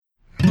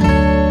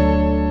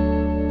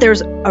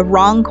there's a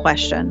wrong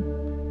question.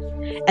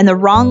 And the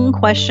wrong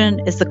question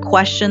is the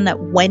question that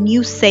when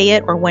you say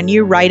it or when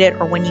you write it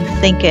or when you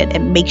think it, it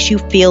makes you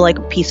feel like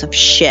a piece of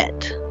shit.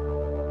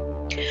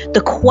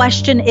 The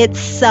question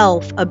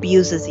itself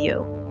abuses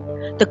you.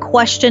 The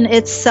question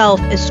itself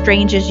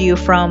estranges you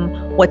from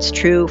what's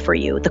true for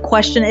you. The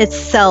question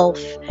itself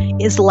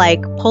is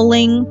like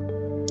pulling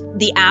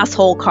the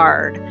asshole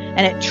card,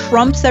 and it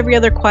trumps every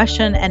other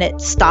question and it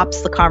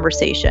stops the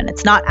conversation.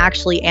 It's not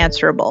actually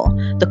answerable.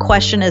 The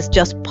question is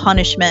just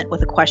punishment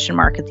with a question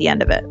mark at the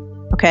end of it.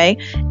 Okay?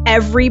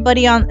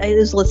 Everybody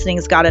who's listening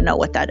has got to know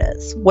what that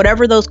is.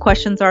 Whatever those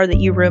questions are that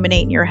you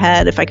ruminate in your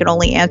head, if I could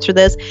only answer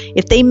this,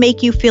 if they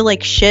make you feel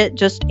like shit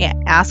just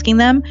asking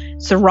them,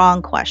 it's the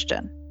wrong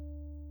question.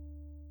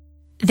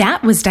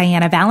 That was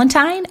Diana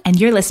Valentine, and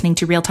you're listening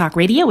to Real Talk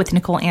Radio with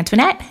Nicole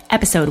Antoinette,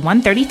 episode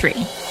 133.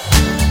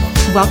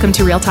 Welcome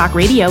to Real Talk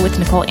Radio with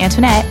Nicole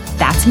Antoinette.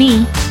 That's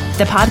me,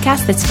 the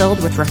podcast that's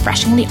filled with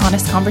refreshingly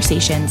honest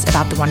conversations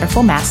about the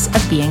wonderful mess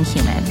of being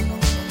human.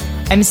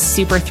 I'm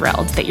super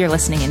thrilled that you're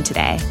listening in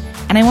today,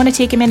 and I want to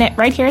take a minute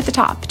right here at the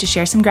top to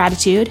share some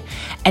gratitude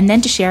and then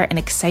to share an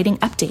exciting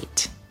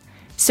update.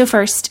 So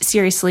first,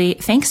 seriously,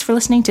 thanks for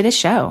listening to this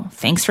show.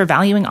 Thanks for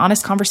valuing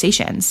honest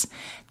conversations.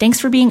 Thanks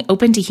for being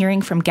open to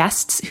hearing from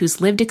guests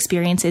whose lived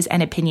experiences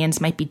and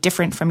opinions might be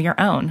different from your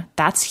own.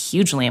 That's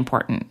hugely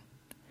important.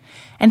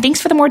 And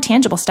thanks for the more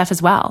tangible stuff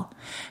as well,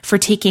 for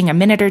taking a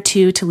minute or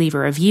two to leave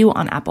a review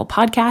on Apple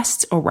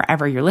Podcasts or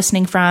wherever you're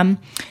listening from.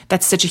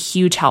 That's such a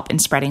huge help in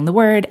spreading the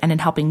word and in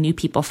helping new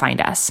people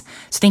find us.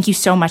 So thank you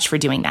so much for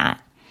doing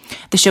that.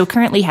 The show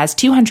currently has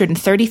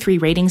 233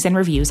 ratings and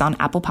reviews on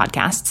Apple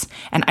Podcasts,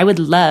 and I would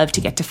love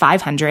to get to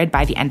 500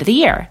 by the end of the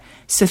year.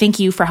 So thank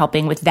you for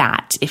helping with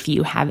that if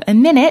you have a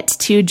minute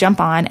to jump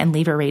on and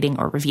leave a rating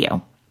or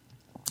review.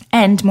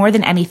 And more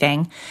than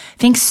anything,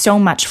 thanks so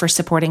much for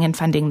supporting and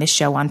funding this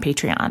show on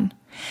Patreon.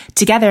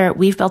 Together,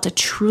 we've built a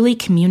truly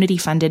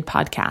community-funded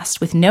podcast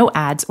with no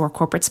ads or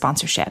corporate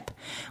sponsorship,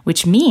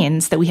 which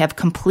means that we have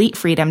complete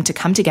freedom to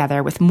come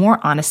together with more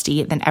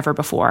honesty than ever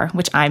before,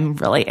 which I'm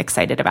really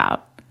excited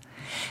about.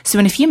 So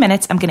in a few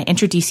minutes, I'm going to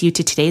introduce you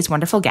to today's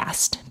wonderful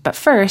guest. But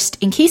first,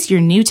 in case you're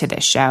new to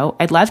this show,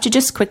 I'd love to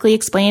just quickly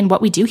explain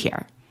what we do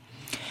here.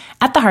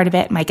 At the heart of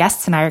it, my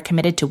guests and I are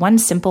committed to one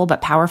simple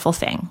but powerful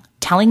thing: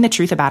 telling the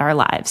truth about our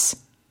lives.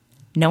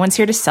 No one's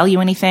here to sell you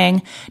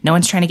anything. No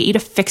one's trying to get you to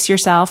fix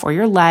yourself or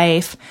your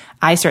life.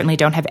 I certainly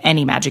don't have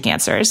any magic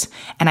answers,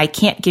 and I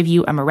can't give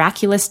you a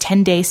miraculous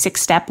 10-day,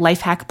 6-step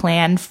life hack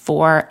plan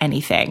for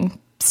anything.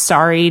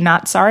 Sorry,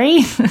 not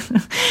sorry.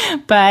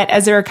 But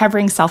as a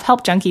recovering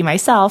self-help junkie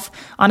myself,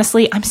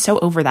 honestly, I'm so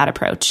over that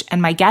approach,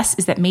 and my guess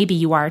is that maybe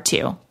you are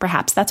too.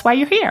 Perhaps that's why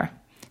you're here.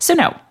 So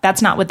no,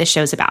 that's not what this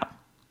show's about.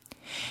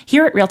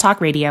 Here at Real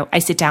Talk Radio, I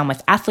sit down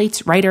with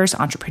athletes, writers,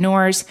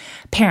 entrepreneurs,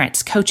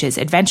 parents, coaches,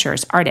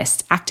 adventurers,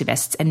 artists,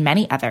 activists, and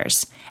many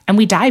others. And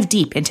we dive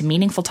deep into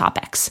meaningful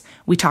topics.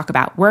 We talk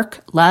about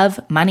work, love,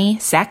 money,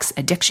 sex,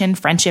 addiction,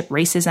 friendship,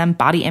 racism,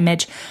 body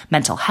image,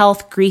 mental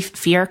health, grief,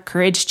 fear,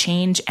 courage,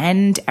 change,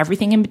 and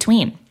everything in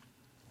between.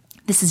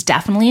 This is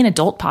definitely an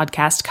adult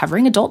podcast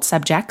covering adult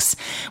subjects,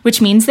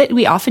 which means that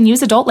we often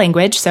use adult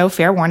language, so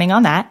fair warning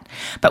on that.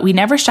 But we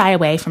never shy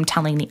away from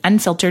telling the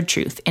unfiltered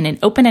truth in an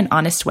open and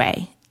honest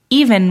way,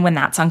 even when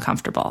that's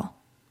uncomfortable.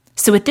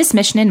 So with this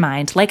mission in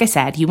mind, like I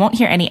said, you won't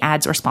hear any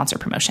ads or sponsor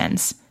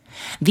promotions.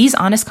 These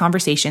honest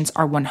conversations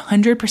are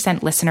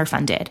 100% listener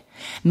funded,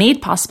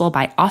 made possible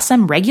by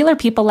awesome regular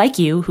people like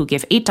you who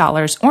give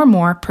 $8 or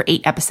more per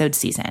 8-episode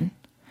season.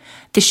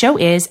 The show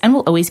is and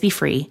will always be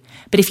free,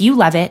 but if you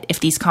love it, if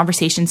these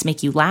conversations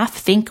make you laugh,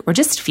 think, or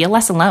just feel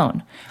less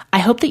alone, I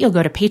hope that you'll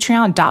go to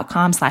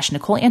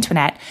patreon.com/Nicole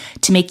Antoinette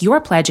to make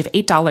your pledge of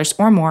 $8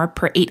 or more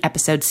per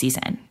 8-episode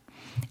season.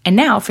 And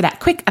now for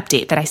that quick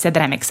update that I said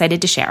that I'm excited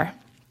to share.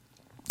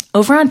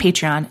 Over on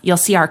Patreon, you'll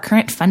see our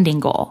current funding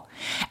goal.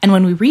 And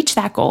when we reach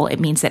that goal, it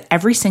means that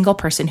every single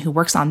person who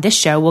works on this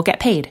show will get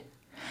paid.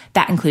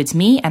 That includes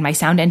me and my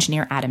sound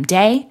engineer, Adam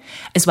Day,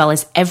 as well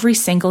as every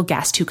single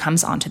guest who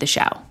comes onto the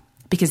show.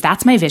 Because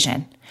that's my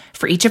vision,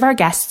 for each of our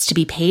guests to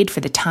be paid for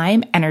the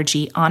time,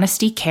 energy,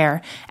 honesty,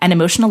 care, and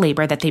emotional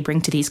labor that they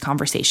bring to these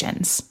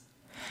conversations.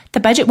 The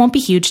budget won't be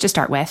huge to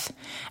start with,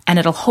 and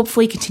it'll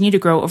hopefully continue to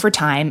grow over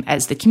time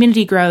as the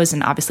community grows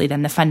and obviously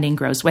then the funding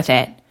grows with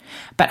it.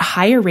 But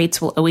higher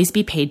rates will always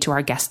be paid to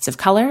our guests of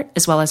color,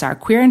 as well as our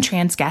queer and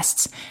trans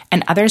guests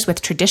and others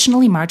with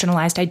traditionally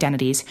marginalized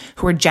identities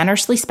who are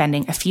generously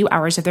spending a few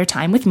hours of their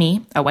time with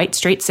me, a white,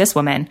 straight, cis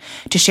woman,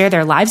 to share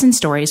their lives and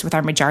stories with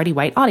our majority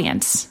white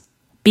audience.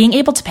 Being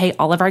able to pay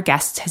all of our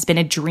guests has been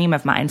a dream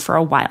of mine for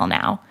a while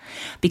now,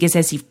 because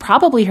as you've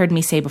probably heard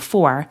me say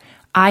before,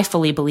 I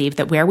fully believe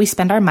that where we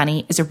spend our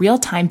money is a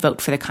real-time vote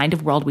for the kind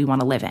of world we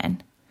want to live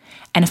in.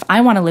 And if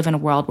I want to live in a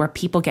world where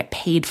people get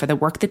paid for the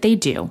work that they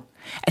do,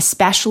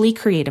 especially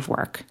creative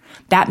work,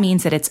 that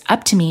means that it's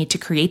up to me to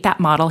create that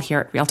model here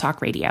at Real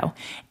Talk Radio,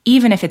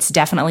 even if it's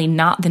definitely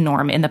not the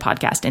norm in the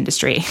podcast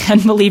industry.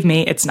 And believe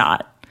me, it's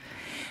not.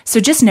 So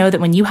just know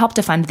that when you help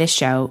to fund this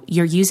show,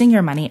 you're using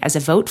your money as a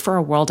vote for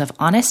a world of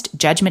honest,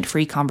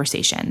 judgment-free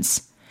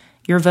conversations.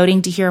 You're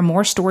voting to hear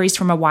more stories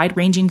from a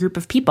wide-ranging group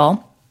of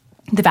people,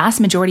 the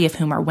vast majority of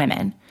whom are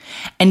women.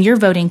 And you're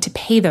voting to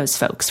pay those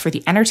folks for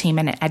the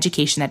entertainment and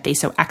education that they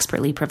so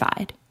expertly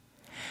provide.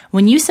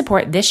 When you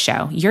support this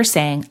show, you're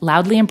saying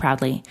loudly and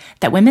proudly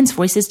that women's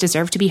voices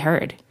deserve to be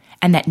heard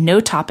and that no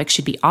topic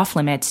should be off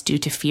limits due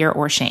to fear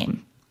or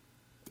shame.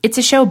 It's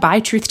a show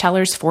by truth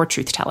tellers for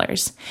truth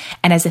tellers.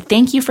 And as a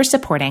thank you for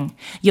supporting,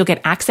 you'll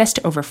get access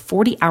to over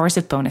 40 hours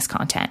of bonus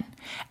content,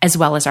 as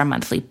well as our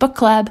monthly book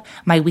club,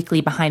 my weekly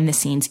behind the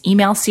scenes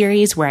email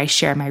series where I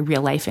share my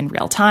real life in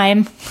real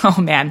time. Oh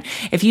man,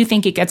 if you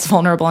think it gets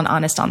vulnerable and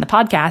honest on the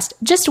podcast,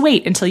 just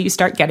wait until you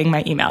start getting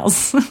my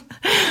emails.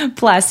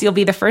 Plus, you'll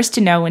be the first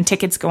to know when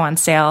tickets go on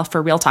sale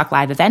for Real Talk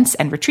Live events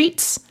and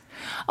retreats.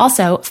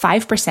 Also,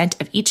 5%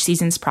 of each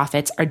season's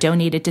profits are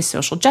donated to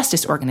social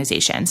justice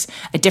organizations,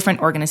 a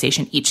different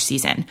organization each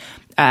season.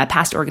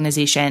 Past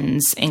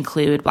organizations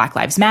include Black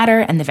Lives Matter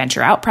and the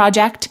Venture Out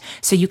Project,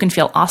 so you can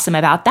feel awesome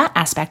about that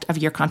aspect of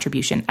your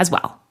contribution as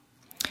well.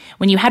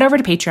 When you head over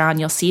to Patreon,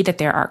 you'll see that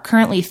there are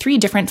currently 3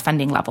 different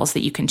funding levels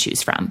that you can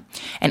choose from: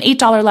 an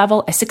 $8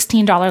 level, a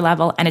 $16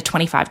 level, and a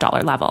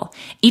 $25 level,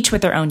 each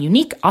with their own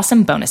unique,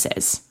 awesome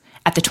bonuses.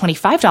 At the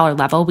 $25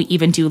 level, we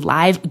even do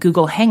live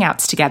Google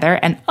Hangouts together,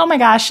 and oh my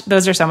gosh,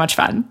 those are so much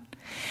fun.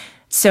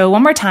 So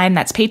one more time,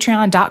 that's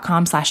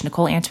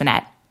patreon.com/Nicole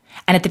Antoinette.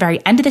 And at the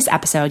very end of this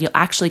episode, you'll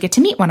actually get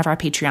to meet one of our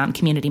Patreon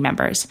community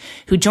members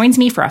who joins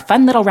me for a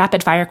fun little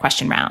rapid fire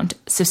question round.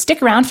 So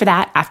stick around for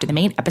that after the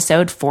main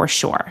episode for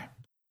sure.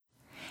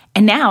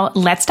 And now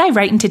let's dive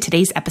right into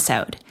today's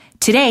episode.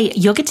 Today,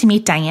 you'll get to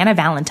meet Diana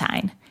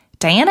Valentine.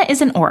 Diana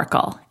is an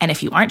oracle, and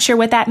if you aren't sure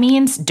what that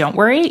means, don't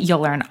worry,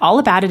 you'll learn all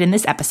about it in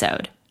this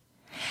episode.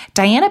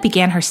 Diana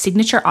began her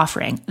signature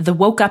offering, the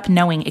Woke Up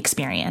Knowing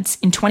Experience,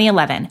 in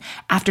 2011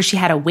 after she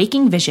had a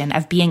waking vision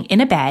of being in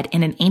a bed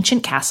in an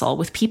ancient castle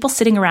with people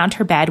sitting around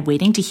her bed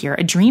waiting to hear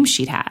a dream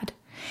she'd had.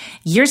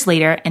 Years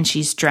later, and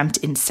she's dreamt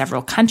in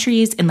several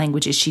countries in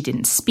languages she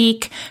didn't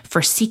speak,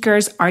 for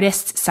seekers,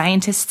 artists,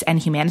 scientists, and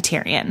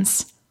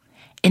humanitarians.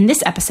 In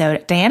this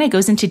episode, Diana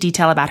goes into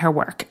detail about her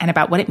work and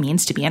about what it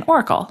means to be an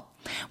oracle.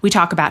 We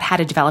talk about how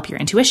to develop your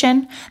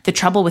intuition, the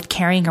trouble with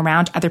carrying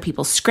around other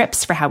people's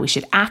scripts for how we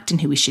should act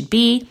and who we should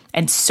be,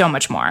 and so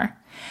much more.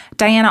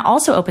 Diana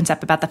also opens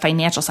up about the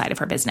financial side of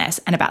her business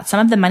and about some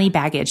of the money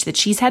baggage that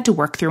she's had to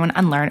work through and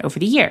unlearn over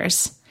the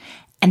years.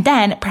 And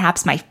then,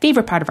 perhaps my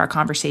favorite part of our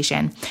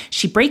conversation,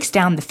 she breaks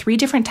down the 3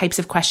 different types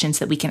of questions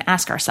that we can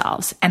ask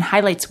ourselves and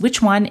highlights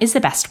which one is the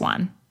best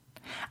one.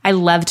 I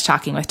loved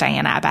talking with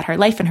Diana about her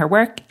life and her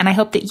work, and I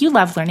hope that you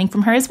love learning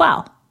from her as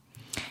well.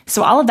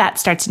 So all of that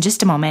starts in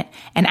just a moment,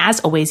 and as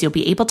always, you'll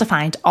be able to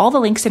find all the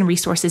links and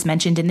resources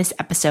mentioned in this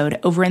episode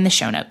over in the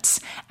show notes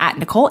at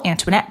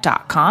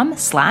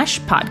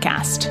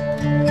NicoleAntoinette.com/podcast.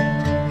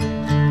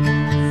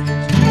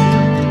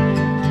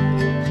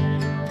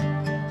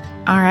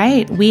 All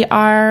right, we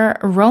are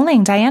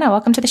rolling. Diana,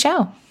 welcome to the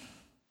show.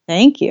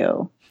 Thank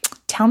you.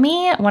 Tell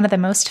me one of the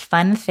most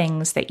fun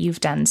things that you've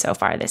done so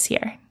far this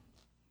year.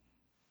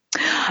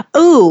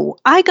 Oh,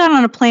 I got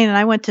on a plane and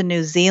I went to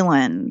New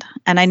Zealand,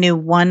 and I knew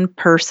one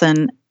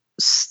person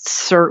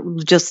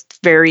just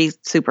very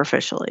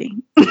superficially.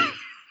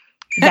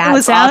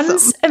 That sounds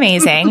awesome.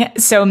 Amazing.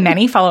 So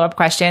many follow-up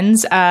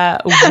questions.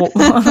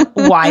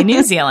 Why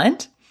New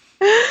Zealand?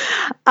 In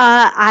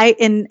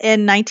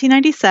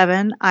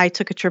 1997, I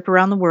took a trip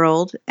around the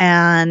world,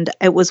 and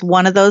it was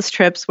one of those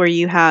trips where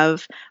you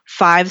have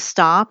 5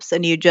 stops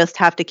and you just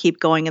have to keep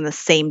going in the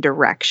same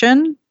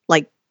direction,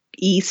 like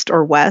east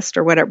or west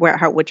or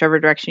whichever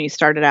direction you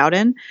started out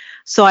in.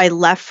 So I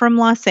left from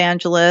Los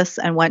Angeles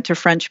and went to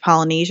French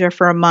Polynesia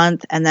for a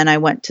month, and then I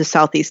went to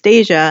Southeast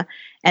Asia,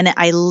 and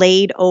I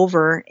laid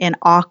over in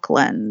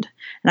Auckland.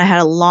 And I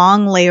had a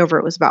long layover.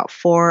 It was about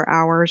 4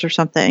 hours or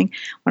something.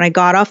 When I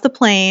got off the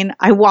plane,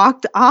 I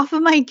walked off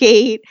of my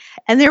gate,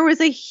 and there was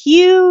a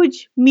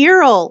huge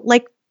mural,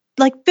 like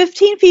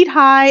 15 feet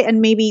high and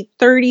maybe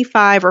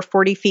 35 or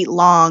 40 feet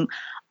long,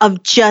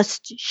 of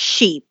just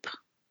sheep.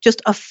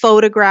 Just a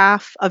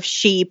photograph of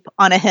sheep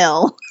on a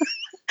hill.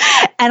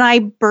 And I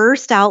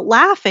burst out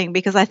laughing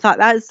because I thought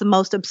that is the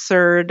most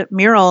absurd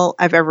mural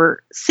I've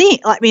ever seen.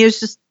 I mean, it was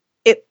just,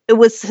 it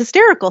was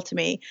hysterical to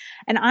me.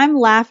 And I'm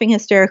laughing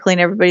hysterically and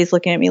everybody's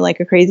looking at me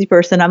like a crazy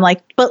person. I'm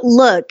like, but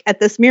look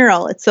at this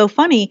mural. It's so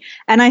funny.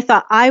 And I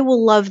thought, I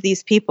will love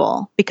these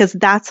people because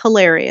that's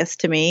hilarious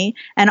to me.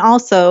 And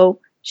also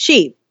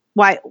sheep.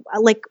 Why?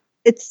 Like,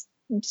 it's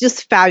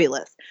just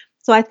fabulous.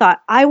 So I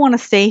thought, I want to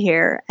stay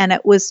here. And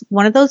it was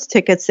one of those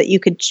tickets that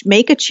you could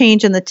make a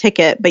change in the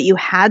ticket, but you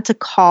had to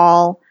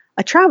call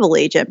a travel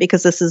agent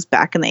because this is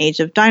back in the age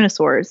of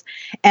dinosaurs.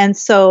 And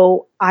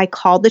so I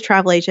called the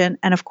travel agent.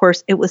 And of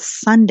course, it was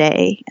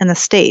Sunday in the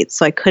States,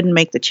 so I couldn't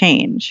make the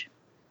change.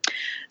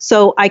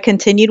 So I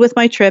continued with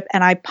my trip,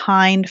 and I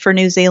pined for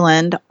New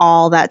Zealand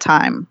all that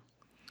time.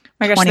 Oh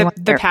my gosh,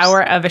 the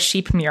power of a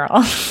sheep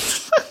mural.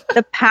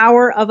 The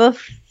power of a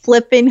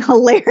flipping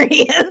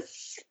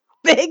hilarious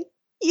big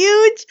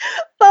huge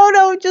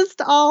photo,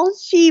 just all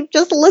sheep,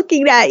 just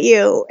looking at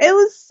you. It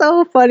was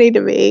so funny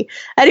to me.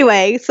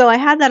 Anyway, so I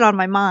had that on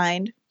my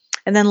mind.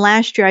 And then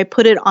last year I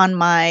put it on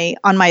my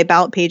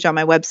about page on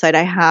my website.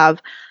 I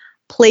have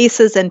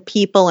places and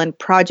people and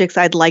projects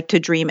I'd like to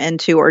dream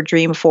into or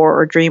dream for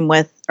or dream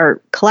with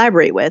or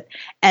collaborate with.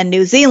 And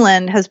New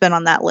Zealand has been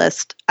on that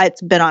list.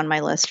 It's been on my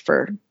list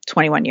for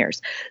 21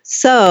 years.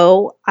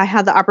 So I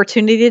had the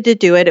opportunity to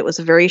do it. It was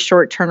a very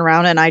short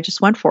turnaround and I just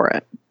went for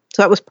it.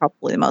 So that was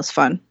probably the most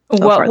fun.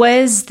 What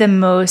was the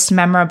most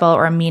memorable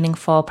or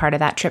meaningful part of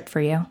that trip for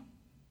you?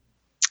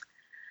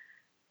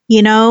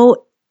 You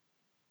know,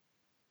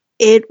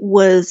 it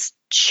was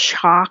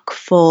chock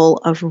full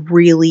of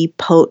really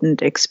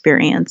potent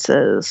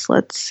experiences.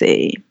 Let's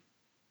see.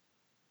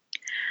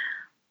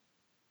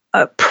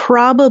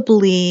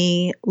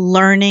 Probably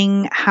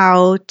learning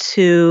how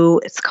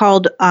to, it's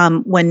called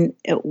when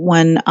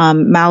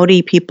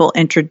Maori people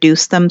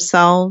introduce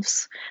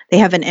themselves, they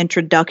have an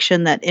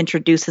introduction that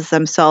introduces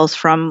themselves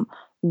from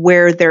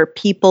where their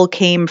people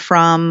came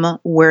from,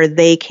 where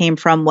they came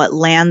from, what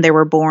land they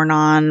were born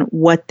on,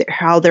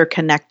 how they're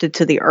connected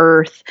to the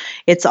earth.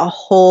 It's a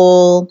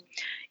whole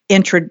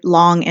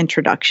long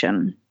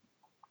introduction.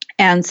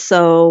 And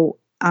so,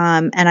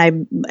 and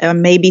I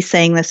may be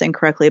saying this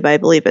incorrectly, but I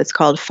believe it's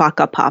called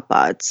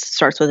whakapapa. It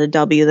starts with a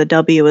W. The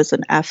W is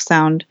an F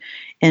sound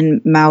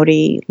in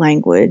Maori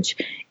language.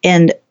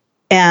 And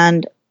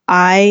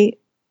I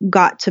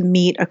got to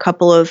meet a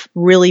couple of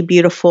really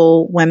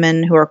beautiful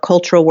women who are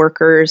cultural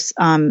workers,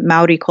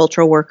 Maori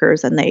cultural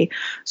workers, and they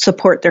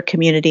support their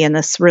community in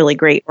this really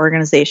great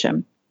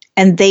organization.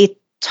 And they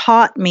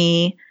taught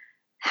me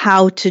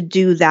how to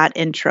do that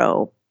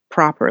intro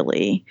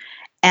properly.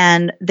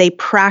 And they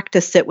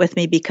practiced it with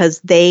me because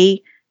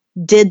they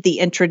did the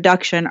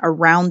introduction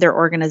around their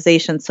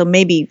organization. So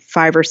maybe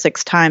 5 or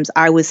 6 times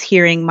I was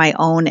hearing my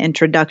own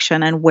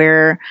introduction and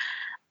where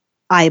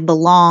I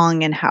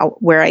belong and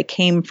where I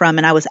came from.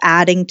 And I was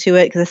adding to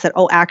it because I said,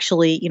 oh,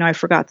 actually, I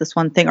forgot this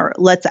one thing, or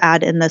let's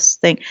add in this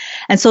thing.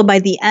 And so by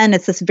the end,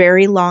 it's this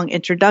very long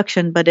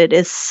introduction, but it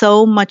is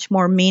so much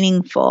more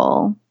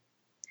meaningful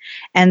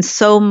and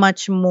so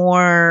much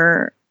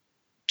more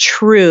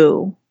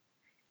true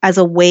as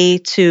a way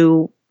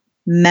to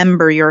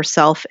member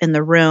yourself in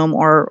the room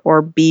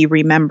or be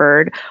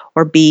remembered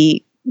or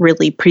be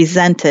really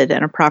presented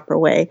in a proper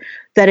way,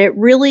 that it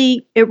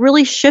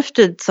really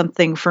shifted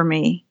something for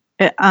me.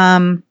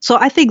 So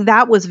I think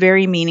that was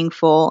very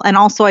meaningful. And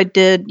also I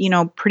did,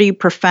 pretty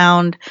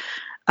profound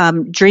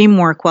dream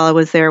work while I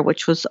was there,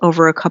 which was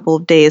over a couple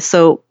of days.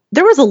 So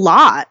there was a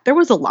lot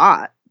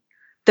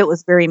that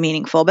was very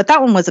meaningful, but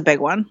that one was a big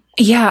one.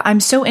 Yeah, I'm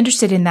so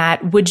interested in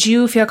that. Would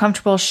you feel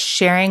comfortable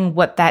sharing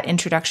what that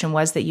introduction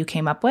was that you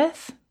came up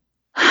with?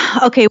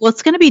 Okay, well,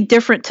 it's going to be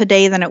different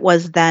today than it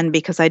was then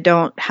because I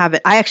don't have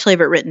it. I actually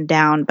have it written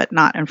down, but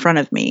not in front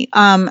of me.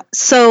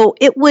 So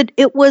it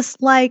was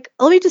like,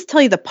 let me just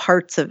tell you the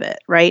parts of it,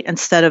 right?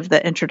 Instead of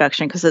the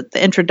introduction, because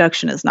the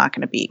introduction is not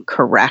going to be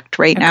correct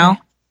right now.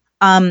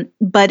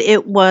 But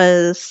it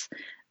was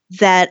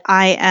that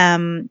I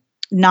am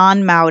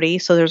non-Maori,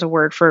 so there's a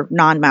word for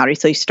non-Maori.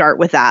 So you start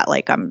with that,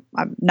 like I'm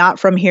not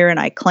from here, and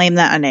I claim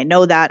that, and I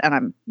know that, and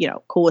I'm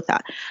cool with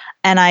that.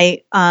 And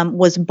I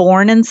was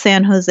born in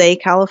San Jose,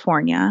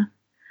 California,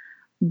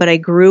 but I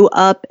grew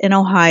up in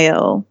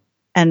Ohio,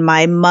 and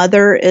my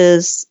mother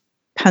is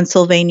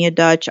Pennsylvania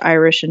Dutch,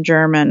 Irish, and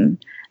German,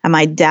 and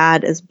my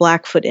dad is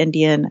Blackfoot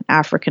Indian,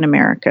 African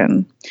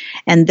American,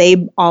 and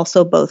they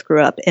also both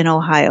grew up in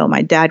Ohio.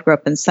 My dad grew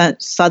up in central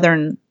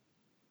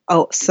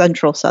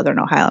southern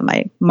Ohio.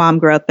 My mom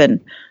grew up in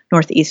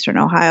northeastern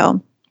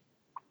Ohio.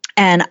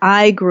 And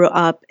I grew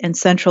up in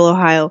central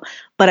Ohio,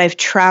 but I've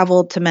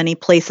traveled to many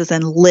places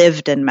and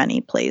lived in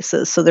many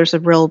places. So there's a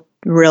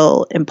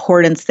real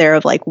importance there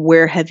of like,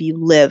 where have you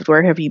lived?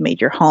 Where have you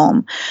made your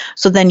home?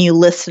 So then I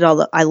listed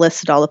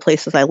all the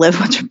places I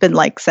lived, which have been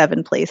like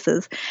 7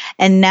 places.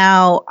 And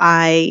now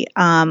I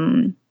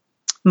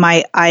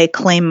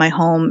claim my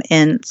home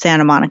in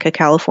Santa Monica,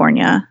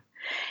 California.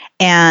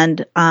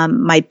 And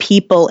my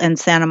people in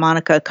Santa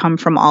Monica come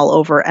from all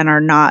over and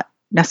are not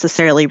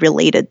necessarily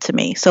related to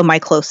me. So my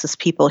closest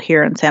people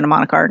here in Santa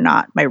Monica are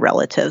not my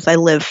relatives. I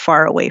live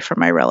far away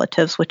from my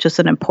relatives, which is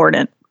an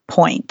important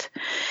point.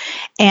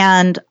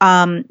 And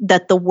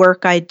that the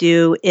work I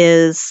do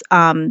is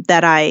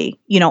that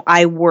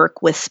I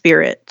work with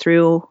spirit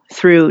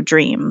through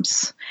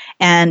dreams.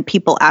 And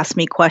people ask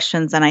me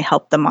questions and I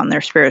help them on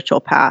their spiritual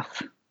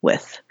path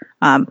with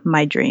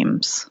my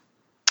dreams.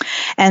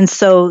 And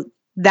so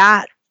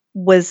that's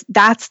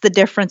the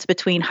difference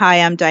between,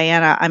 hi, I'm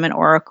Diana, I'm an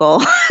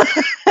oracle,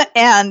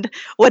 and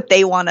what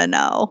they want to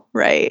know,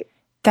 right?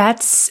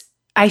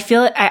 I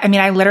feel it. I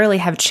mean, I literally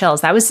have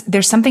chills.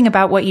 There's something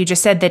about what you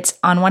just said that's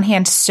on one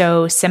hand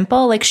so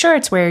simple. Like, sure,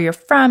 it's where you're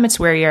from, it's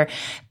where your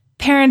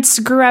parents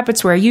grew up,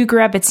 it's where you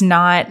grew up. It's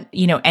not,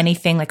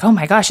 anything like, oh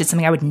my gosh, it's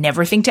something I would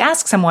never think to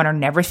ask someone or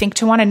never think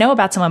to want to know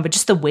about someone. But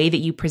just the way that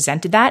you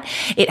presented that,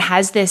 it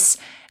has this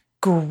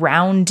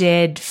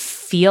grounded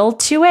feel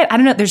to it. I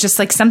don't know. There's just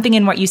like something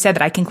in what you said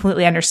that I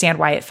completely understand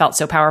why it felt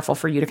so powerful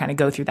for you to kind of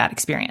go through that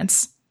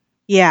experience.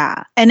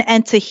 Yeah.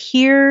 And to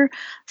hear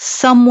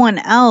someone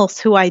else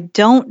who I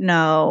don't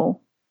know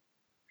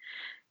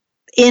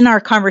in our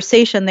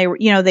conversation, they were,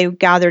 they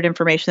gathered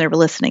information, they were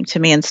listening to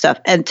me and stuff,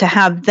 and to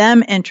have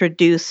them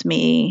introduce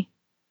me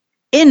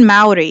in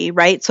Maori,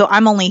 right? So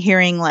I'm only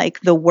hearing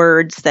like the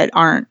words that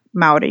aren't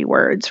Maori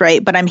words,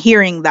 right? But I'm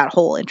hearing that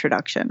whole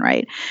introduction,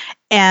 right?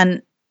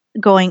 And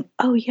going,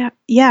 oh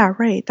yeah,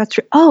 right, that's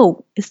true.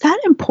 Oh, is that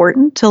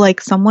important to like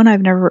someone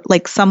I've never,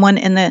 like someone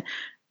in the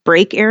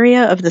break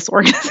area of this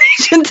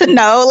organization to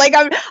know? Like,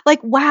 I'm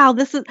like, wow,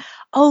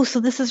 so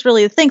this is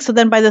really a thing. So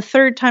then by the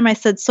third time I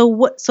said,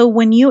 so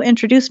when you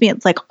introduce me,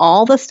 it's like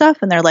all the stuff.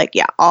 And they're like,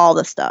 yeah, all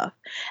the stuff.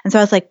 And so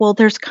I was like, well,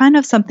 there's kind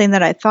of something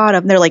that I thought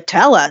of. And they're like,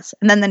 tell us.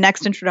 And then the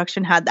next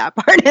introduction had that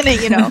part in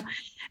it,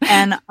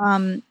 And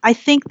I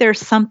think there's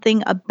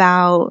something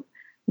about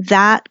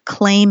that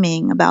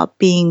claiming, about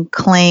being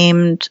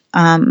claimed,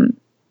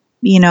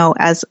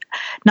 as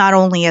not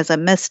only as a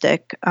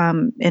mystic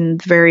in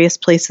various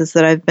places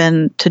that I've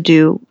been to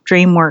do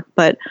dream work,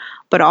 but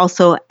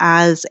also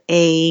as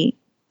a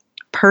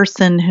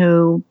person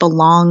who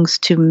belongs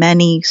to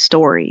many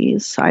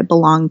stories. I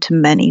belong to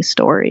many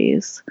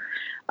stories.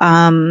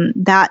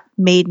 That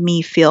made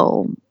me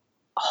feel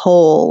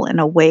whole in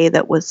a way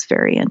that was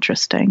very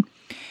interesting.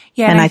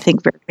 Yeah, and I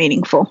think very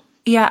meaningful.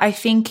 Yeah, I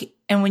think,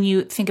 and when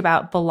you think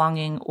about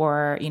belonging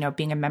or,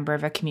 being a member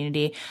of a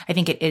community, I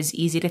think it is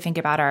easy to think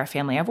about our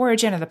family of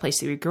origin or the place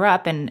that we grew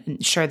up. And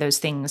sure, those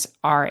things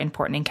are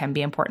important and can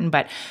be important,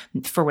 but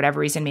for whatever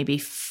reason, maybe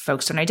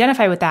folks don't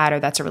identify with that, or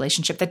that's a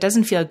relationship that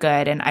doesn't feel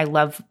good. And I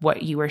love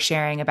what you were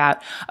sharing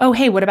about, oh,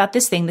 hey, what about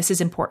this thing? This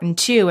is important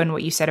too. And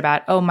what you said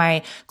about, oh,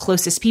 my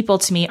closest people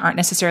to me aren't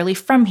necessarily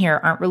from here,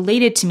 aren't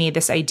related to me.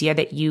 This idea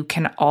that you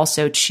can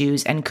also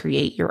choose and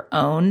create your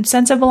own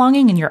sense of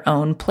belonging in your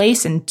own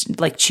place and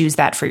like choose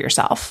that for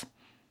yourself.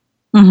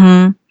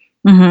 Mm-hmm.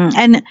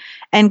 Mm-hmm.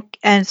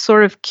 And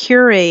sort of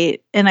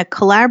curate in a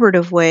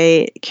collaborative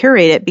way,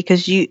 curate it,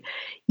 because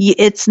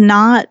it's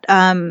not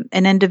an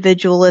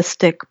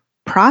individualistic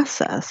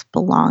process,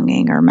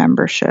 belonging or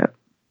membership.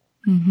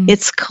 Mm-hmm.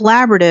 It's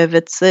collaborative.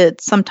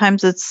 It's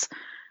sometimes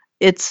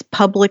it's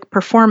public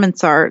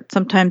performance art.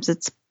 Sometimes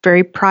it's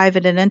very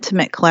private and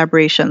intimate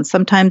collaboration.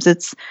 Sometimes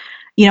it's,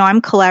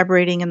 I'm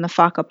collaborating in the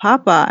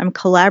Whakapapa. I'm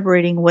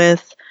collaborating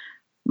with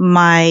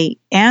my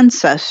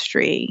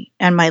ancestry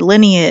and my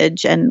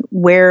lineage and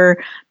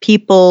where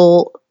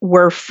people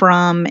were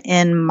from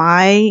in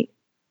my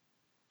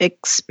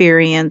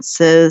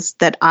experiences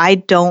that I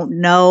don't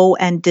know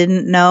and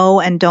didn't know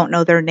and don't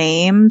know their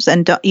names.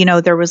 And,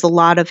 there was a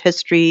lot of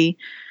history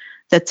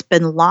that's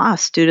been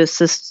lost due to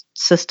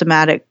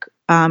systematic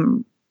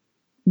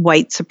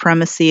white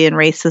supremacy and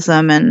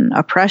racism and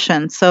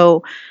oppression.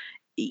 So,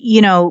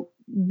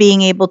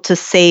 being able to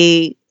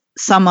say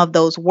some of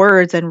those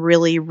words and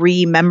really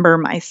remember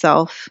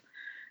myself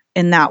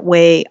in that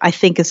way, I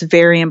think is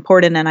very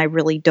important. And I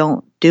really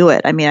don't do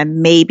it. I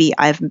mean, maybe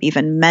I've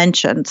even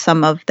mentioned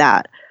some of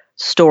that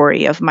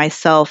story of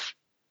myself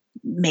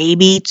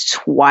maybe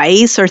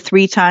twice or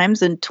three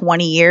times in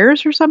 20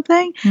 years or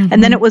something. Mm-hmm.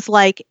 And then it was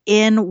like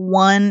in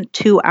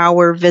 1-2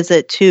 hour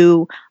visit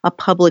to a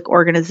public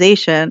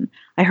organization,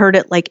 I heard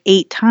it like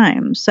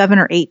 7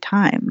 or 8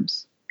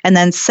 times, and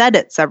then said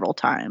it several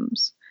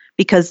times.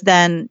 Because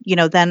then,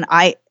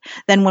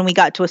 then when we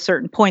got to a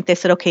certain point, they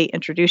said, okay,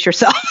 introduce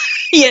yourself.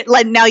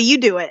 Like, now you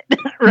do it.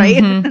 Right.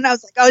 Mm-hmm. And I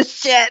was like, oh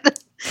shit.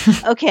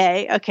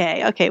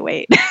 Okay.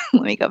 Wait,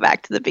 let me go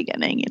back to the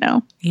beginning,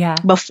 Yeah.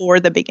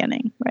 Before the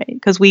beginning. Right.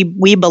 Because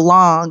we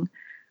belong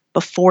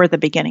before the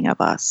beginning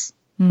of us,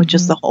 mm-hmm. which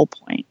is the whole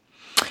point.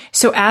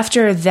 So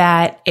after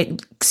that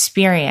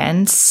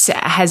experience,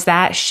 has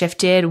that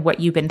shifted what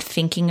you've been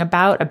thinking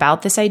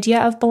about this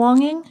idea of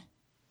belonging?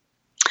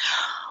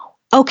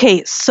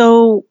 Okay,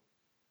 so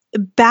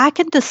back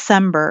in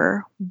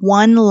December,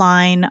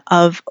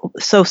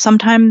 so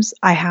sometimes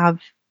I have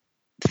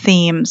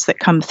themes that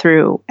come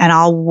through and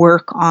I'll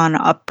work on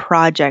a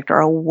project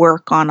or I'll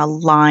work on a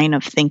line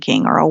of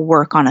thinking or I'll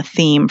work on a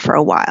theme for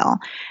a while.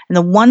 And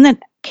the one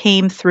that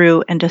came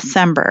through in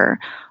December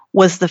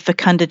was the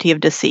fecundity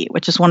of deceit,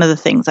 which is one of the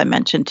things I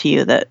mentioned to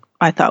you that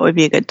I thought would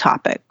be a good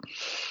topic.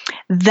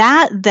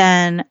 That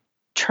then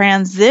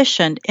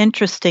transitioned,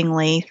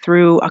 interestingly,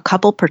 through a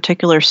couple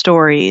particular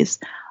stories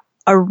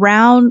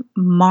around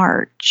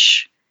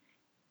March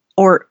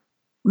or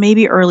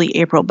maybe early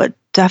April, but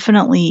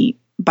definitely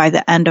by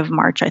the end of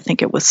March, I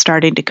think it was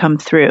starting to come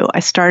through.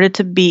 I started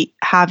to be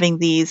having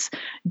these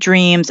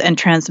dreams and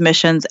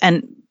transmissions,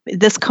 and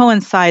this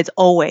coincides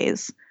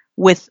always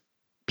with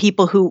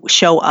people who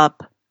show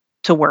up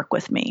to work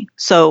with me.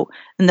 So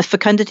in the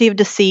fecundity of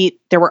deceit,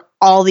 there were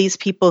all these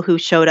people who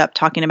showed up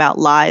talking about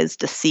lies,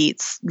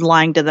 deceits,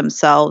 lying to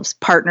themselves,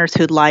 partners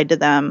who'd lied to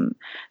them,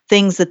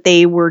 things that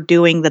they were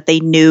doing that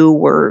they knew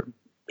were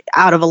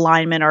out of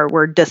alignment or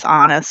were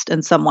dishonest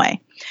in some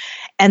way.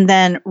 And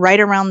then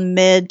right around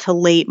mid to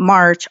late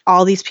March,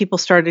 all these people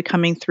started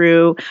coming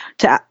through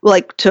to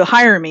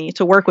hire me,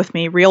 to work with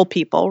me, real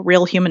people,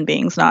 real human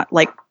beings, not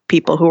like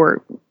people who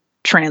were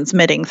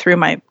transmitting through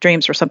my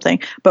dreams or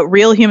something, but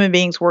real human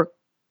beings were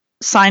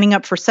signing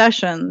up for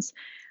sessions,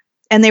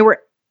 and they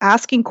were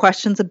asking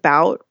questions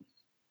about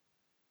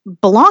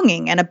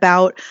belonging and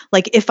about,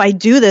 like, if I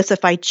do this,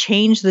 if I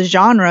change the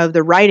genre of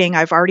the writing,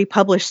 I've already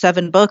published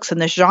 7 books in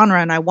this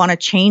genre and I want to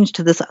change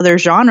to this other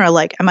genre,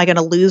 like, am I going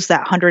to lose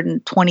that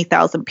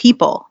 120,000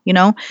 people,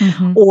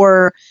 Mm-hmm.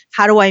 Or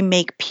how do I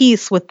make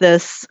peace with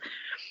this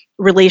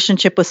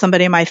relationship with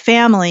somebody in my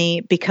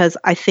family, because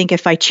I think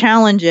if I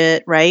challenge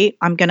it, right,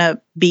 I'm going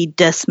to be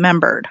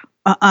dismembered.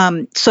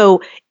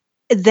 So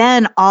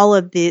then all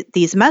of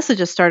these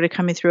messages started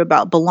coming through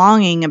about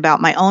belonging,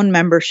 about my own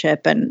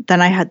membership. And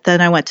then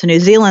I went to New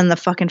Zealand. The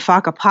fucking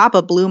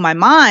Whakapapa blew my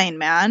mind,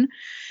 man.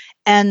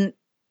 And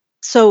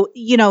so,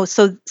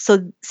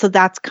 so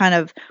that's kind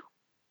of,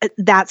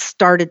 that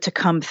started to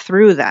come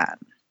through that.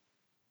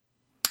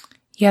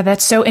 Yeah,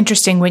 that's so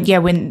interesting.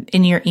 When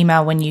in your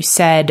email, when you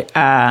said,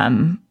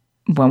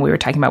 when we were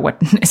talking about what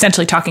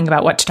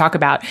to talk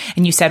about,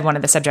 and you said one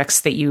of the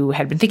subjects that you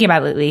had been thinking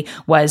about lately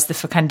was the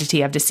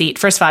fecundity of deceit.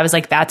 First of all, I was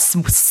like, that's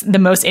the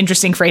most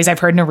interesting phrase I've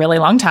heard in a really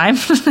long time.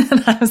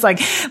 And I was like,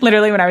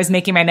 literally when I was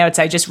making my notes,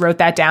 I just wrote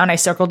that down. I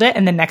circled it.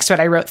 And then next to it,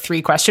 I wrote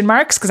 3 question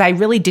marks because I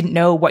really didn't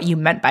know what you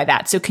meant by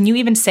that. So can you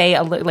even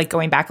say,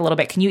 going back a little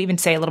bit, can you even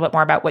say a little bit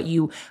more about what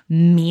you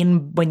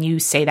mean when you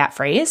say that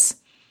phrase?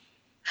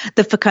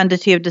 The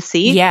fecundity of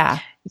deceit? Yeah.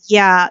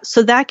 Yeah.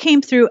 So that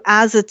came through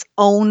as its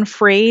own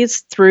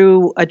phrase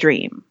through a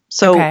dream.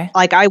 So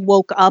like I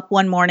woke up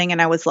one morning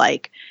and I was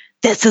like,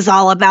 this is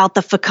all about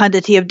the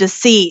fecundity of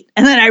deceit.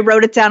 And then I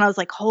wrote it down. I was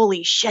like,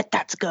 holy shit,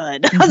 that's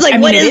good. I was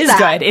like, what is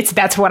that? Good.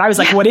 That's what I was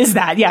like, what is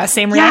that? Yeah.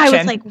 Same reaction. I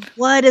was like,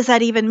 what does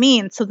that even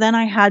mean? So then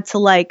I had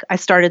to I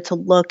started to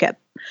look at,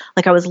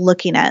 I was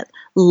looking at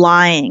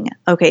lying.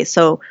 Okay.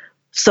 So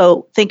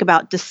think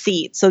about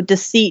deceit. So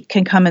deceit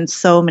can come in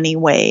so many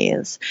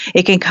ways.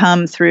 It can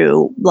come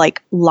through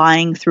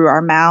lying through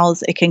our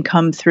mouths. It can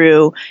come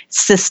through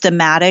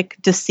systematic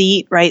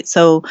deceit, right?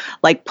 So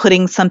like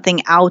putting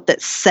something out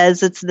that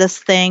says it's this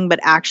thing, but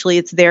actually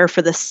it's there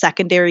for the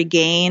secondary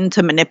gain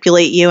to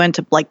manipulate you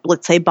into,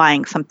 let's say,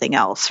 buying something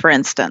else, for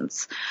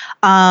instance.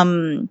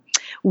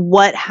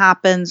 What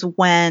happens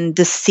when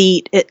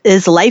deceit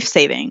is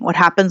life-saving? What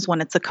happens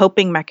when it's a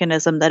coping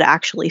mechanism that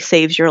actually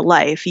saves your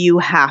life? You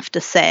have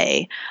to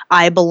say,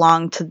 I am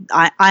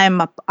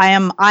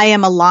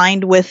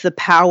aligned with the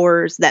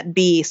powers that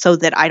be so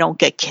that I don't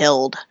get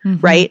killed,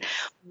 right?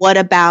 What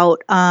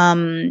about,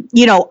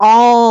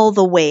 all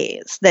the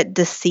ways that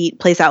deceit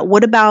plays out?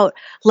 What about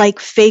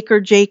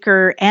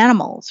faker-jaker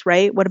animals,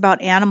 right? What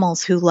about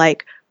animals who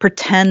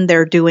pretend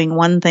they're doing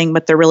one thing,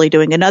 but they're really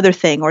doing another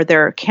thing, or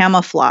they're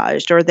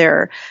camouflaged, or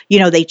they're,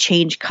 they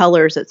change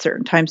colors at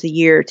certain times of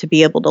year to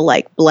be able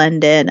to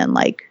blend in and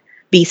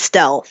be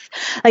stealth.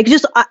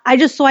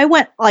 So I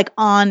went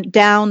on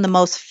down the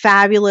most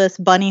fabulous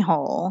bunny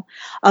hole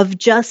of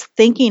just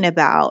thinking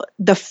about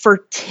the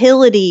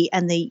fertility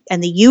and the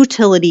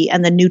utility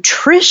and the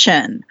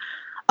nutrition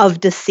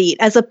of deceit,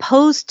 as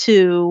opposed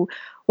to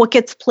what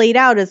gets played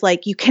out is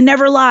you can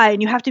never lie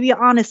and you have to be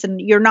honest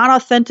and you're not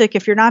authentic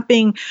if you're not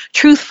being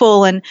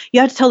truthful and you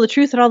have to tell the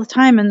truth at all the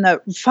time. And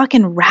the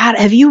fucking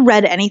have you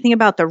read anything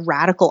about the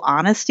radical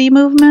honesty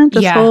movement?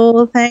 This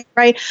whole thing,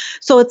 right?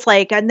 So it's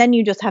and then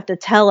you just have to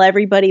tell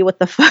everybody what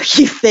the fuck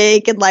you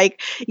think. And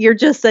you're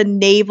just a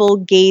navel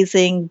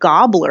gazing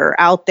gobbler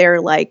out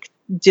there,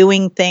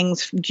 doing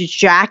things,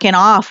 jacking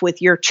off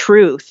with your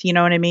truth. You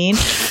know what I mean?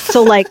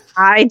 So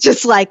I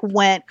just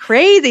went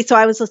crazy. So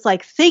I was just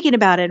thinking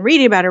about it and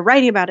reading about it,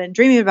 writing about it and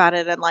dreaming about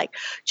it and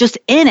just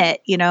in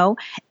it,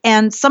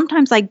 and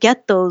sometimes I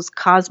get those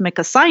cosmic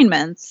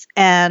assignments,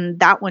 and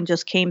that one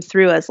just came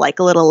through as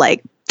a little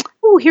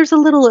oh, here's a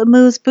little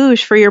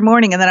amuse-bouche for your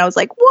morning. And then I was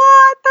like,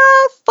 what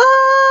the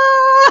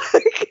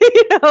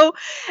fuck?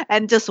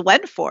 And just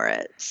went for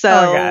it.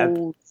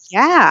 So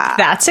yeah.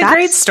 That's a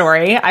great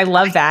story. I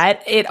love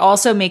that. It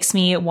also makes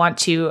me want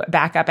to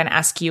back up and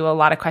ask you a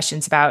lot of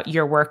questions about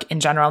your work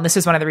in general. And this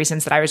is one of the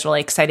reasons that I was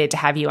really excited to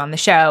have you on the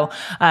show.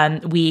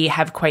 We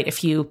have quite a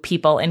few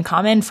people in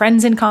common,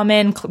 friends in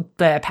common,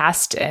 the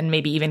past and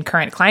maybe even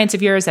current clients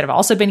of yours that have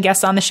also been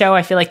guests on the show.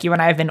 I feel like you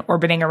and I have been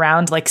orbiting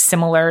around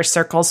similar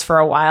circles for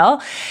a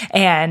while.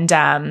 And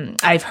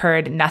I've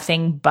heard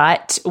nothing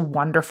but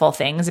wonderful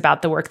things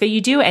about the work that you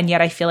do. And yet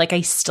I feel like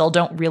I still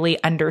don't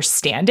really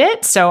understand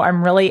it. So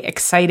I'm really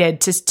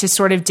excited to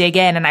sort of dig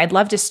in. And I'd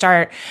love to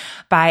start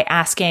by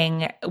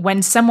asking,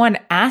 when someone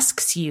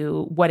asks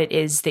you what it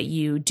is that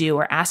you do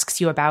or asks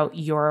you about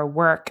your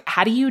work,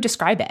 how do you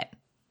describe it?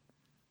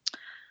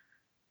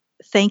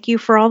 Thank you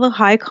for all the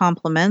high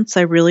compliments.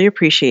 I really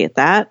appreciate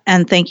that.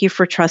 And thank you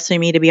for trusting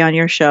me to be on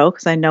your show,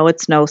 because I know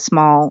it's no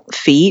small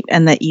feat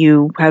and that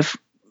you have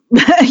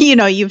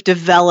you've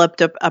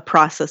developed a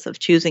process of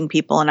choosing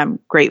people, and I'm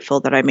grateful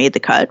that I made the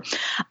cut.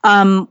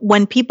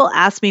 When people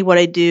ask me what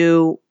I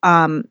do,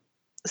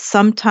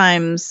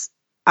 sometimes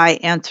I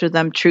answer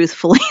them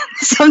truthfully.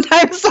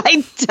 Sometimes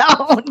I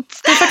don't.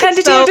 The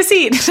fecundity of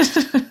deceit.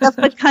 The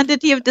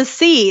fecundity of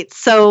deceit.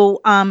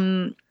 So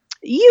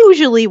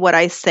usually what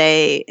I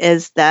say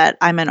is that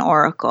I'm an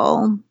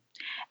oracle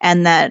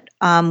and that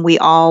we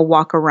all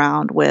walk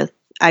around with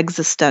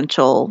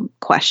existential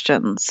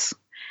questions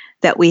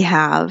that we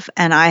have.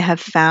 And I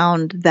have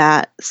found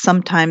that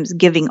sometimes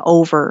giving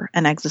over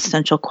an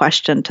existential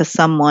question to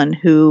someone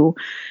who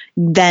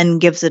then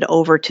gives it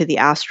over to the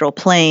astral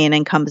plane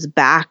and comes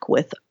back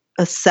with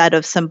a set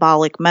of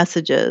symbolic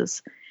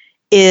messages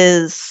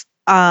is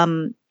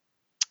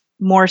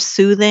more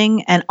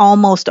soothing and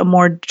almost a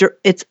more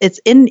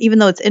even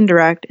though it's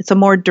indirect, it's a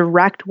more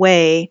direct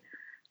way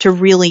to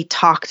really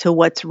talk to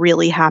what's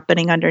really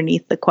happening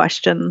underneath the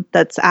question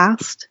that's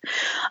asked.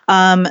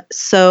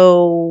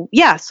 So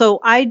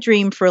I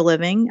dream for a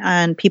living,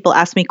 and people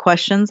ask me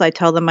questions. I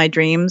tell them my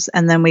dreams,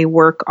 and then we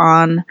work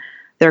on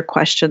their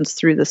questions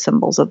through the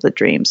symbols of the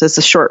dreams. It's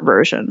a short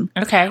version.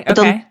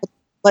 Okay.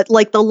 But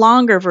like the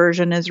longer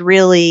version is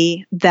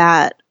really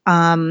that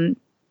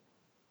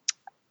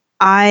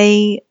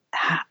I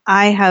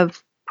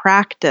have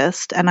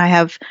practiced and I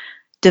have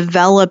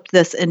developed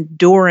this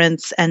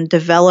endurance and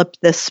developed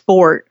this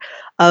sport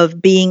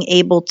of being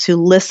able to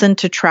listen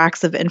to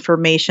tracks of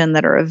information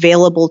that are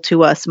available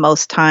to us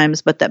most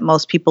times, but that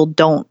most people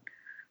don't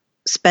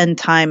spend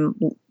time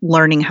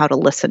learning how to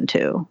listen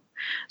to.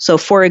 So,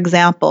 for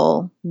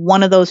example,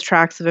 one of those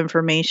tracks of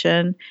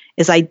information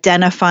is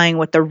identifying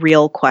what the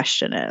real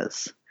question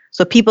is.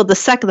 So people, the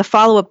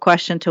follow-up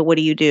question to what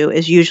do you do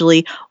is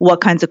usually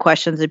what kinds of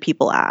questions did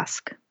people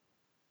ask?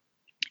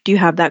 Do you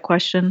have that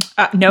question?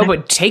 No,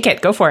 but take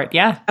it. Go for it.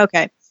 Yeah.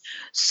 Okay.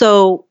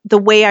 So the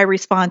way I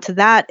respond to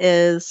that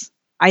is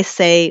I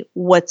say,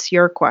 what's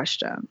your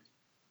question?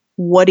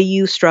 What are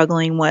you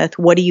struggling with?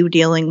 What are you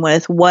dealing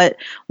with? What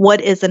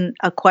is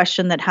a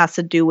question that has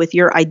to do with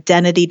your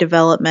identity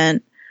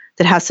development,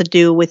 that has to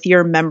do with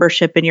your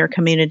membership in your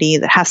community,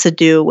 that has to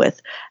do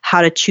with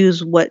how to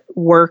choose what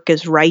work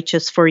is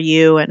righteous for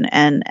you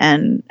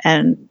and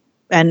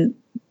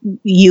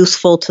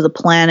useful to the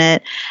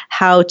planet,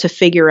 how to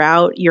figure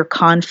out your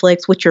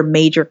conflicts, what's your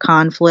major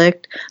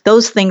conflict.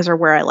 Those things are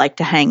where I like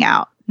to hang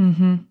out.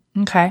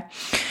 Mm-hmm. Okay.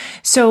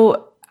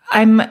 So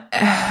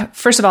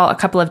first of all, a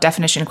couple of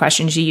definition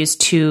questions. You use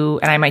two,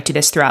 and I might do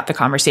this throughout the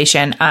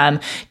conversation,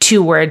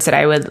 two words that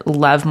I would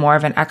love more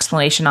of an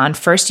explanation on.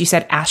 First, you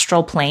said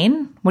astral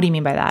plane. What do you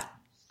mean by that?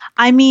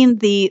 I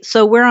mean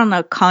so we're on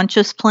a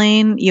conscious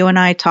plane, you and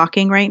I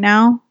talking right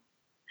now.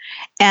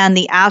 And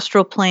the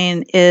astral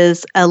plane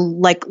is a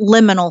like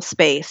liminal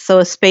space. So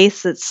a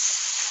space that's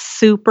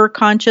super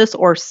conscious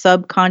or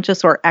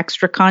subconscious or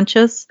extra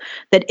conscious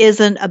that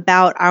isn't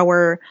about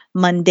our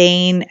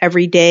mundane,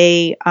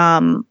 everyday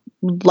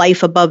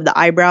life above the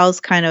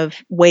eyebrows kind of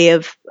way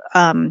of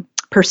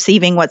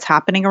perceiving what's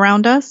happening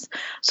around us.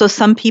 So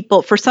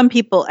for some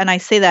people, and I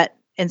say that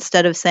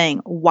instead of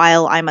saying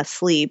while I'm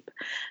asleep,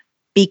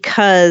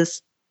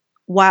 because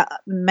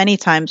many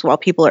times while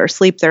people are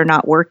asleep, they're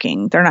not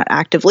working. They're not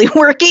actively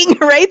working,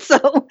 right?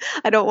 So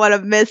I don't want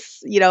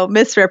to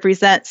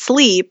misrepresent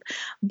sleep,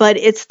 but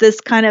it's this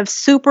kind of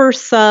super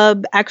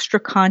sub extra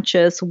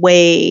conscious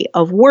way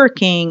of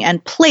working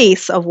and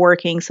place of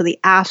working. So the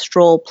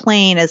astral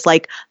plane is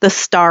like the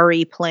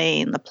starry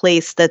plane, the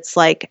place that's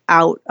like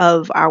out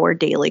of our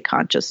daily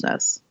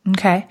consciousness.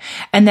 Okay.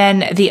 And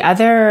then the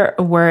other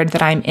word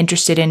that I'm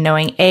interested in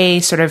knowing,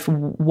 sort of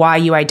why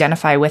you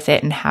identify with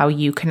it and how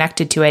you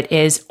connected to it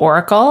is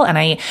oracle. And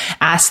I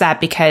ask that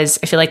because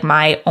I feel like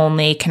my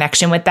only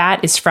connection with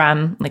that is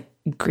from like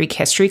Greek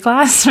history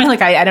class.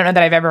 Like I don't know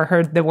that I've ever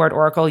heard the word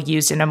oracle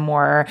used in a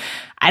more,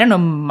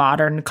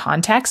 modern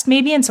context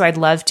maybe. And so I'd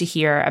love to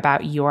hear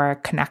about your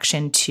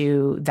connection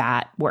to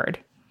that word.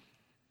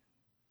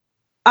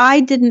 I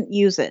didn't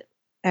use it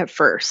at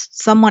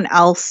first.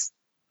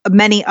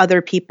 Many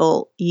other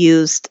people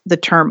used the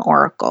term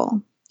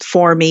oracle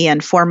for me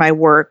and for my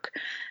work.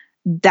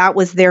 That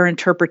was their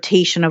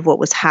interpretation of what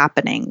was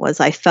happening,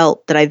 was I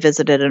felt that I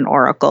visited an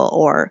oracle,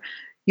 or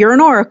you're an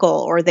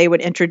oracle, or they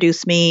would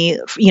introduce me,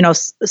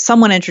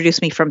 someone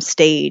introduced me from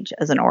stage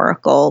as an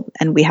oracle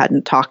and we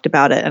hadn't talked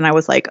about it. And I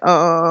was like,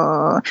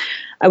 I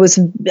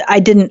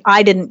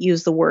didn't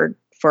use the word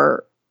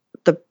for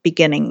the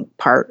beginning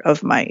part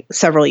of my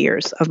several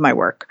years of my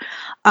work,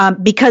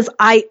 because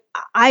I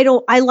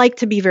like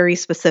to be very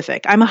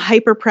specific. I'm a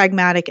hyper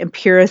pragmatic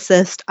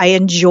empiricist. I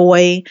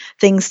enjoy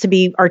things to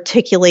be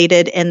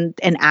articulated in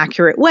an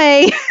accurate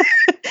way.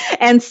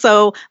 And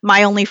so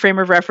my only frame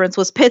of reference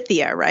was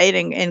Pythia, right?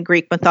 In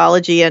Greek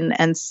mythology.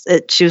 And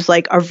she was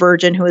like a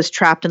virgin who was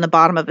trapped in the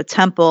bottom of a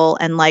temple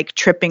and like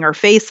tripping her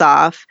face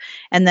off.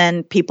 And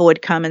then people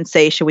would come and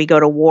say, should we go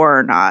to war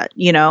or not?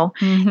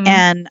 Mm-hmm.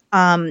 And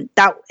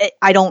that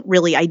I don't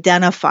really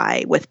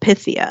identify with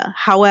Pythia.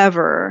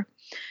 However,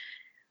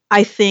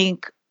 I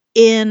think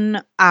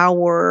in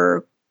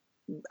our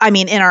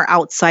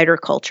outsider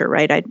culture,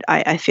 right?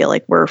 I feel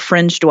like we're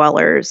fringe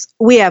dwellers.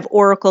 We have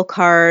oracle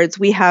cards,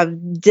 we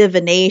have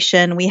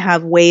divination, we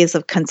have ways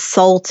of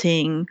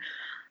consulting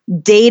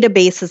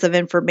databases of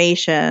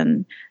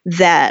information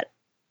that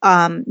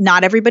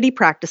not everybody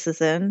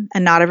practices in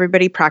and not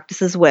everybody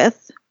practices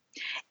with.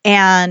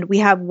 And we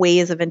have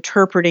ways of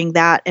interpreting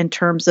that in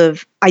terms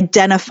of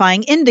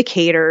identifying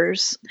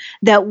indicators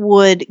that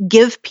would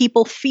give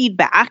people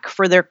feedback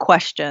for their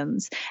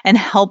questions and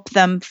help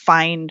them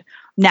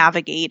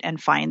navigate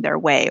and find their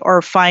way,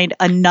 or find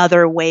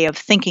another way of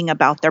thinking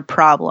about their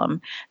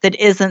problem that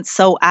isn't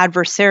so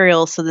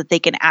adversarial, so that they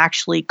can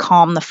actually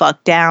calm the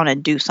fuck down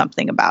and do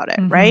something about it.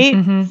 Right?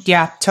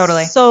 Yeah,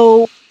 totally.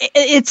 So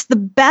it's the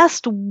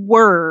best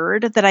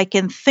word that I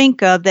can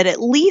think of that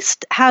at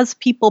least has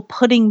people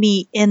putting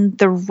me in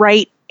the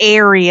right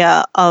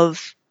area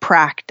of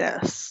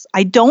practice.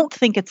 I don't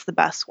think it's the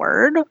best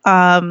word.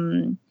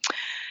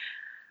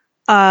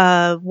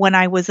 When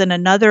I was in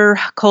another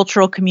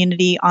cultural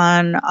community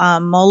on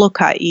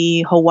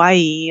Molokai,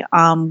 Hawaii,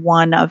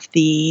 one of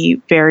the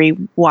very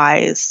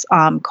wise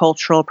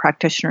cultural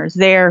practitioners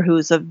there,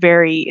 who's an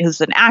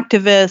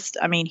activist.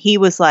 I mean, he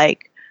was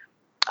like,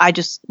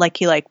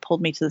 he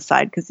pulled me to the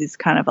side because he's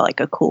kind of like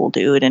a cool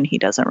dude, and he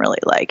doesn't really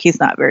he's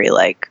not very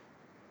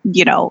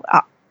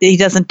he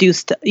doesn't do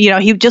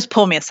he just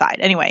pulled me aside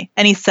anyway.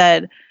 And he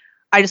said,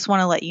 I just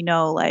want to let you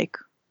know,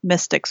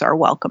 mystics are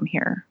welcome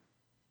here.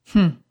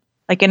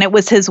 And it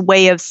was his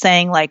way of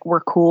saying,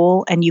 we're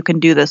cool and you can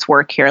do this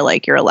work here.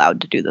 You're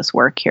allowed to do this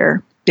work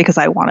here, because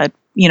I wanted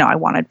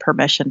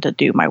permission to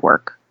do my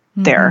work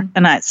there.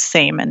 And that's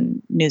same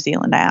in New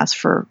Zealand. I asked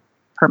for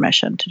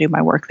permission to do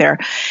my work there.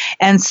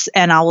 And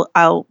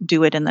I'll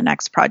do it in the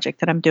next project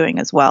that I'm doing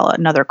as well.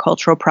 Another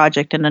cultural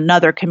project in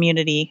another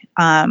community.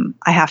 I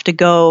have to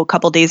go a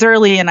couple days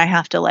early, and I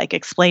have to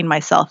explain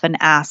myself and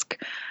ask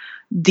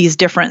these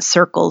different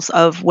circles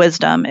of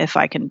wisdom if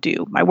I can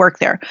do my work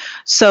there.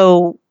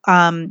 So,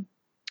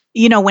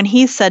 when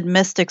he said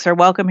mystics are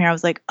welcome here, I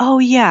was like, oh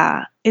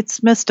yeah,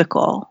 it's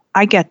mystical.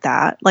 I get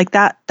that.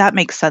 That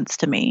makes sense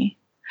to me.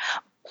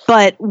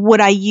 But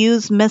would I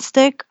use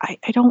mystic? I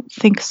don't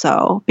think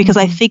so, because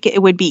I think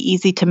it would be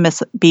easy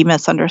to be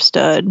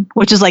misunderstood,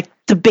 which is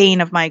the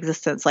bane of my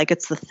existence.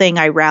 It's the thing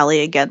I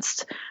rally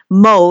against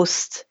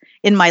most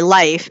in my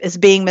life, is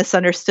being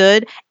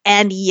misunderstood.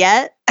 And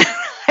yet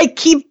I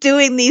keep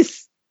doing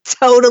these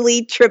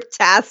totally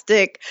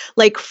triptastic,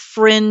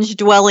 fringe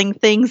dwelling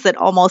things that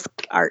almost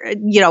are,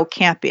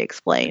 can't be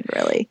explained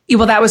really.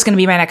 Well, that was going to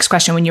be my next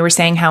question when you were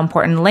saying how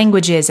important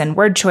language is and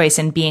word choice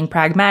and being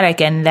pragmatic.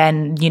 And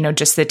then,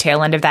 just the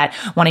tail end of that,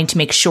 wanting to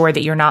make sure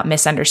that you're not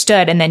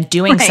misunderstood, and then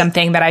doing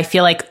something that I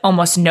feel like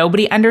almost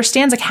nobody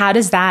understands. How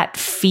does that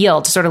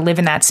feel to sort of live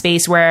in that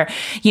space where,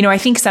 I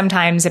think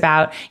sometimes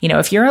about,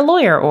 if you're a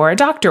lawyer or a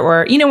doctor,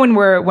 or, when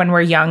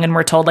we're young and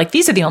we're told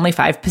these are the only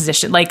 5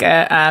 positions,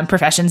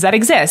 professions that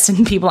exist,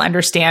 and people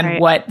understand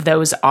what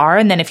those are.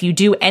 And then if you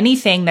do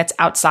anything that's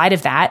outside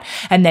of that,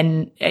 and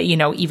then,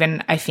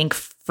 even I think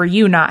for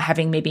you not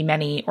having maybe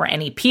many or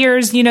any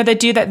peers, that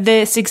do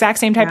this exact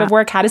same type of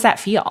work, how does that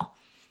feel?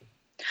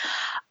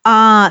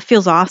 It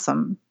feels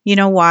awesome. You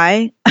know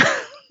why?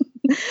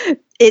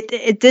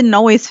 It didn't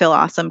always feel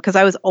awesome, because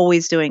I was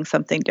always doing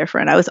something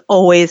different. I was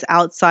always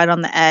outside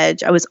on the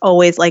edge. I was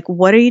always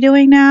what are you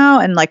doing now?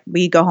 And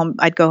I'd go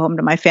home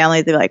to my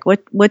family. They're like,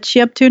 what's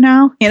she up to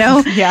now?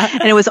 Yeah.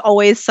 And it was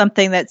always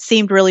something that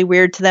seemed really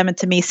weird to them, and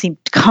to me seemed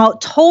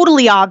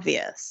totally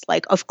obvious.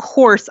 Of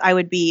course I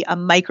would be a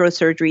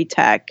microsurgery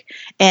tech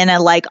in a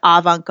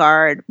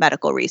avant-garde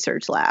medical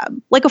research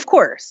lab. Of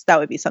course that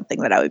would be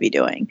something that I would be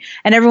doing.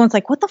 And everyone's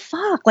like, what the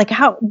fuck?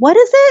 What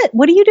is it?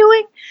 What are you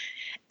doing?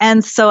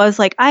 And so I was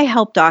like, I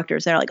help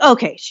doctors. They're like,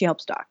 okay, she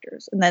helps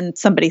doctors. And then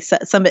somebody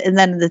said and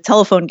then the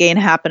telephone game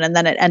happened. And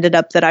then it ended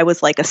up that I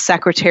was a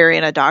secretary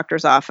in a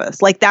doctor's office.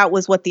 That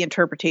was what the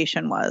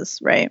interpretation was.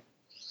 Right.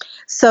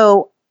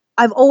 So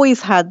I've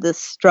always had this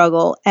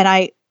struggle, and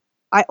I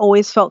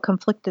always felt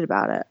conflicted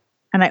about it.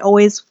 And I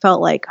always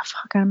felt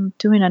fuck, I'm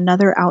doing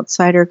another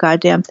outsider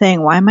goddamn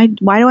thing. Why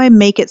do I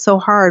make it so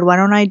hard? Why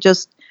don't I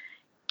just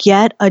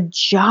get a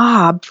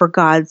job, for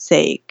God's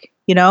sake?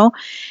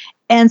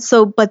 And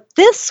so, but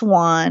this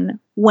one,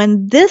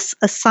 when this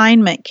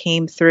assignment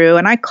came through,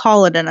 and I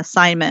call it an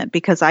assignment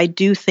because I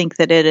do think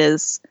that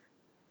it's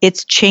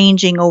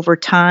changing over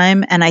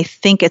time. And I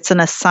think it's an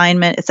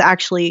assignment. It's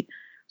actually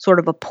sort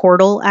of a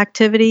portal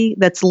activity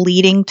that's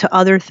leading to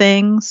other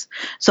things.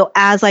 So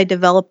as I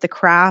develop the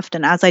craft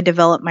and as I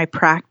develop my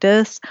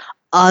practice,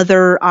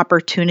 other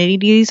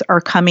opportunities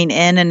are coming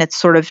in, and it's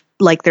sort of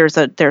there's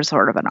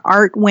sort of an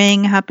art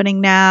wing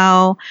happening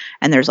now,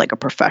 and there's a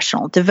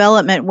professional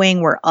development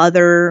wing where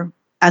other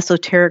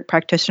esoteric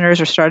practitioners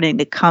are starting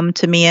to come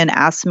to me and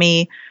ask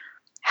me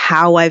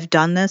how I've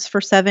done this for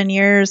 7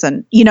 years,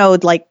 and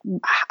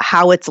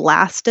how it's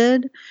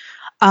lasted.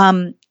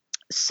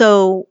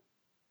 So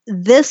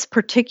this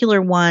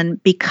particular one,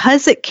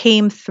 because it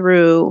came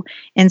through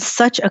in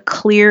such a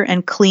clear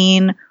and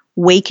clean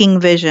waking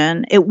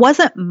vision, it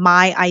wasn't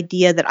my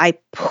idea that I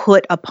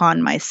put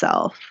upon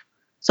myself.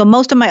 So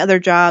most of my other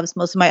jobs,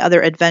 most of my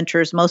other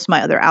adventures, most of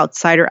my other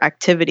outsider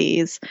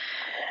activities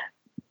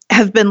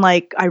have been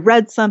like, I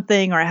read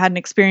something or I had an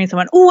experience. I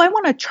went, oh, I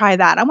want to try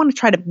that. I want to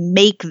try to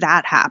make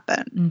that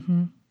happen.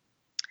 Mm-hmm.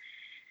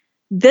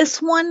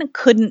 This one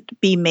couldn't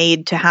be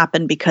made to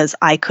happen because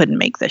I couldn't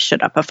make this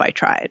shit up if I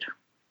tried.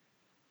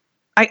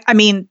 I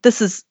mean,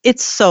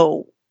 it's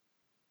so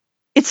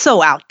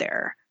out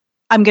there.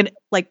 I'm going to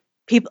like,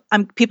 people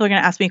are going to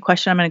ask me a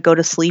question. I'm going to go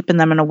to sleep and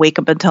then I'm going to wake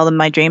up and tell them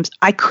my dreams.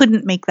 I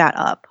couldn't make that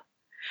up.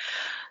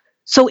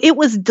 So it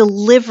was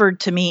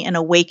delivered to me in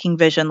a waking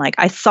vision. Like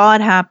I saw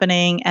it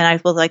happening and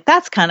I was like,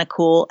 that's kind of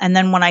cool. And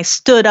then when I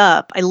stood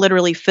up, I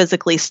literally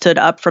physically stood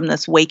up from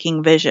this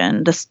waking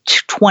vision, this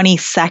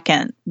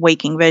 20-second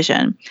waking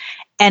vision.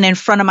 And in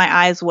front of my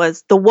eyes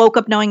was the Woke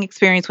Up Knowing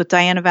experience with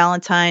Diana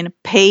Valentine,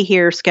 pay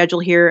here, schedule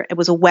here. It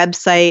was a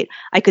website.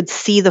 I could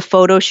see the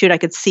photo shoot. I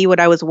could see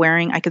what I was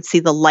wearing. I could see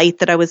the light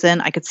that I was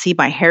in. I could see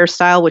my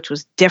hairstyle, which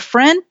was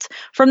different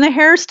from the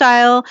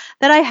hairstyle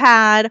that I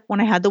had when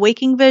I had the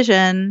waking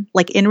vision.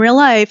 Like in real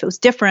life, it was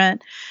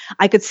different.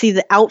 I could see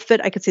the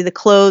outfit. I could see the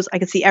clothes. I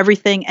could see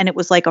everything. And it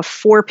was like a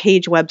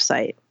 4-page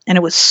website. And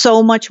it was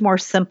so much more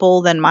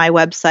simple than my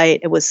website.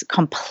 It was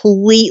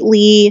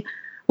completely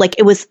like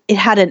it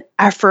had an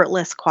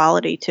effortless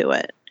quality to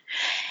it.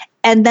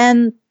 And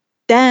then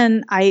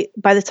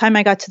by the time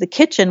I got to the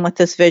kitchen with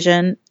this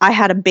vision, I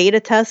had a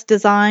beta test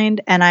designed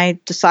and I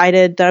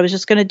decided that I was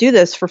just going to do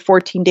this for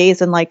 14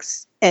 days. And like,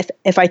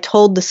 if I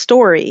told the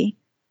story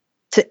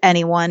to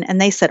anyone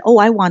and they said, oh,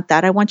 I want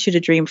that. I want you to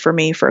dream for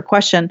me for a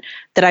question,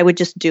 that I would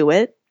just do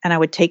it and I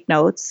would take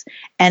notes.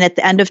 And at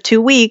the end of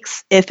 2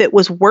 weeks, if it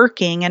was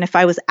working and if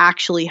I was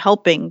actually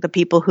helping the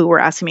people who were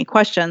asking me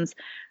questions,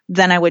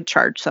 then I would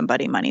charge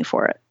somebody money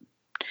for it.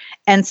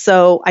 And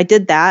so I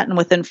did that. And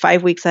within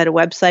 5 weeks, I had a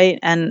website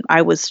and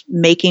I was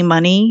making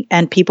money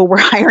and people were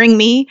hiring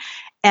me.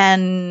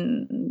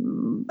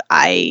 And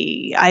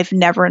I've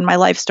never in my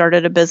life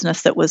started a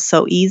business that was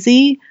so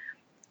easy,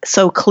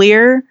 so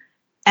clear,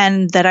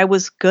 and that I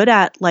was good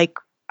at. Like,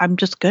 I'm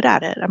just good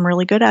at it. I'm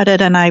really good at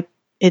it. And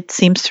it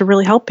seems to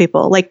really help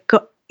people. Like,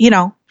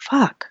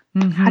 fuck.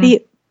 Mm-hmm. How do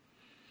you,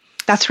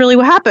 that's really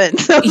what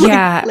happened. So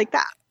yeah. like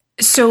that.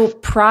 So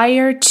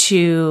prior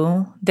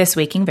to this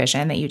waking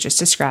vision that you just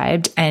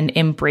described and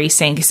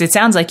embracing, because it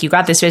sounds like you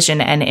got this vision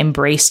and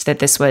embraced that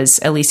this was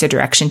at least a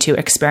direction to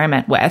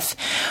experiment with,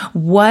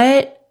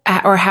 what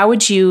or how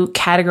would you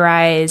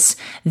categorize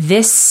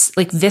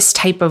this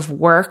type of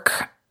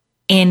work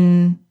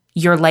in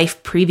your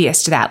life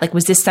previous to that? Like,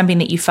 was this something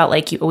that you felt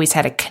like you always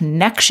had a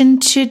connection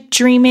to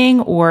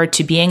dreaming or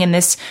to being in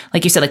this,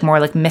 like you said, like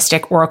more like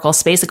mystic oracle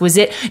space? Like,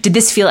 did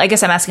this feel like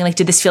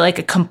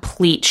a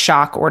complete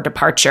shock or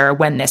departure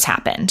when this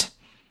happened?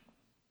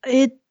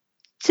 It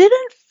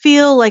didn't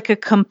feel like a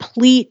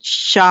complete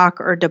shock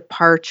or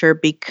departure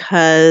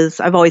because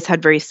I've always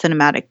had very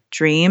cinematic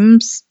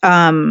dreams.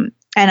 And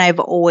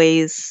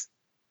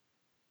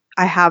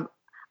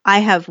I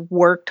have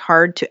worked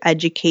hard to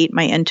educate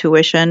my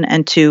intuition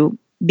and to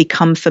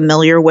become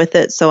familiar with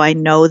it. So I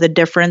know the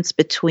difference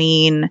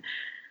between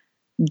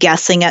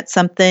guessing at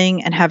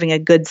something and having a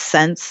good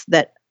sense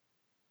that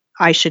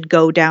I should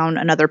go down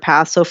another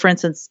path. So for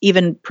instance,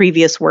 even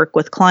previous work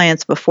with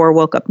clients before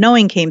Woke Up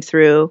Knowing came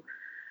through,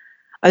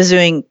 I was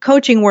doing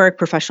coaching work,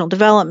 professional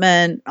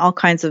development, all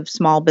kinds of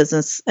small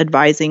business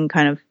advising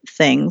kind of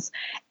things.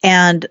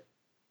 And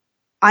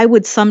I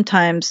would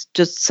sometimes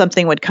just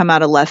something would come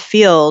out of left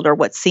field or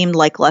what seemed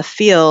like left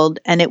field,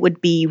 and it would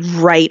be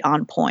right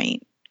on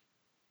point.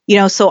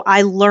 So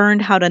I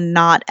learned how to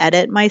not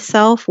edit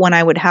myself when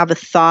I would have a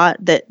thought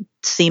that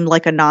seemed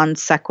like a non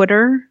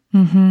sequitur.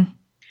 Mm-hmm.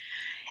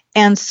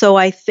 And so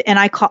I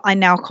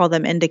now call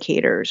them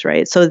indicators,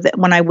 right? So that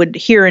when I would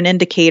hear an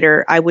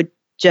indicator, I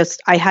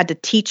had to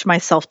teach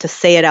myself to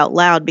say it out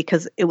loud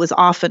because it was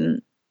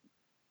often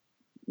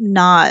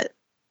not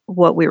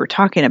what we were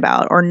talking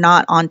about or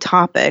not on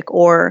topic.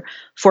 Or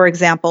for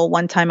example,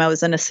 one time I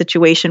was in a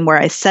situation where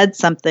I said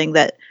something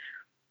that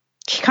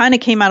kind of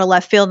came out of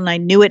left field and I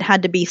knew it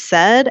had to be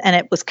said and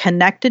it was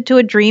connected to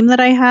a dream that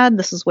I had.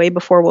 This was way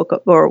before Woke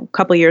Up, or a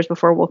couple of years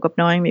before Woke Up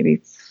Knowing,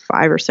 maybe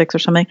 5 or 6 or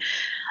something.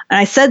 And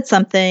I said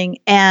something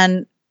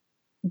and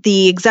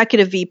the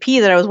executive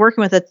VP that I was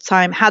working with at the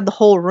time had the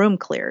whole room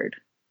cleared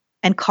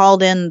and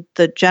called in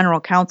the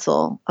general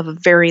counsel of a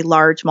very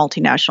large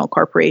multinational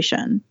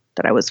corporation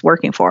that I was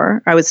working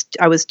for. I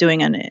was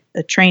doing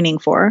a training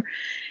for,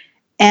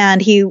 and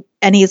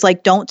he's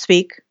like, "Don't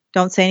speak,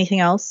 don't say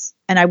anything else."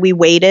 And we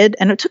waited,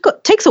 and it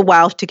takes a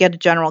while to get a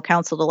general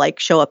counsel to like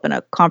show up in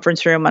a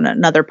conference room on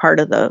another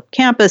part of the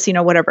campus,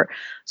 whatever.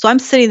 So I'm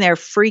sitting there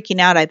freaking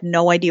out. I have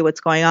no idea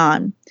what's going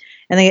on,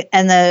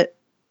 and the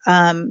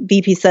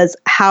VP says,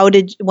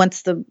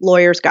 once the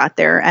lawyers got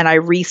there and I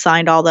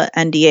re-signed all the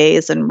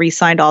NDAs and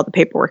re-signed all the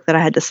paperwork that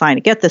I had to sign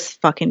to get this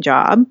fucking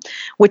job,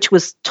 which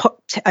was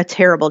a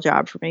terrible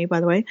job for me, by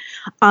the way.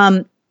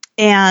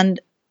 And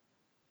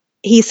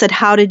he said,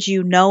 how did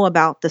you know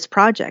about this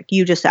project?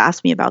 You just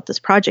asked me about this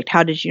project.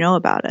 How did you know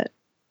about it?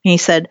 And he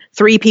said,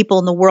 3 people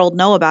in the world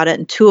know about it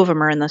and 2 of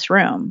them are in this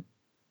room.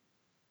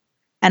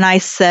 And I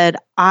said,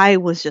 I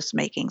was just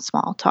making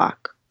small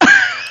talk.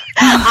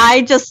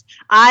 I just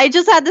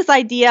had this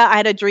idea. I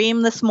had a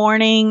dream this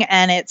morning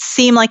and it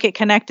seemed like it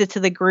connected to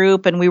the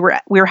group, and we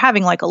were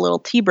having like a little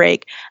tea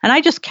break, and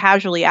I just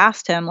casually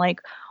asked him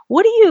like,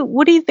 what do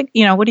you think,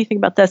 what do you think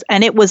about this?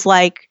 And it was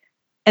like,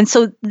 and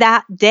so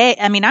that day,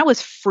 I mean, I was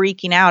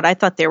freaking out. I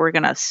thought they were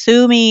going to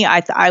sue me.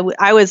 I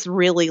was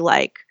really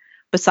like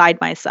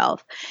beside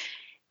myself.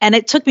 And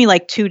it took me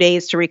like 2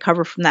 days to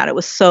recover from that. It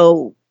was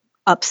so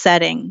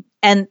upsetting.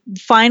 And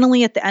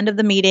finally, at the end of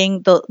the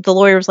meeting, the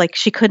lawyer was like,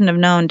 she couldn't have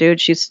known,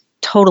 dude. She's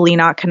totally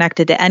not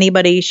connected to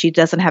anybody. She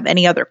doesn't have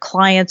any other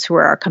clients who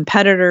are our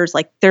competitors.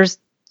 Like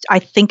I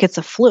think it's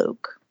a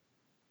fluke.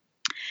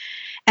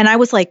 And I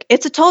was like,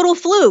 it's a total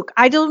fluke.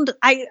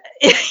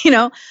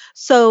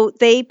 So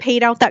they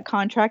paid out that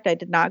contract. I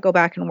did not go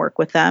back and work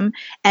with them.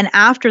 And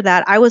after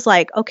that, I was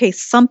like, okay,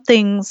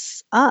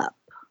 something's up.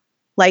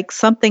 Like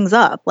something's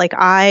up. Like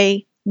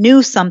I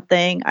knew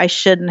something I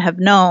shouldn't have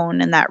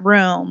known in that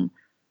room.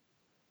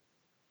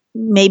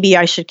 Maybe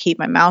I should keep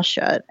my mouth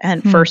shut.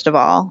 And first of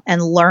all,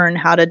 and learn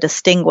how to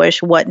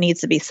distinguish what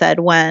needs to be said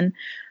when.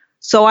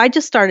 So I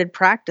just started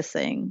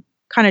practicing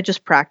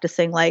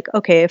like,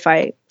 okay, if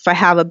I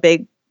have a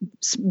big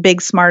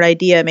smart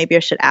idea, maybe I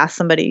should ask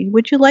somebody,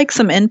 would you like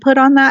some input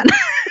on that?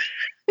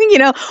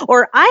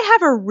 Or I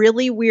have a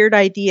really weird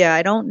idea.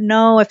 I don't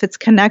know if it's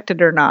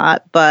connected or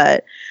not,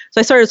 but so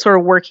I started sort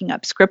of working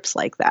up scripts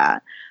like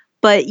that.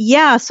 But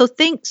yeah, so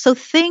things,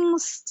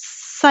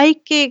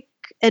 psychic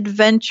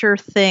adventure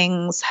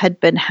things had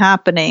been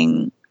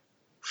happening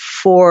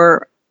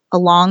for a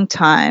long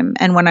time.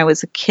 And when I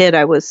was a kid,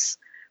 I was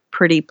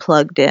pretty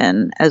plugged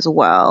in as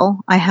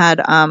well. I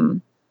had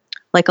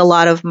like a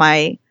lot of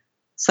my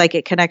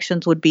psychic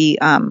connections would be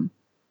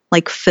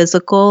like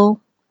physical.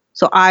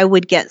 So I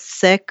would get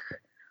sick,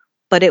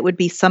 but it would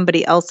be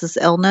somebody else's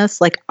illness.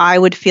 Like I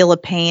would feel a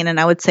pain and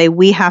I would say,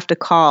 we have to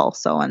call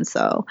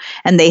so-and-so.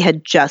 And they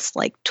had just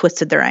like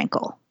twisted their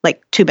ankle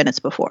like 2 minutes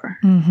before.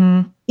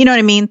 Mm-hmm. You know what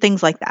I mean?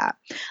 Things like that.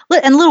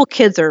 And little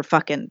kids are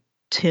fucking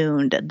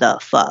tuned the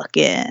fuck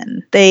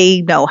in.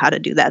 They know how to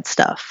do that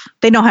stuff.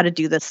 They know how to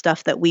do the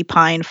stuff that we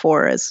pine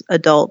for as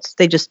adults.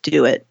 They just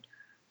do it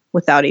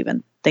without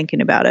even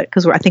thinking about it,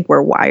 because I think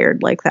we're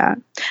wired like that.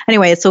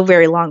 Anyway, it's so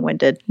very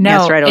long-winded.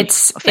 No,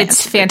 it's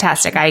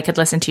fantastic. I could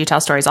listen to you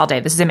tell stories all day.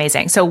 This is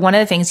amazing. So one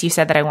of the things you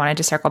said that I wanted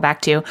to circle back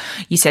to,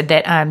 you said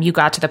that you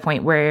got to the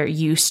point where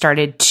you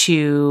started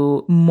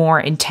to more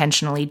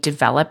intentionally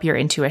develop your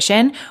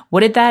intuition. What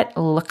did that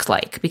look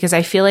like? Because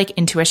I feel like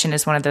intuition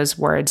is one of those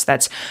words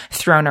that's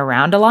thrown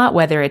around a lot,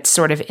 whether it's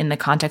sort of in the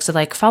context of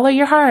like, follow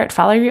your heart,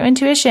 follow your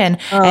intuition.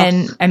 Oh.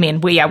 And I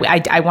mean,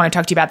 I want to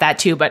talk to you about that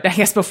too. But I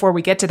guess before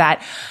we get to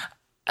that,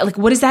 like,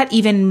 what does that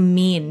even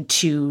mean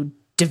to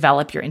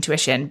develop your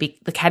intuition?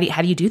 Like, how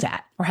do you do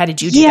that? Or how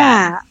did you do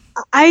that?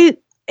 Yeah,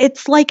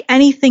 it's like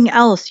anything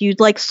else. You'd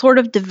like sort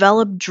of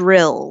develop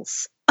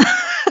drills,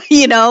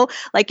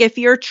 like if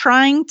you're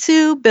trying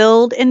to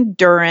build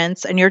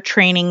endurance and you're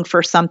training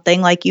for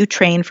something, like you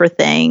train for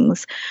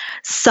things,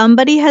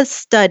 somebody has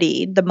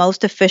studied the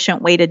most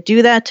efficient way to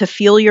do that, to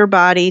fuel your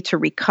body, to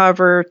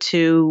recover,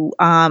 to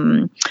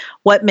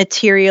what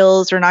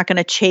materials are not going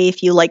to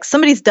chafe you. Like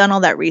somebody's done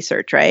all that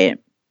research, right?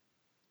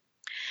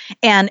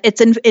 And it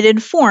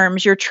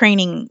informs your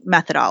training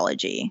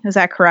methodology. Is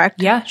that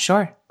correct? Yeah,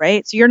 sure.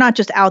 Right? So you're not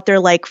just out there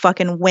like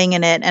fucking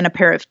winging it in a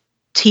pair of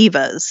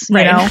Tevas,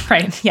 you know?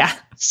 Right, yeah.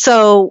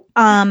 So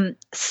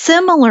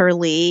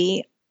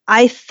similarly,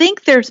 I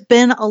think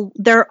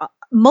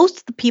most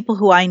of the people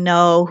who I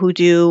know who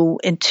do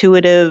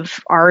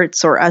intuitive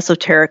arts or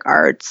esoteric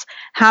arts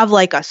have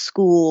like a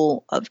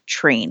school of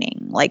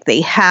training. Like they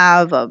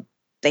have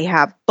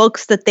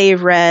books that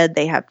they've read,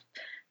 they have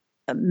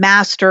a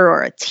master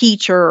or a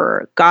teacher or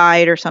a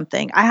guide or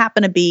something. I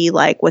happen to be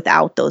like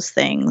without those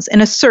things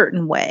in a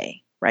certain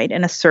way, right?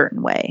 In a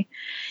certain way.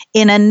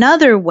 In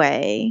another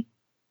way,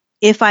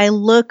 if I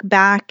look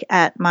back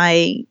at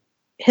my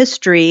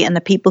history and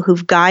the people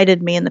who've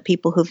guided me and the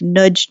people who've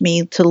nudged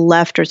me to the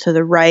left or to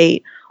the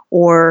right,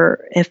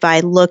 or if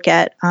I look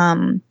at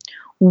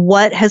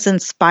what has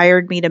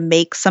inspired me to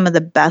make some of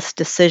the best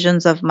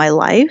decisions of my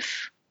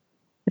life,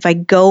 if I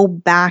go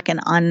back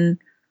and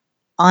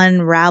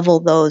unravel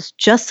those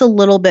just a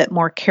little bit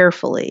more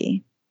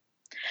carefully,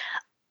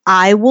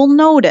 I will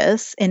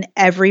notice in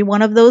every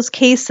one of those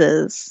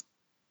cases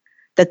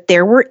that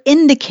there were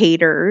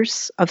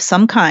indicators of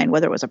some kind,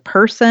 whether it was a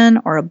person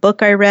or a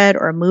book I read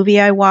or a movie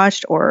I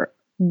watched or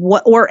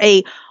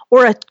a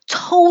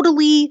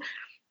totally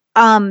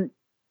a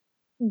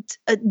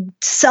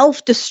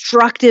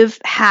self-destructive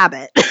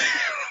habit.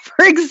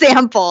 For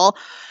example,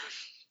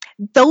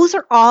 those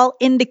are all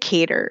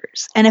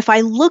indicators. And if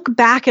I look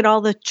back at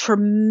all the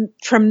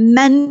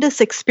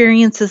tremendous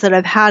experiences that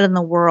I've had in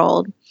the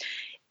world,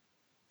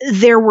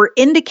 there were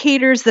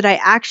indicators that I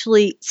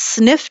actually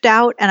sniffed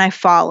out and I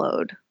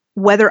followed,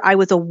 whether I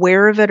was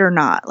aware of it or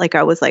not. Like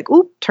I was like,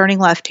 ooh, turning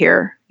left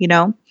here, you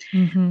know?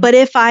 Mm-hmm. But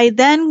if I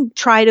then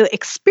try to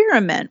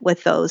experiment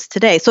with those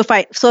today, so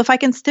if I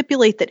can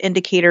stipulate that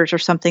indicators are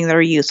something that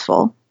are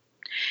useful,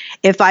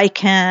 If I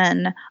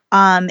can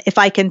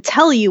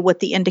tell you what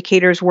the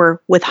indicators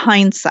were with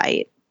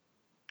hindsight,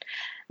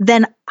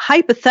 then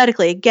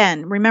hypothetically,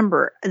 again,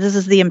 remember, this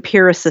is the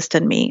empiricist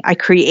in me. I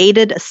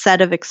created a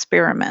set of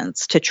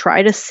experiments to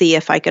try to see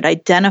if I could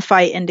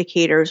identify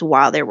indicators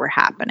while they were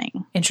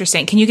happening.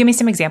 Interesting. Can you give me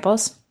some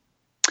examples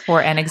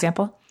or an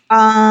example?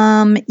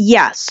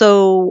 Yeah.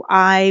 So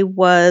I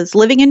was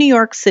living in New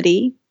York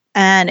City,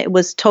 and it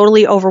was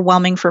totally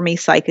overwhelming for me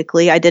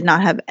psychically. I did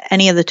not have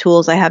any of the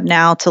tools I have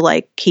now to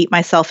like keep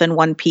myself in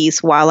one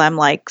piece while I'm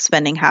like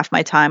spending half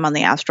my time on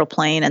the astral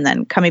plane and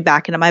then coming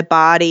back into my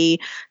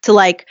body to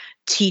like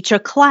teach a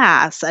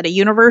class at a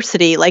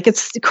university. Like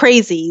it's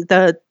crazy.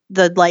 The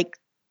like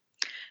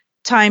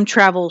time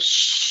travel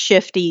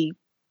shifty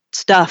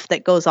stuff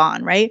that goes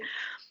on, right?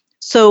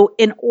 So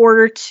in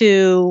order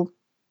to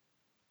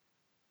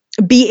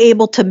be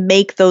able to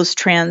make those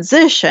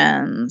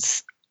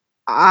transitions,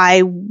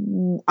 I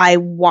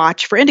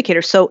watch for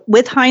indicators. So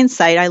with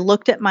hindsight, I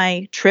looked at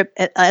my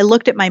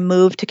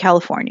move to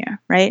California,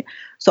 right?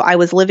 So I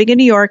was living in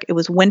New York. It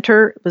was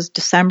winter. It was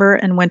December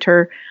and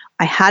winter.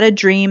 I had a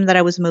dream that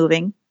I was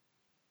moving.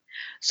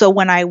 So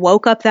when I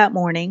woke up that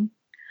morning,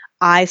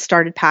 I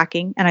started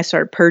packing and I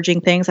started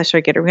purging things. I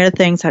started getting rid of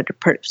things. I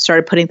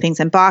started putting things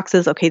in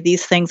boxes. Okay,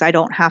 these things I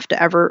don't have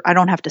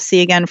to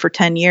see again for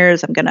 10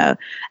 years. I'm going to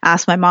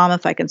ask my mom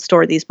if I can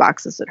store these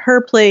boxes at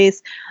her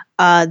place.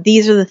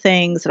 These are the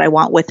things that I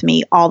want with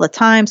me all the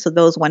time. So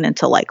those went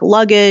into like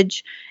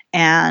luggage.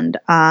 And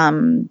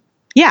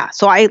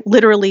so I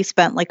literally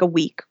spent like a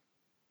week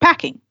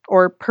packing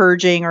or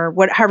purging or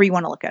however you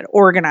want to look at it,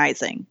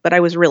 organizing. But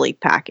I was really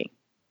packing.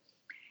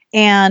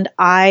 And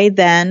I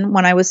then,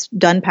 when I was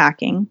done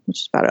packing, which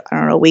is about,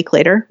 a week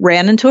later,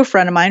 ran into a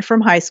friend of mine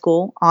from high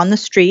school on the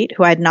street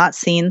who I had not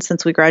seen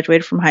since we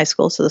graduated from high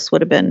school. So this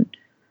would have been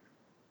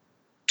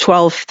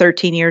 12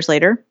 years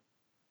later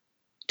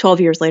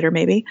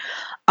maybe.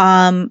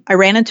 I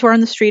ran into her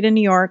on the street in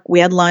New York. We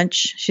had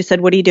lunch. She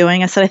said, "What are you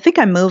doing?" I said, "I think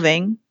I'm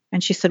moving."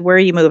 And she said, "Where are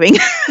you moving?"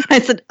 I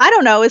said, "I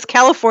don't know. Is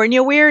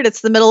California weird?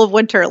 It's the middle of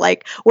winter.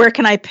 Like, where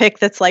can I pick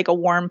that's like a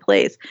warm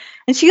place?"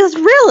 And she goes,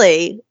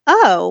 "Really?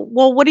 Oh,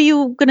 well, what are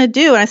you going to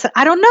do?" And I said,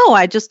 "I don't know.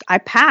 I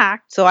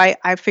packed. So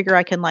I figure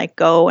I can like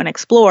go and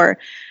explore."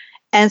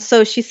 And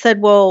so she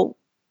said, "Well,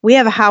 we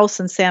have a house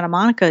in Santa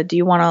Monica. Do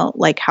you want to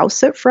like house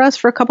sit for us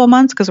for a couple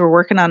months? Because we're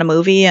working on a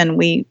movie and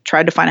we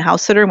tried to find a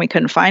house sitter and we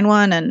couldn't find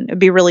one. And it'd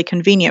be really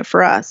convenient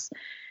for us."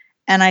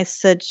 And I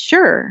said,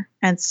 "Sure."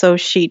 And so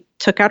she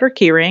took out her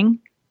key ring,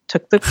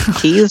 took the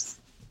keys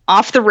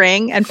off the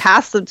ring and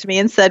passed them to me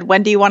and said,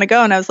 "When do you want to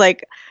go?" And I was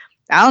like,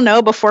 "I don't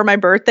know, before my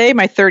birthday."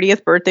 My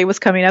 30th birthday was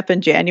coming up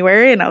in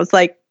January. And I was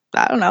like,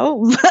 "I don't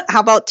know, how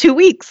about 2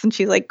 weeks?" And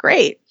she's like,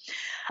 "Great."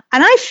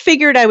 And I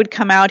figured I would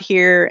come out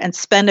here and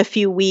spend a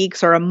few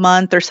weeks or a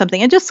month or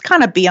something and just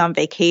kind of be on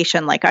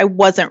vacation. Like I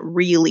wasn't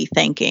really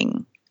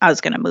thinking I was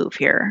going to move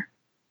here.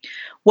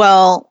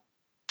 Well,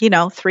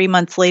 3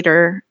 months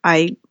later,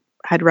 I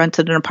had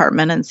rented an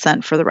apartment and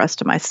sent for the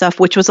rest of my stuff,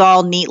 which was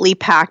all neatly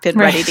packed and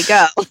ready to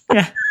go.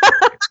 Yeah.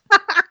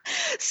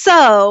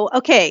 So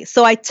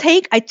I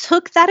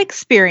took that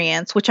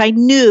experience, which I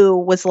knew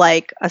was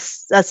like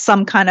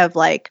some kind of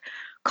like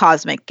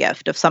cosmic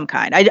gift of some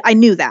kind. I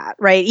knew that,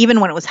 right? Even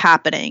when it was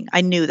happening,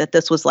 I knew that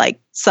this was like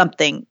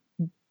something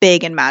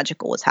big and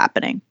magical was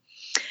happening.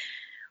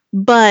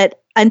 But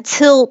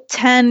until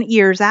 10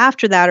 years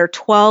after that or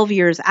 12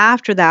 years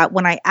after that,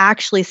 when I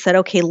actually said,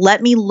 okay,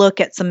 let me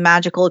look at some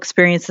magical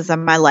experiences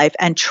in my life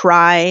and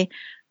try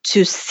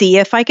to see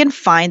if I can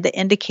find the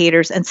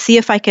indicators and see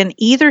if I can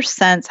either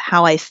sense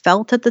how I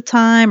felt at the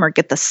time or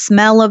get the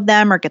smell of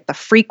them or get the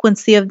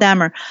frequency of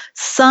them or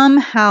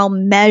somehow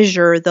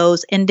measure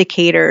those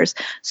indicators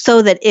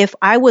so that if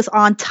I was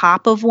on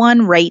top of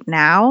one right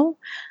now,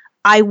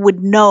 I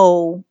would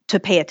know to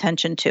pay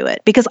attention to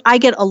it because I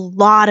get a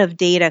lot of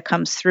data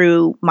comes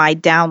through my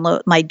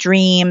download, my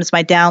dreams,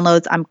 my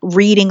downloads. I'm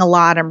reading a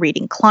lot. I'm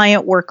reading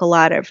client work a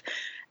lot. I've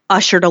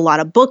ushered a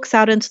lot of books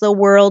out into the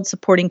world,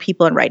 supporting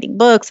people in writing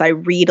books. I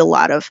read a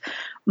lot of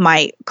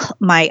my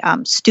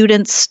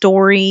student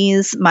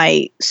stories,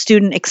 my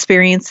student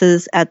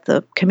experiences at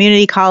the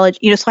community college.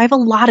 So I have a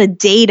lot of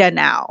data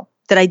now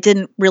that I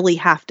didn't really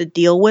have to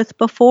deal with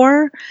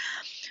before.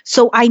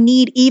 So I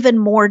need even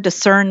more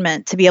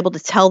discernment to be able to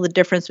tell the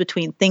difference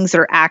between things that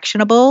are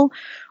actionable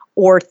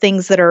or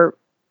things that are,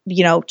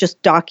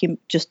 just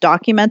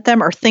document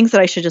them or things that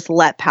I should just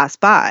let pass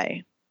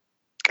by.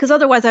 Because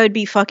otherwise I would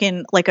be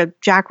fucking like a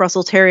Jack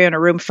Russell Terrier in a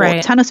room full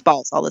of tennis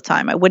balls all the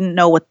time. I wouldn't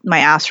know what my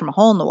ass from a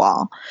hole in the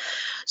wall.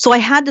 So I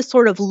had to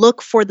sort of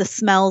look for the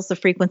smells, the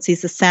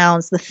frequencies, the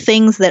sounds, the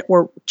things that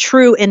were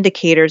true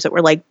indicators that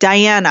were like,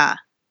 Diana,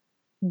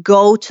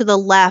 go to the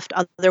left,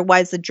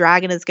 otherwise the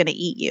dragon is going to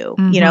eat you,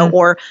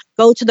 or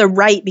go to the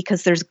right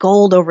because there's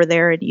gold over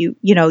there and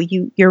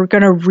you're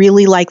going to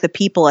really like the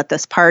people at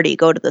this party.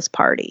 Go to this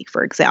party,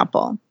 for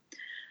example.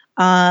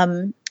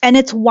 And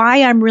it's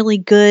why I'm really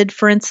good,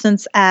 for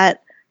instance,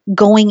 at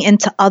going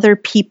into other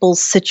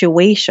people's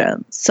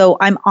situations. So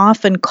I'm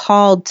often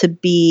called to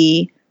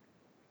be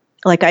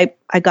like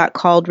I got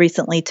called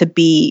recently to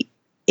be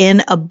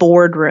in a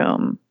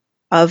boardroom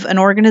of an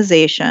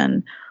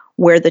organization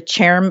where the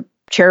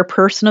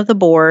chairperson of the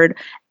board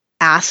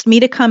asked me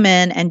to come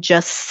in and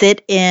just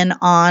sit in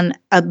on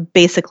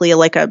basically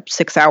like a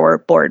 6-hour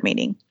board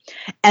meeting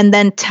and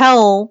then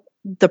tell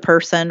the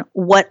person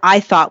what I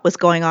thought was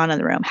going on in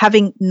the room,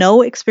 having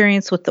no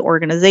experience with the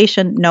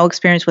organization, no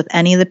experience with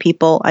any of the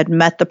people. I'd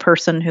met the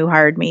person who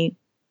hired me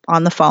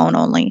on the phone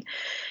only.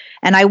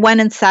 And I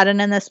went and sat in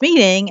this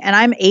meeting, and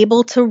I'm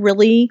able to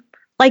really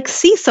like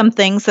see some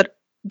things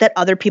that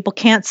other people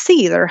can't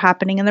see that are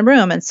happening in the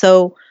room. And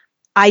so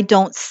I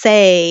don't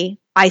say,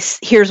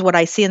 here's what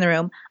I see in the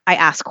room. I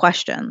ask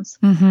questions.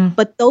 Mm-hmm.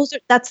 But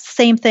that's the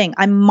same thing.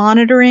 I'm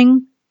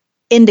monitoring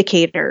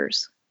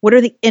indicators. What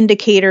are the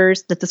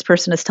indicators that this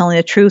person is telling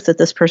the truth, that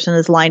this person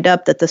is lined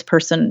up, that this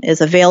person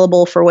is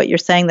available for what you're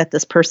saying, that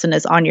this person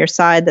is on your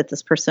side, that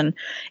this person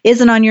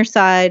isn't on your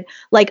side?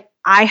 Like,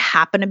 I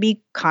happen to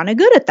be kind of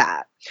good at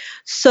that.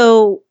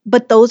 So,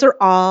 but those are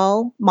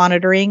all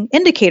monitoring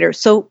indicators.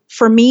 So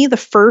for me, the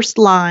first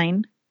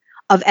line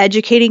of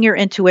educating your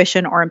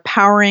intuition or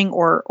empowering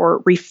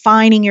or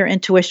refining your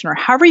intuition, or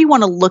however you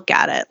want to look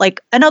at it.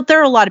 Like, I know there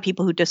are a lot of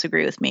people who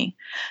disagree with me.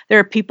 There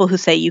are people who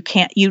say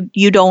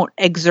you don't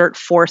exert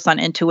force on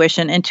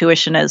intuition.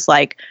 Intuition is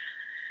like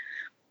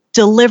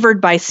delivered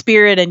by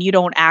spirit and you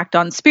don't act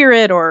on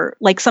spirit. Or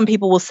like some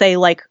people will say,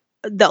 like,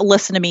 they'll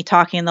listen to me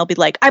talking and they'll be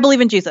like, I believe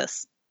in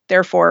Jesus,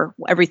 therefore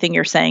everything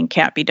you're saying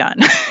can't be done,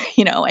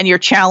 and you're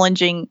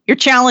challenging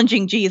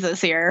Jesus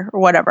here or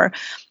whatever.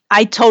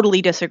 I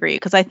totally disagree,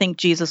 because I think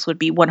Jesus would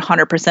be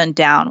 100%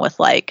 down with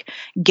like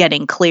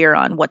getting clear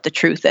on what the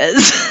truth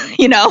is,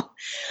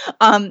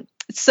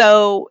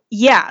 So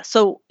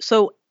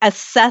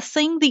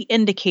assessing the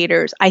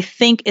indicators, I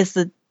think, is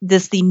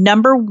the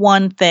number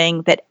one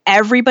thing that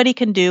everybody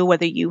can do,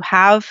 whether you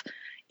have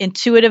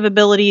intuitive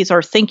abilities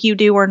or think you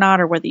do or not,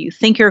 or whether you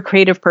think you're a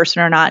creative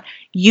person or not.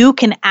 You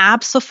can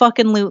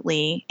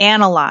abso-fucking-lutely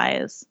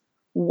analyze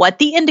what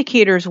the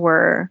indicators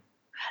were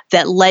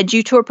that led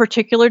you to a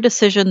particular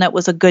decision that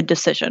was a good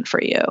decision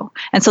for you.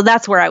 And so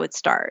that's where I would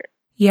start.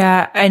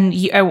 Yeah. And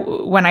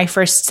when I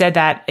first said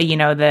that,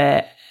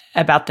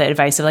 about the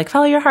advice of like,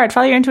 follow your heart,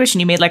 follow your intuition,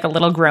 you made like a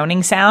little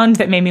groaning sound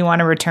that made me want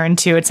to return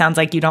to, it sounds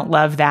like you don't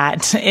love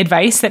that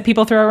advice that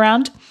people throw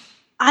around.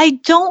 I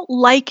don't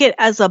like it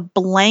as a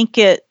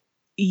blanket.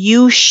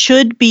 You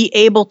should be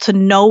able to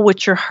know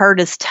what your heart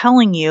is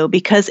telling you,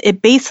 because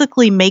it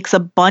basically makes a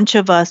bunch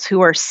of us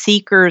who are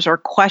seekers or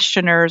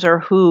questioners or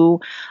who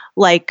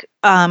like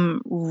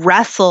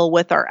wrestle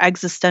with our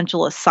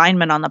existential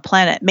assignment on the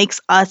planet,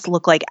 makes us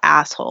look like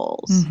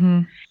assholes.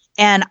 Mm-hmm.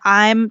 And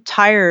I'm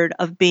tired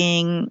of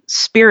being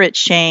spirit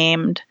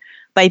shamed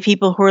by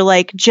people who are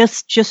like,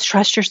 just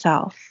trust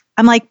yourself.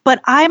 I'm like, but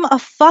I'm a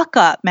fuck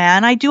up,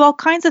 man. I do all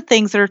kinds of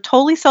things that are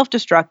totally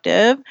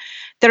self-destructive,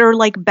 that are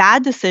like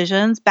bad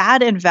decisions,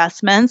 bad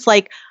investments.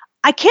 Like,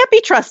 I can't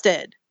be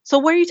trusted. So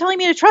why are you telling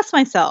me to trust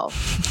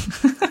myself?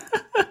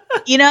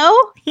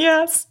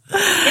 Yes.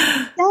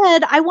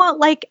 Instead, I want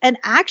like an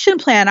action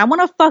plan. I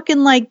want to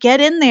fucking like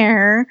get in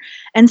there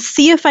and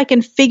see if I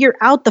can figure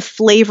out the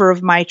flavor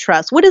of my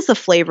trust. What is the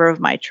flavor of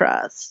my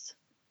trust?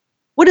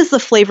 What is the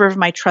flavor of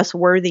my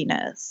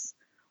trustworthiness?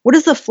 What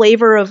is the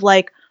flavor of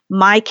like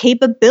my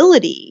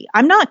capability?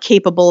 I'm not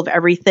capable of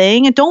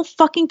everything, and don't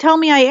fucking tell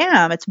me I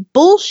am. It's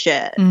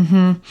bullshit.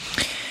 Mm-hmm.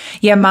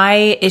 Yeah,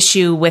 my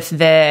issue with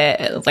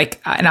the, like,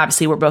 and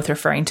obviously we're both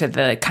referring to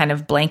the kind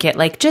of blanket,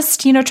 like,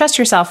 just, trust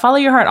yourself, follow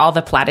your heart, all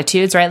the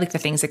platitudes, right? Like the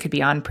things that could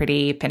be on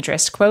pretty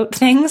Pinterest quote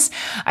things.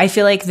 I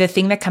feel like the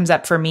thing that comes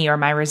up for me, or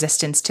my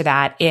resistance to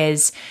that,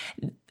 is,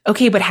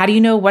 okay, but how do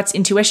you know what's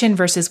intuition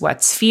versus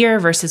what's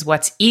fear versus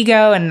what's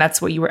ego? And that's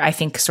what I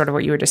think sort of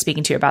what you were just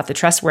speaking to about the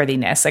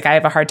trustworthiness. Like, I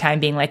have a hard time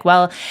being like,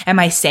 well, am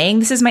I saying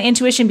this is my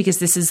intuition because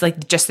this is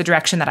like just the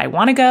direction that I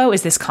want to go?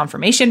 Is this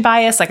confirmation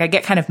bias? Like, I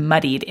get kind of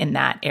muddied in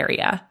that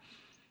area.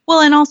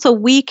 Well, and also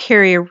we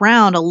carry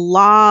around a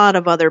lot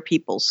of other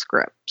people's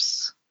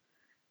scripts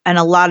and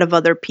a lot of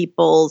other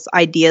people's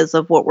ideas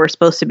of what we're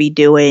supposed to be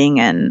doing.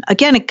 And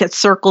again, it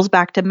circles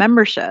back to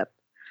membership.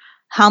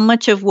 How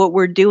much of what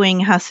we're doing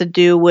has to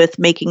do with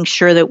making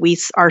sure that we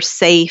are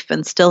safe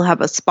and still have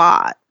a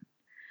spot,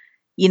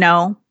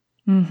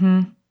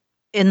 mm-hmm.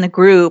 in the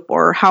group,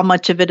 or how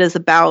much of it is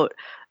about,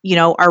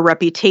 our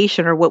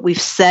reputation or what we've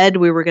said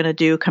we were going to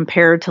do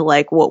compared to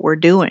like what we're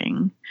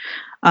doing.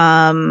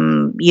 How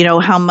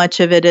much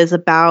of it is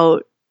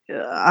about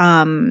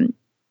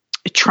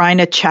trying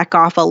to check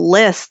off a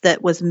list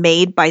that was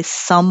made by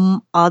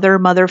some other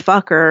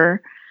motherfucker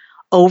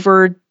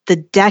over the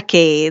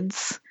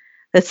decades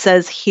that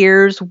says,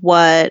 here's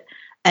what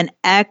an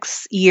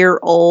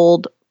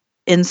X-year-old,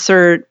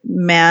 insert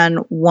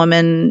man,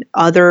 woman,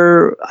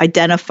 other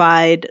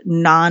identified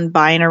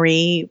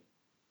non-binary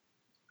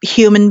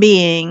human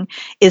being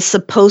is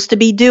supposed to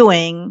be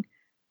doing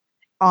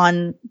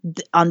on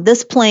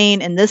this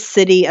plane in this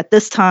city at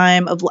this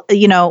time of,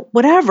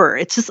 whatever.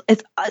 It's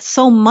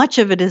so much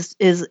of it is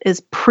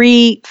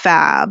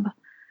prefab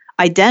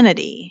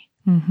identity.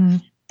 Mm-hmm.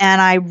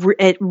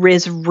 it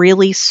is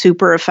really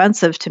super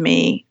offensive to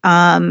me.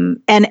 And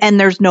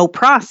there's no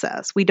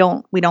process. We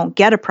don't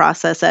get a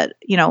process at,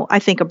 I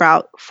think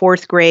about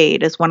fourth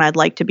grade is when I'd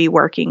like to be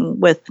working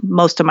with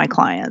most of my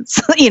clients,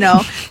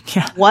 Yeah.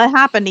 What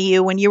happened to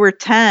you when you were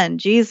 10?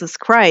 Jesus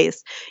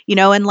Christ,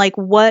 and like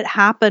what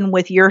happened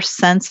with your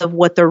sense of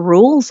what the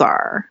rules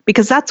are?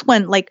 Because that's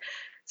when like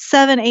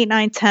 7, 8,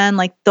 9, 10,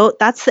 like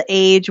that's the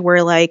age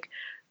where like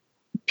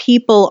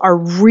people are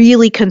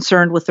really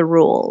concerned with the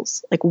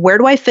rules. Like, where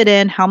do I fit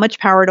in? How much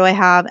power do I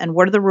have? And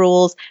what are the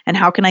rules? And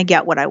how can I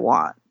get what I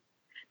want?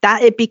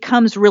 That it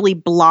becomes really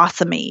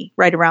blossomy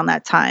right around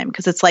that time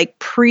because it's like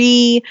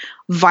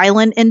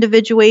pre-violent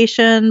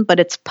individuation, but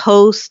it's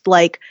post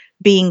like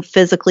being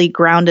physically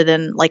grounded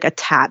and like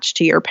attached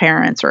to your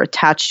parents or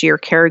attached to your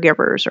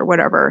caregivers or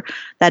whatever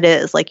that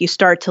is. Like you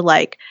start to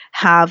like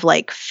have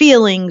like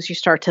feelings, you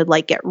start to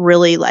like get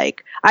really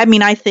like, I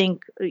mean, I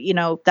think,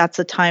 that's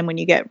a time when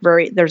you get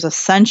there's a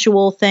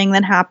sensual thing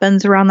that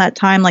happens around that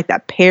time, like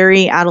that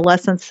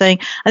peri-adolescence thing.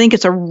 I think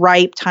it's a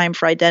ripe time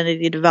for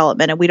identity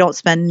development and we don't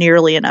spend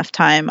nearly enough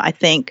time, I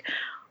think,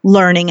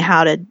 learning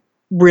how to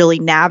really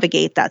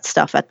navigate that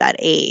stuff at that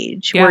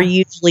age. Yeah. We're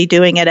usually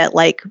doing it at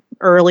like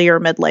earlier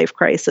midlife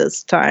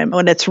crisis time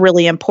when it's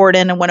really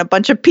important and when a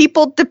bunch of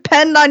people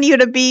depend on you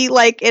to be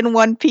like in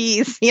one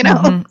piece,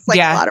 Mm-hmm. It's like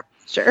a lot of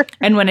pressure.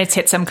 And when it's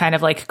hit some kind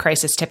of like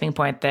crisis tipping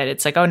point that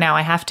it's like, oh, now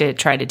I have to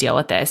try to deal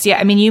with this. Yeah.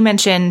 I mean, you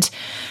mentioned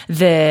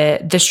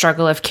the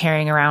struggle of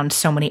carrying around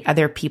so many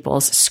other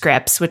people's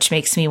scripts, which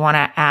makes me want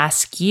to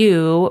ask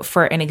you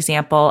for an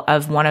example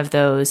of one of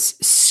those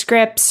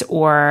scripts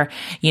or,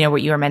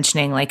 what you were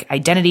mentioning, like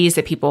identities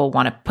that people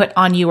want to put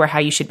on you or how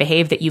you should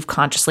behave that you've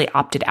consciously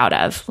opted out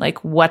of.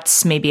 Like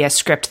what's maybe a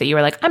script that you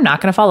were like, I'm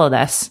not going to follow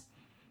this?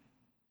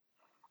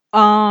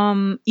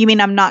 You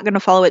mean I'm not going to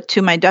follow it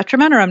to my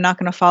detriment or I'm not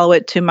going to follow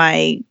it to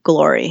my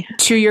glory?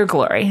 To your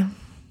glory.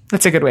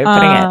 That's a good way of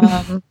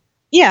putting it.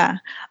 Yeah.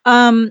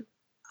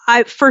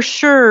 I, for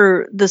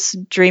sure, this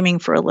dreaming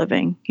for a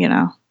living,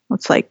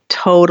 it's like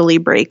totally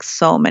breaks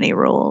so many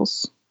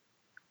rules.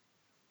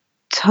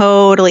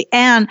 Totally.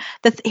 And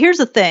here's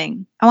the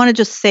thing. I want to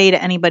just say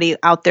to anybody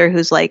out there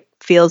who's like,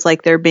 feels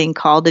like they're being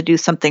called to do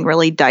something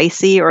really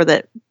dicey or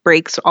that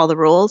breaks all the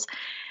rules.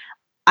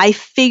 I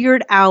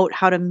figured out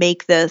how to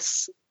make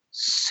this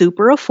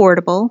super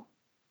affordable.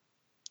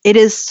 It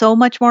is so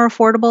much more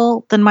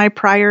affordable than my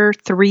prior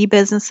 3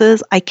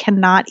 businesses. I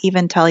cannot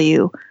even tell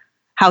you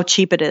how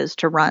cheap it is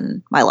to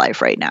run my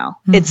life right now.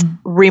 Mm-hmm. It's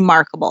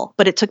remarkable,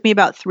 but it took me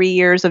about 3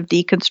 years of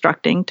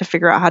deconstructing to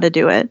figure out how to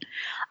do it.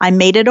 I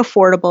made it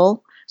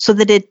affordable so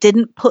that it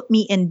didn't put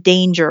me in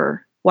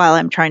danger while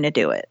I'm trying to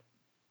do it.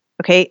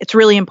 Okay, it's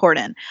really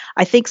important.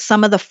 I think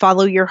some of the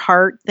follow your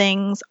heart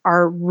things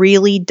are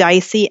really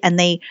dicey, and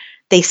they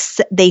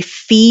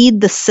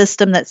feed the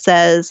system that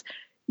says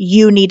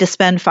you need to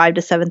spend $5,000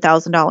 to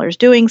 $7,000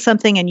 doing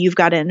something, and you've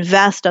got to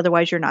invest,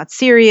 otherwise you're not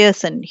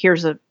serious. And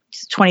here's a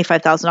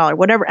 $25,000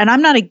 whatever. And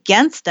I'm not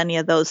against any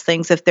of those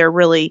things if they're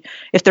really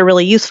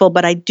useful,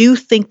 but I do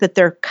think that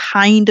they're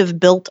kind of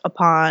built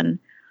upon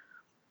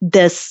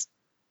this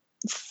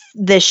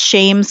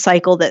shame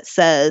cycle that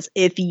says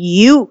if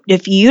you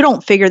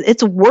don't figure,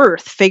 it's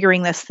worth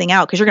figuring this thing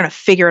out because you're going to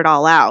figure it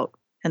all out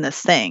in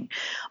this thing,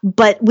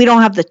 but we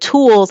don't have the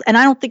tools, and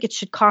I don't think it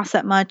should cost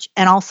that much.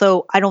 And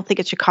also I don't think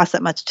it should cost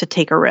that much to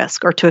take a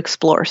risk or to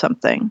explore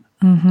something.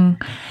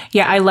 Mm-hmm.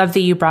 Yeah. I love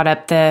that you brought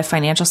up the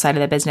financial side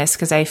of the business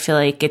because I feel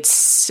like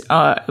it's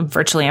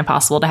virtually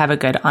impossible to have a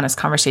good, honest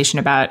conversation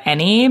about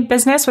any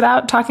business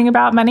without talking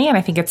about money. And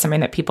I think it's something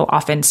that people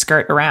often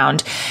skirt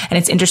around. And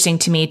it's interesting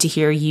to me to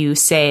hear you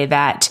say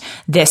that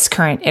this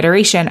current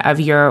iteration of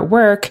your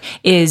work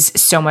is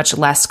so much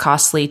less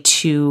costly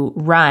to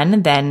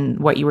run than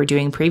what you were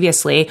doing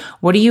previously.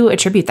 What do you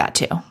attribute that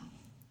to?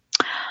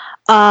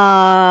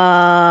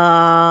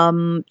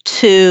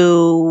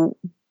 To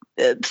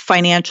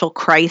financial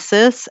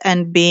crisis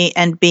and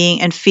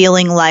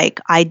feeling like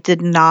I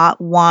did not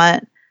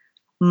want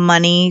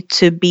money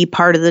to be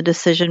part of the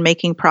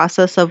decision-making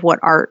process of what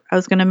art I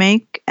was going to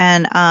make.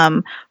 And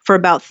for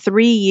about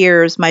 3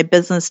 years, my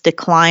business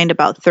declined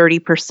about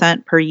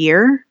 30% per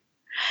year.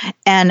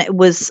 And it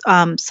was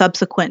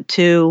subsequent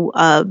to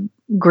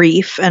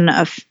grief and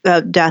a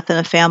death in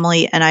a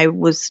family. And I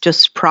was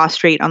just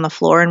prostrate on the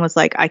floor and was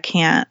like, I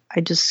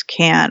just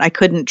can't. I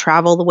couldn't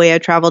travel the way I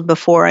traveled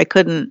before. I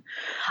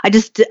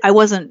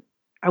wasn't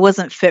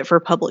fit for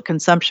public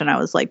consumption. I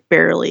was like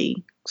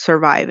barely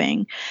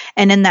surviving.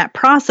 And in that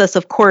process,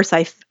 of course,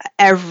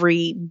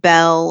 every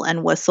bell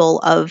and whistle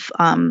of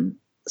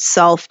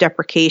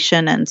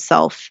self-deprecation and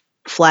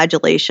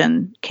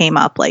self-flagellation came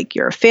up, like,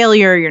 you're a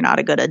failure, you're not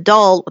a good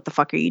adult, what the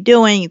fuck are you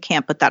doing? You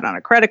can't put that on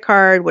a credit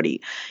card. What do you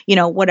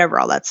whatever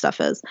all that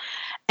stuff is.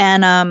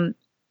 And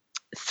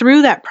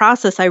through that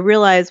process, I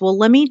realized, well,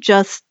 let me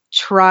just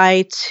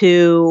try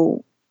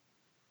to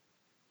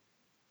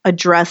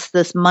address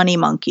this money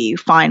monkey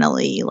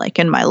finally, like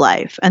in my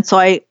life. And so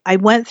I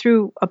went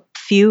through a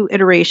few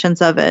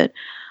iterations of it.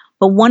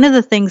 But one of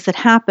the things that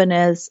happened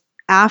is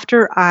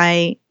after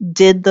I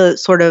did the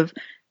sort of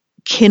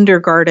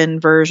kindergarten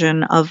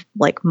version of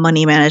like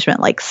money management,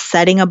 like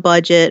setting a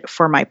budget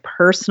for my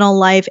personal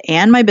life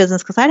and my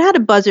business. Cause I'd had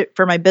a budget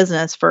for my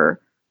business for,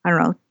 I don't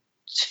know,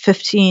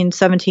 15,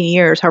 17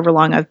 years, however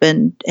long I've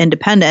been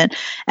independent.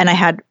 And I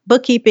had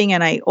bookkeeping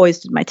and I always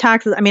did my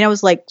taxes. I mean, I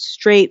was like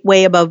straight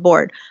way above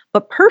board,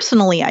 but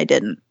personally, I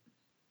didn't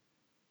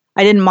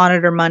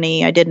monitor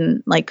money. I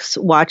didn't like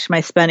watch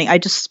my spending. I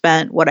just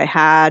spent what I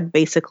had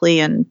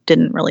basically and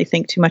didn't really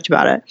think too much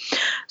about it.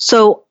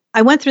 So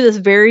I went through this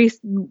very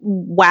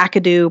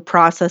wackadoo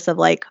process of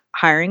like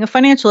hiring a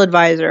financial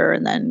advisor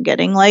and then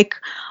getting like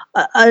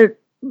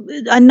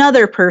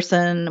another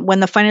person when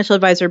the financial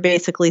advisor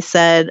basically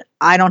said,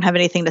 I don't have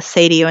anything to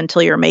say to you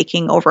until you're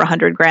making over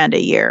 $100,000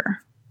 a year.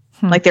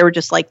 Like they were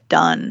just like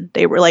done.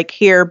 They were like,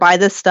 here, buy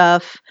this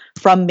stuff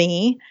from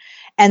me.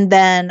 And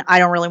then I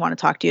don't really want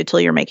to talk to you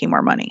until you're making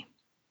more money.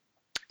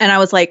 And I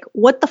was like,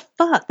 what the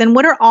fuck? Then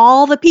what are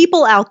all the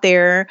people out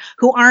there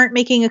who aren't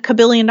making $1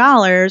 billion?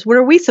 What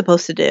are we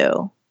supposed to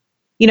do?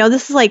 You know,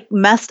 this is like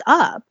messed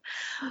up.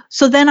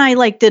 So then I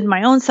like did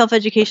my own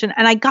self-education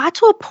and I got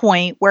to a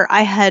point where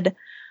I had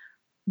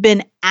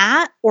been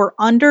at or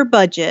under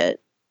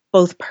budget,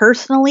 both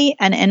personally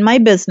and in my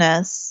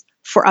business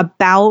for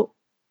about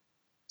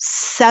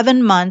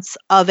 7 months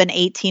of an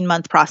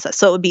 18-month process.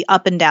 So it would be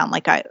up and down.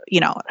 Like I,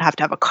 have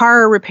to have a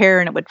car repair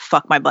and it would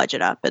fuck my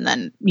budget up. And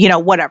then,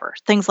 whatever,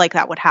 things like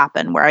that would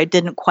happen where I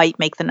didn't quite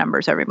make the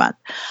numbers every month.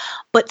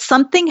 But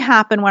something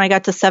happened when I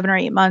got to 7 or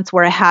 8 months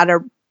where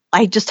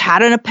I just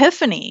had an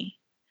epiphany.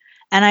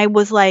 And I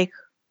was like,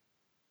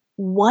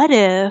 what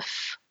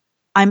if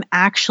I'm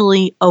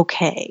actually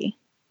okay?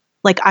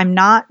 Like I'm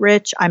not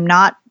rich. I'm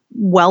not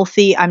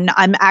wealthy. I'm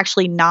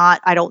actually not,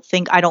 I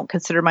don't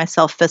consider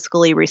myself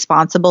fiscally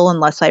responsible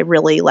unless I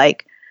really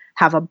like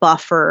have a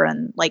buffer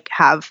and like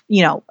have,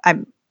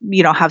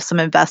 have some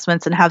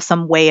investments and have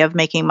some way of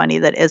making money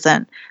that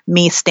isn't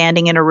me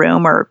standing in a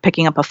room or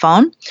picking up a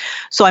phone.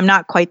 So I'm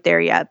not quite there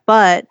yet,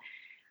 but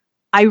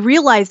I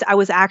realized I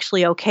was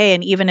actually okay.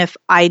 And even if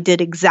I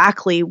did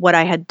exactly what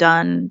I had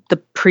done the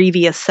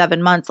previous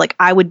 7 months, like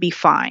I would be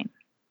fine.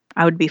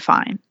 I would be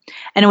fine.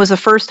 And it was the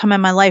first time in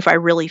my life I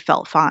really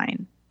felt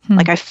fine.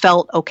 Like I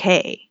felt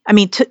okay. I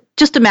mean,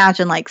 just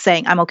imagine like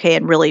saying I'm okay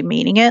and really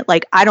meaning it.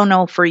 Like, I don't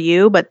know for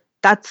you, but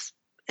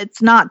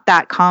it's not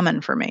that common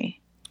for me.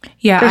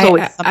 Yeah,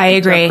 I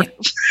agree.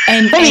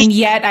 And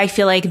yet I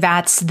feel like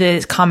that's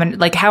the common,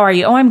 like, how are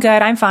you? Oh, I'm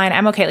good. I'm fine.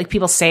 I'm okay. Like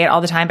people say it all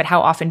the time, but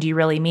how often do you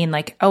really mean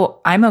like, oh,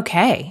 I'm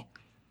okay?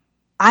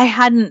 I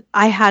hadn't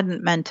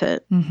meant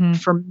it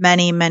for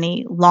many,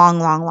 many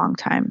long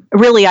time.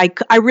 Really, I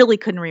really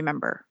couldn't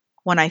remember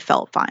when I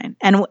felt fine.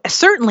 And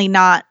certainly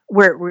not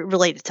where it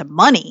related to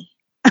money,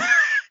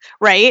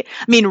 right?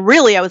 I mean,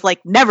 really, I was like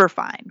never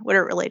fine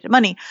where it related to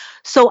money.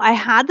 So I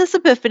had this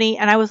epiphany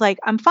and I was like,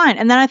 I'm fine.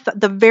 And then I thought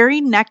the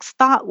very next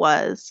thought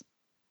was,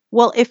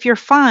 well, if you're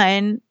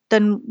fine,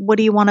 then what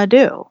do you want to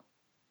do?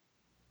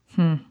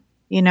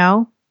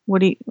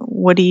 What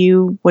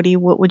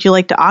would you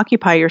like to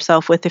occupy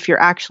yourself with if you're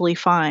actually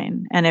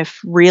fine? And if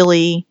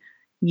really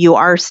you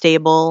are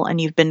stable and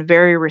you've been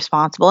very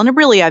responsible. And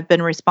really, I've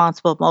been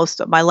responsible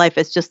most of my life.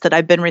 It's just that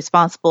I've been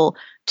responsible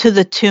to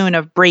the tune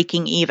of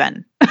breaking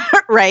even,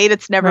 right?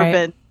 It's never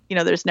been,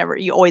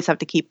 you always have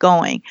to keep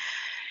going.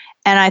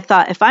 And I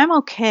thought, if I'm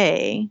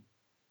okay,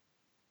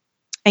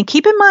 and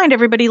keep in mind,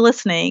 everybody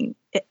listening,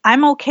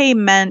 I'm okay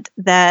meant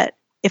that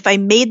if I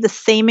made the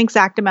same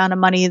exact amount of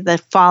money the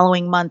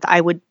following month, I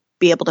would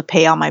be able to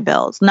pay all my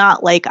bills.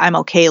 Not like I'm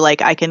okay,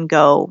 like I can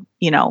go,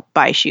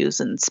 buy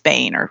shoes in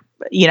Spain or,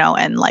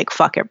 and like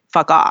fuck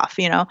off,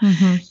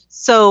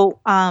 So,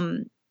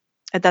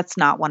 that's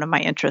not one of my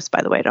interests,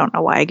 by the way. I don't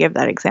know why I gave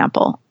that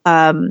example.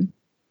 And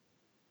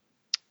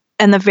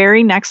the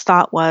very next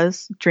thought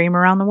was dream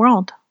around the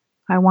world.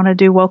 I want to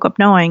do Woke Up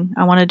Knowing.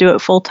 I want to do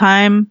it full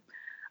time.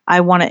 I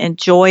want to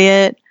enjoy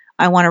it.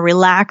 I want to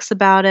relax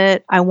about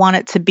it. I want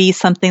it to be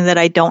something that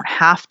I don't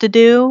have to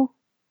do,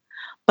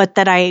 but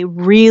that I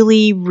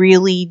really,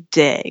 really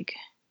dig.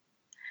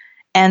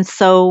 And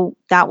so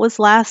that was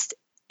last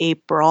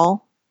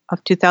April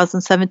of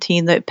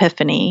 2017, the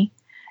epiphany.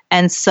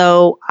 And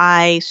so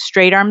I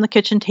straight armed the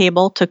kitchen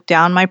table, took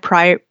down my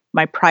prior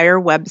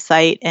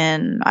website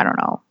in, I don't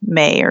know,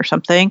 May or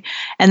something.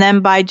 And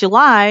then by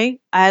July,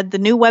 I had the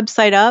new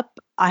website up.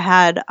 I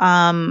had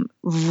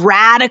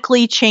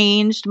radically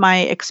changed my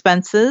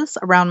expenses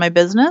around my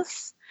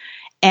business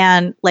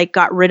and like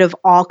got rid of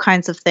all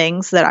kinds of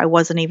things that I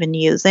wasn't even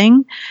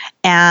using,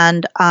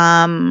 and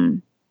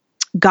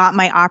got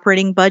my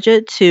operating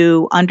budget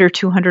to under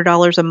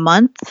 $200 a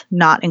month,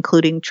 not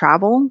including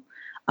travel,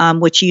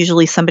 which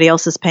usually somebody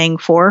else is paying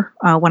for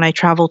when I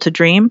travel to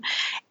Dream.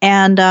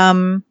 And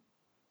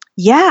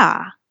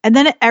and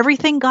then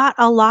everything got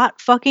a lot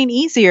fucking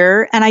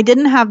easier, and I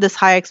didn't have this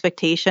high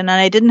expectation, and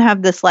I didn't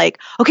have this like,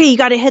 okay, you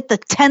got to hit the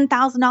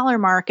 $10,000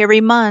 mark every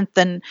month,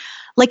 and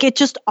like it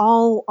just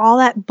all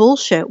that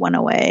bullshit went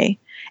away.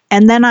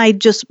 And then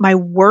my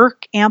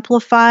work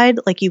amplified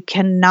like you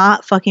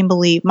cannot fucking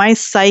believe. My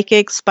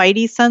psychic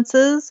spidey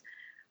senses,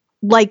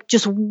 like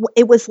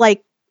it was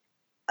like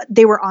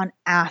they were on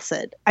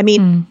acid. I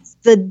mean,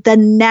 the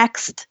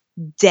next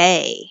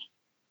day,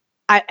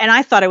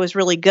 I thought I was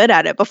really good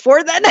at it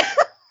before then.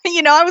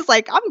 I was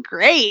like, I'm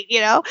great,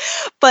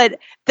 but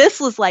this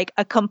was like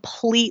a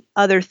complete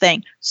other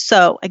thing.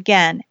 So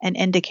again, an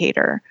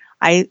indicator.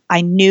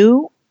 I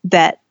knew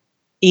that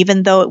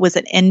even though it was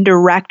an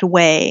indirect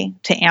way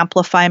to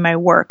amplify my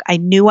work, I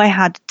knew I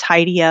had to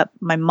tidy up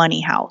my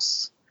money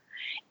house.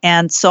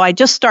 And so I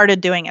just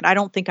started doing it. I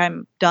don't think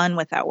I'm done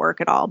with that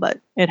work at all, but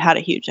it had a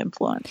huge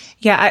influence.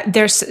 Yeah,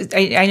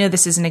 I know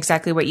this isn't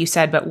exactly what you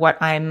said, but what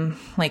I'm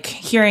like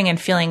hearing and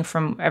feeling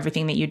from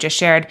everything that you just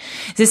shared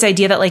is this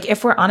idea that like,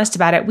 if we're honest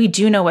about it, we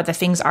do know what the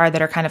things are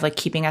that are kind of like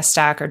keeping us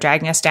stuck or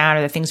dragging us down,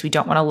 or the things we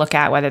don't want to look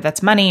at, whether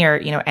that's money or,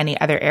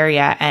 any other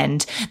area,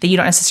 and that you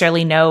don't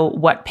necessarily know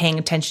what paying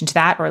attention to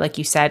that, or like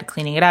you said,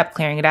 cleaning it up,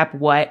 clearing it up,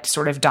 what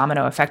sort of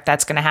domino effect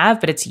that's going to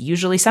have, but it's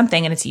usually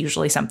something, and it's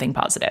usually something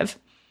positive.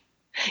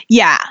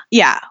 Yeah.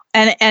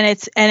 And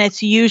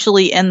it's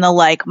usually in the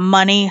like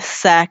money,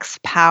 sex,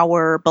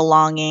 power,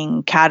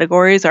 belonging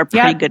categories are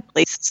pretty good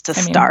places to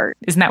start.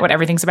 Isn't that what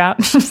everything's about?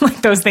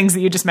 Like those things that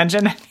you just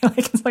mentioned, I feel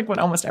like it's like what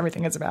almost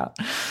everything is about.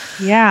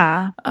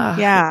 Yeah.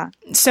 Yeah.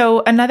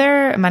 So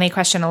another money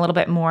question, a little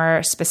bit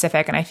more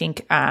specific, and I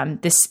think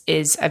this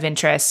is of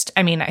interest.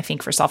 I mean, I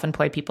think for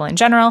self-employed people in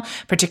general,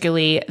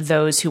 particularly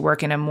those who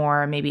work in a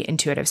more maybe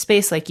intuitive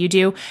space like you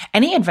do,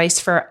 any advice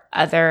for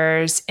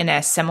others in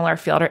a similar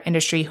field or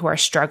industry who are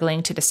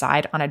struggling to decide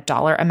on a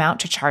dollar amount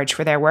to charge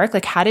for their work?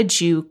 Like, how did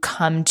you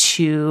come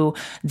to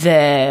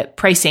the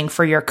pricing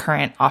for your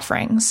current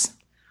offerings?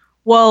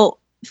 Well,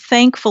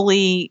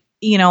 thankfully,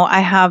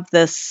 I have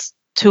this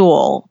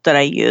tool that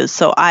I use.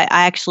 So I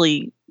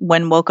actually,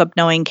 when Woke Up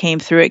Knowing came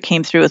through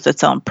with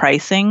its own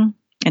pricing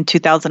in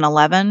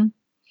 2011.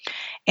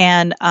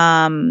 And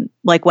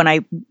like when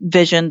I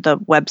visioned the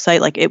website,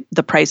 like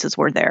the prices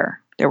were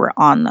there. They were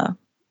on the,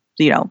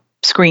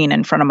 screen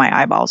in front of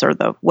my eyeballs, or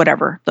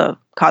the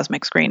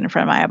cosmic screen in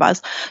front of my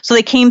eyeballs. So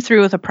they came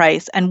through with a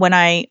price. And when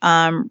I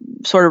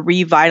sort of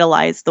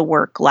revitalized the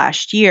work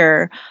last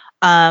year,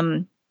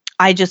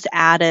 I just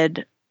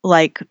added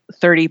like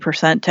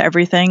 30% to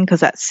everything, because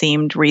that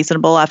seemed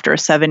reasonable after a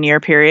 7-year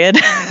period.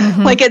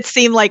 Mm-hmm. Like it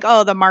seemed like,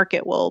 the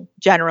market will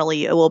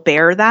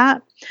bear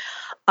that.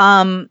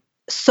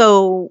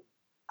 So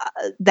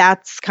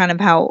that's kind of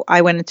how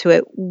I went into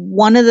it.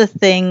 One of the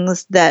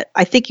things that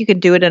I think you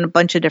can do it in a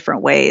bunch of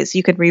different ways.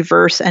 You can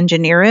reverse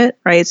engineer it,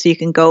 right? So you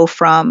can go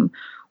from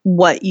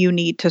what you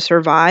need to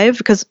survive,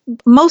 because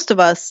most of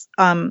us,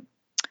 it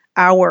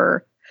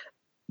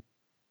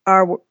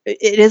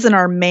isn't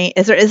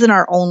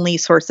our only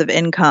source of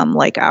income,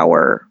 like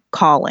our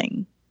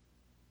calling.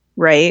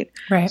 Right.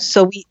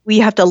 So we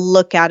have to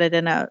look at it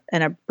in a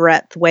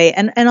breadth way.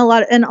 And a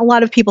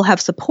lot of people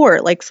have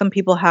support. Like some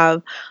people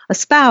have a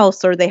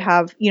spouse, or they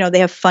have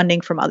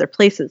funding from other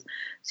places.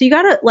 So you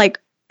got to like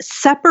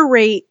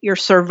separate your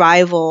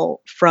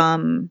survival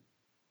from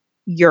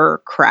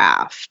your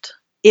craft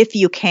if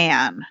you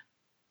can.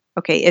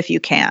 Okay. If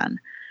you can.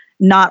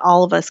 Not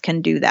all of us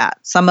can do that.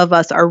 Some of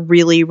us are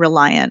really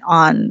reliant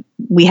on,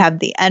 we have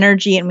the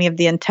energy and we have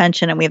the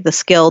intention and we have the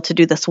skill to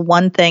do this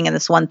one thing, and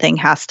this one thing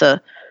has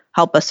to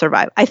help us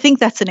survive. I think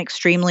that's an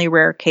extremely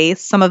rare case.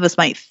 Some of us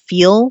might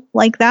feel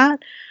like that,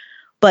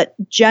 but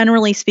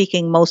generally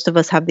speaking, most of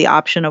us have the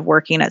option of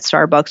working at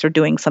Starbucks or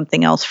doing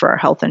something else for our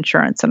health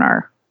insurance and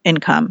our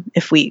income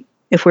if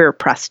we're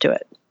pressed to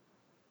it.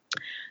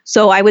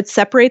 So I would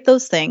separate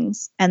those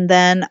things, and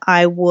then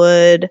I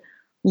would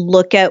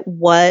look at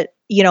what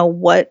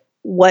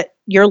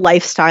your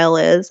lifestyle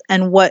is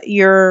and what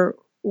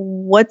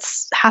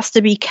has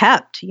to be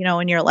kept,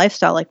 in your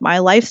lifestyle. Like my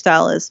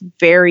lifestyle is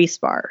very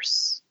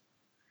sparse.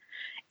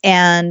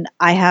 And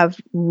I have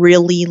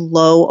really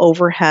low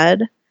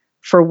overhead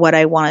for what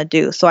I want to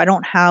do. So I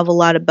don't have a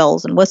lot of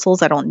bells and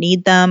whistles. I don't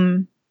need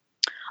them.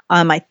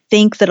 I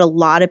think that a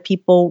lot of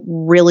people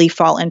really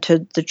fall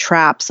into the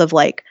traps of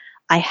like,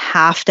 I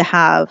have to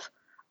have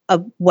a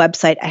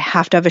website. I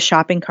have to have a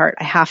shopping cart.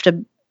 I have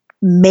to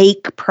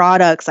make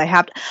products. I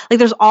have to, like,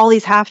 there's all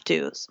these have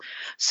tos.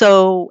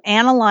 So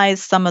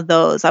analyze some of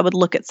those. I would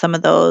look at some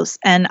of those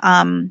and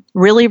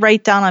really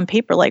write down on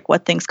paper, like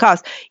what things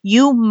cost.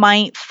 You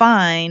might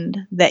find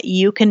that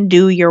you can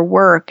do your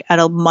work at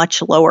a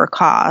much lower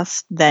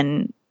cost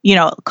than,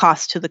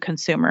 cost to the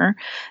consumer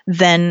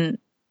than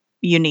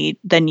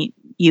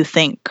you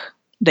think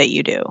that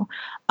you do.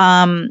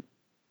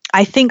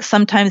 I think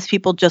sometimes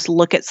people just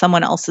look at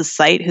someone else's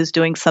site who's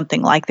doing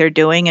something like they're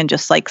doing and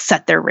just like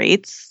set their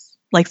rates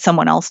like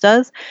someone else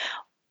does.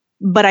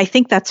 But I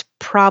think that's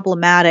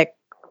problematic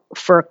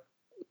for,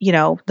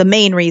 the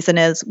main reason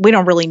is we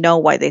don't really know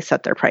why they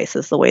set their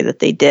prices the way that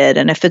they did.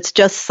 And if it's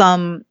just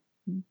some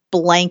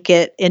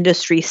blanket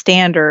industry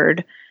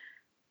standard,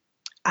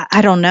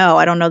 I don't know.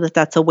 I don't know that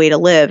that's a way to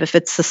live. If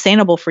it's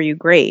sustainable for you,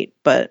 great.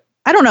 But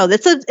I don't know.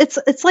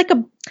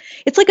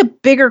 It's like a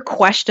bigger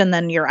question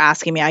than you're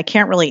asking me. I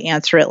can't really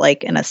answer it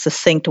like in a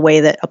succinct way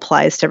that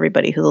applies to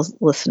everybody who's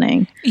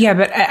listening. Yeah,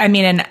 but I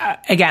mean, and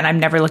again, I'm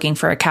never looking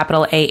for a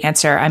capital A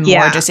answer. I'm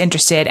more just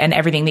interested, and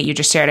everything that you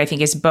just shared, I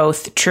think, is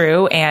both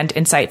true and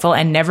insightful,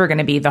 and never going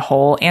to be the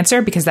whole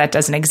answer, because that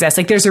doesn't exist.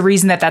 Like, there's a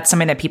reason that that's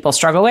something that people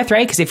struggle with,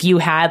 right? Because if you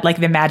had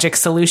like the magic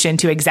solution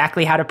to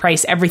exactly how to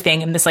price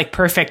everything in this like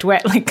perfect way,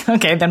 like,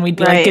 okay, then we'd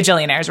be like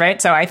gajillionaires, right?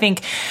 So I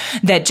think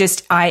that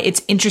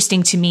it's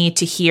interesting to me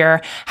to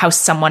hear how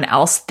someone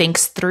else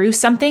thinks through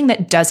something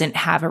that doesn't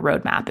have a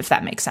roadmap, if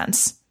that makes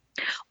sense.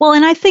 Well,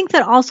 and I think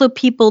that also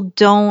people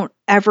don't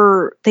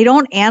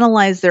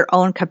analyze their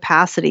own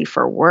capacity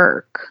for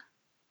work.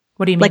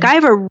 What do you mean? Like, I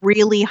have a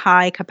really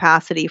high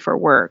capacity for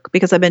work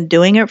because I've been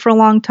doing it for a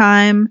long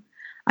time.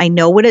 I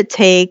know what it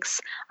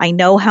takes. I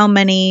know how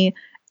many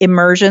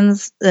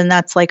immersions, and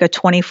that's like a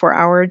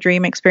 24-hour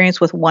dream experience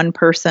with one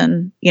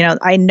person. You know,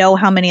 I know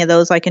how many of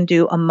those I can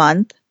do a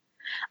month.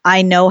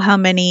 I know how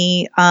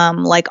many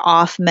like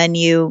off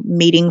menu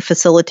meeting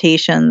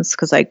facilitations,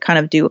 because I kind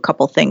of do a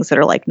couple things that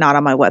are like not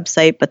on my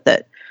website, but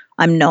that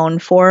I'm known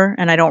for.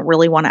 And I don't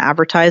really want to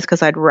advertise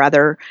because I'd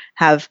rather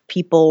have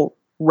people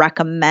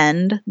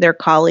recommend their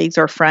colleagues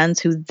or friends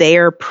who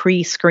they're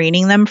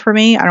pre-screening them for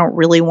me. I don't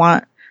really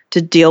want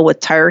to deal with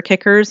tire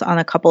kickers on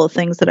a couple of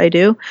things that I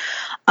do.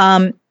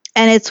 And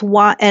it's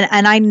why,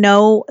 and I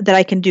know that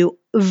I can do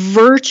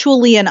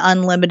virtually an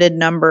unlimited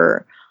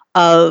number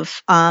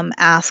of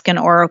Ask an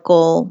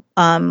Oracle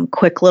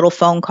quick little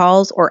phone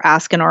calls or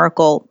Ask an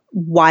Oracle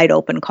wide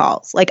open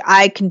calls. Like,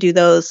 I can do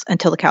those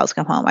until the cows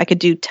come home. I could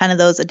do 10 of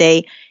those a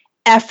day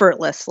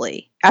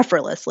effortlessly.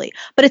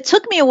 But it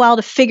took me a while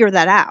to figure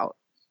that out,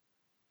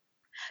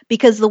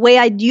 because the way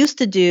I used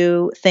to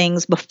do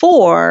things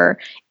before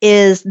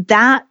is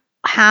that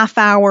half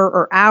hour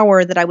or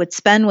hour that I would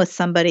spend with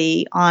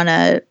somebody on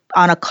a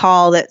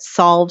call that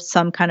solved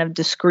some kind of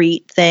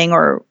discrete thing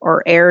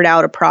or aired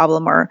out a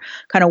problem or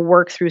kind of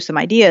worked through some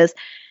ideas,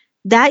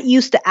 that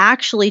used to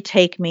actually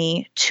take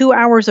me 2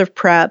 hours of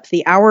prep,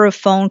 the hour of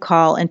phone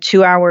call, and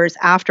 2 hours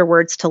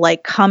afterwards to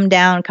like come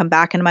down, come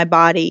back into my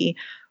body,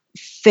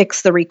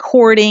 fix the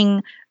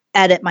recording,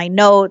 edit my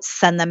notes,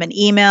 send them an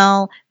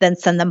email, then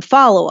send them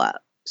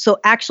follow-up. So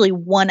actually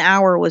 1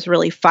 hour was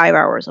really 5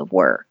 hours of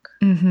work.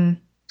 Mm-hmm.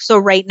 So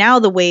right now,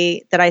 the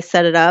way that I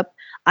set it up,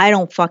 I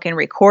don't fucking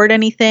record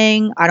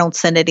anything. I don't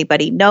send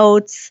anybody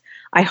notes.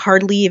 I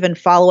hardly even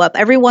follow up.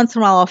 Every once in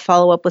a while, I'll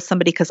follow up with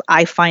somebody because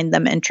I find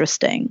them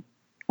interesting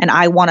and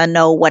I want to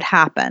know what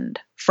happened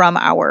from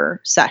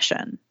our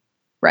session,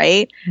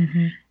 right?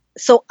 Mm-hmm.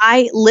 So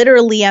I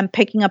literally am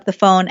picking up the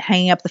phone,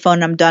 hanging up the phone,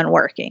 and I'm done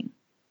working.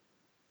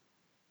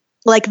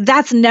 Like,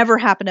 that's never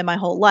happened in my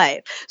whole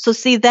life. So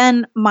see,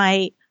 then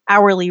my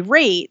hourly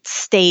rate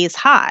stays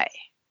high.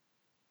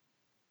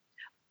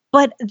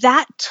 But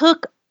that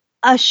took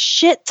a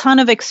shit ton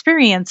of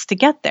experience to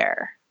get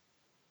there.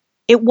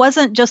 It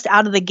wasn't just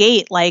out of the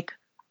gate like,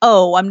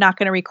 oh, I'm not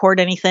going to record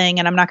anything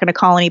and I'm not going to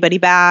call anybody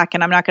back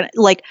and I'm not going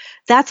to, like,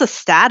 that's a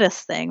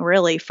status thing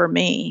really for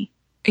me.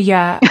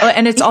 Yeah.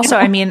 And it's also,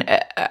 I mean,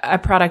 a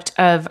product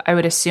of, I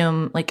would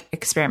assume, like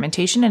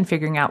experimentation and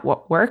figuring out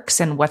what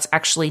works and what's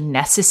actually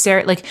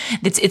necessary. Like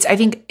it's, I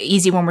think,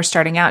 easy when we're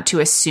starting out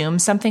to assume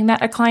something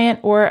that a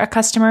client or a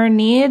customer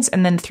needs.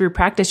 And then through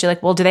practice, you're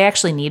like, well, do they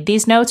actually need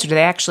these notes, or do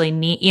they actually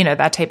need,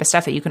 that type of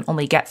stuff that you can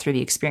only get through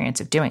the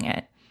experience of doing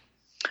it?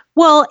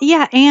 Well,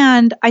 yeah.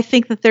 And I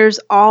think that there's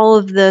all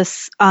of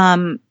this,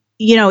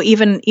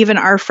 even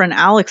our friend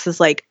Alex is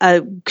like,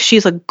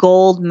 she's a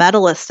gold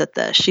medalist at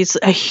this. She's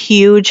a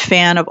huge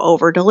fan of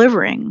over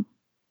delivering.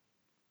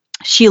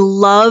 She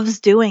loves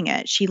doing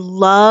it. She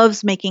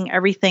loves making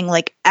everything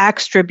like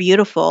extra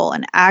beautiful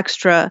and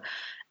extra.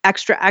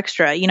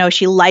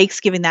 She likes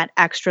giving that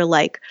extra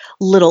like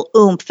little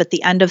oomph at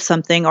the end of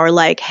something, or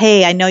like,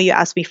 hey, I know you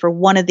asked me for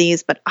one of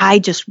these, but I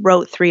just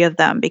wrote 3 of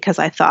them because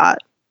I thought,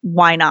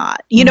 why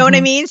not? You know what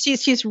I mean?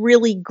 She's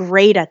really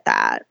great at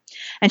that.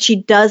 And she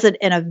does it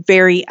in a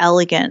very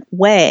elegant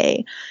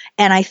way.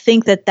 And I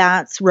think that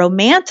that's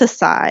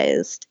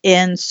romanticized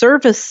in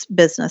service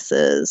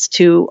businesses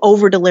to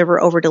over deliver.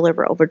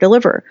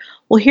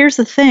 Well, here's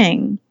the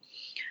thing.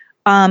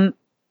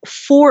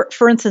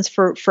 For instance,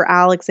 for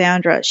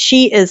Alexandra,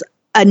 she is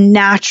a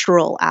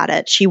natural at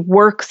it. She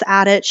works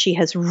at it. She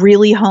has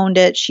really honed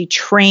it. She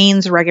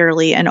trains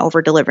regularly in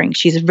over delivering.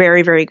 She's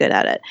very, very good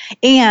at it.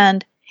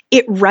 And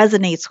it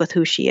resonates with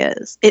who she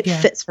is. It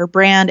fits her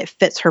brand. It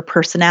fits her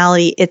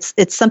personality. It's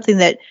something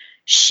that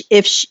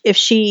if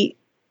she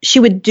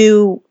would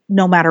do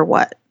no matter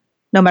what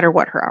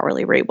her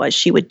hourly rate was,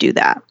 she would do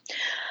that.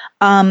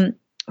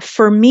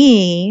 For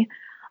me,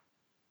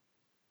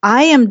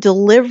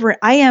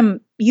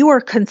 you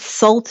are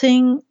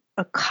consulting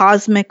a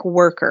cosmic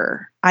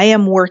worker. I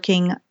am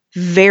working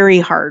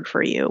very hard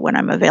for you when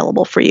I'm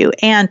available for you.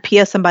 And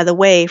P.S. And by the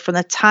way, from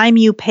the time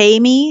you pay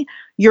me,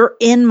 you're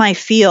in my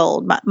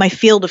field, my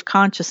field of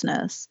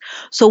consciousness.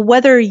 So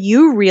whether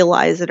you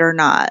realize it or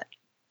not,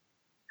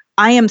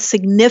 I am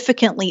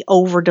significantly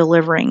over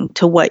delivering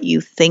to what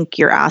you think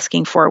you're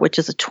asking for, which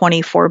is a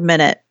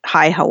 24-minute,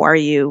 hi, how are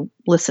you?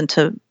 Listen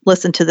to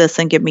this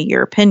and give me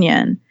your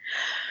opinion.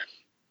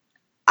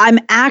 I'm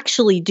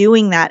actually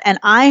doing that. And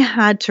I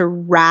had to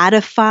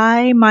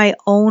ratify my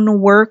own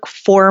work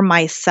for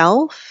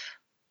myself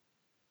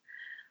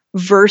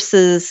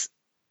versus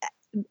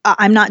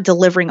I'm not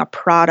delivering a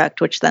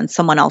product, which then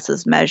someone else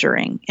is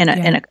measuring in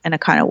a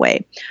kind of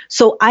way.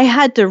 So I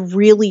had to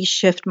really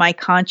shift my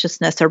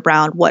consciousness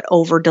around what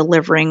over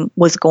delivering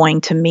was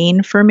going to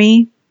mean for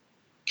me.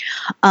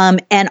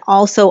 And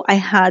also I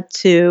had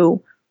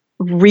to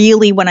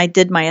really, when I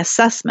did my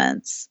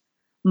assessments,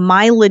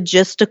 my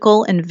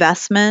logistical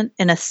investment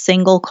in a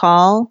single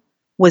call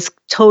was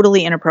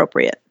totally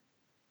inappropriate.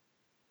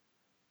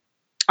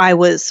 I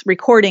was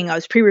recording, I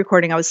was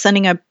pre-recording, I was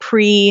sending a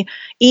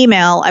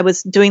pre-email, I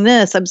was doing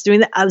this, I was doing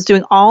that, I was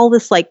doing all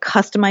this like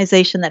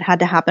customization that had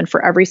to happen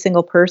for every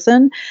single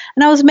person.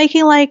 And I was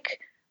making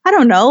like, I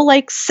don't know,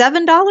 like $7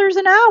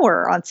 an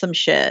hour on some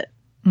shit.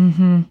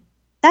 Mm-hmm.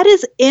 That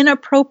is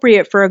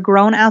inappropriate for a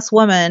grown-ass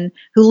woman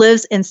who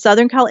lives in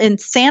in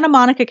Santa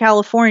Monica,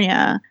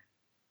 California,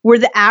 where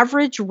the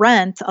average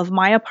rent of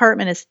my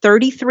apartment is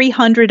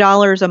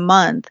 $3,300 a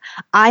month.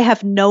 I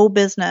have no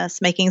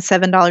business making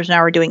 $7 an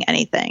hour doing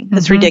anything.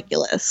 That's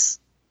ridiculous.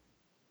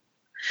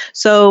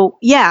 So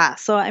yeah.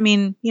 So I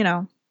mean,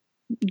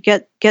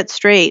 get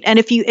straight. And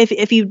if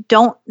you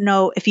don't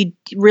know, if you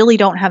really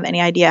don't have any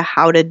idea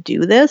how to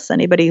do this,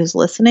 anybody who's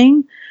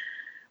listening,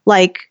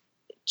 like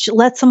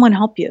let someone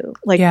help you.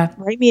 Like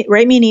write me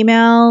an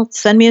email,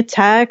 send me a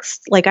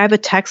text. Like I have a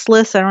text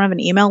list. I don't have an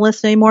email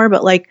list anymore,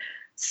 but like,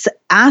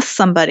 ask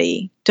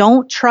somebody.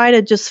 Don't try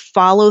to just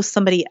follow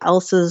somebody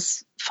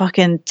else's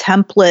fucking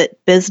template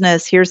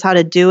business. Here's how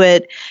to do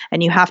it.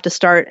 And you have to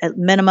start at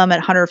minimum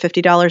at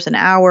 $150 an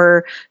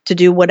hour to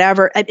do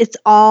whatever. It's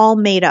all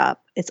made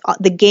up.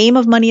 The game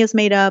of money is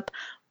made up,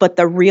 but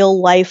the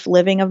real life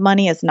living of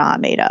money is not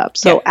made up.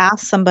 So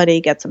ask somebody,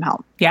 get some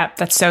help. Yeah,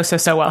 that's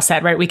so well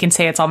said, right? We can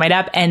say it's all made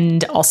up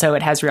and also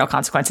it has real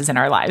consequences in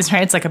our lives,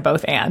 right? It's like a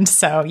both and.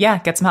 So yeah,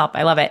 get some help.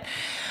 I love it.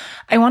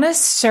 I want to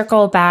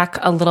circle back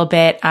a little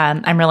bit.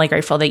 I'm really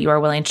grateful that you are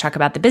willing to talk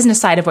about the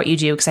business side of what you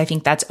do, because I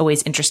think that's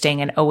always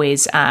interesting and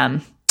always, I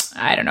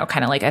don't know,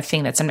 kind of like a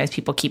thing that sometimes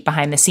people keep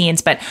behind the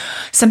scenes. But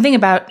something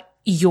about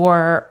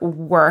your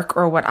work,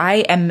 or what I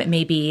am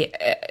maybe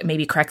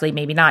correctly,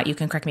 maybe not, you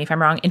can correct me if I'm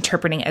wrong,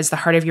 interpreting as the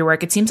heart of your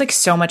work. It seems like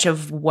so much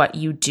of what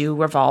you do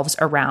revolves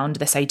around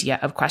this idea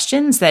of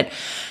questions, that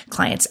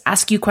clients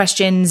ask you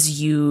questions,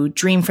 you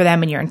dream for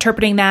them and you're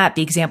interpreting that.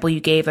 The example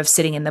you gave of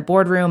sitting in the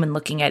boardroom and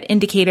looking at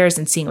indicators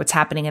and seeing what's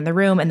happening in the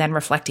room and then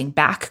reflecting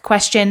back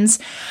questions.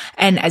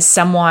 And as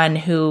someone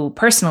who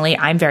personally,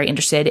 I'm very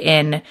interested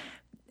in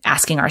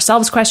asking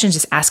ourselves questions,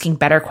 just asking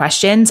better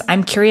questions.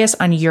 I'm curious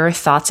on your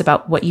thoughts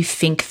about what you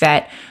think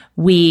that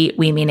we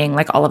meaning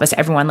like all of us,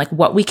 everyone, like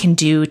what we can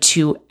do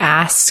to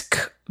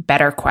ask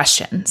better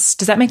questions.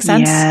 Does that make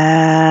sense?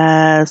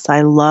 Yes.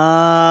 I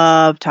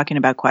love talking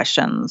about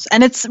questions.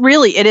 And it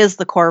is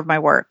the core of my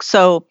work.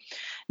 So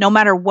no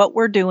matter what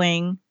we're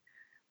doing,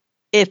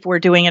 if we're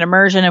doing an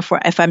immersion,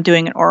 if I'm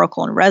doing an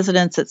Oracle in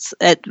residence, it's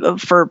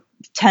for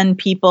 10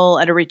 people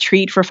at a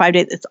retreat for 5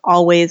 days, it's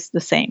always the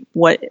same.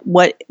 What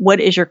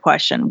is your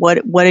question?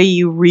 What do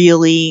you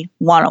really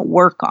want to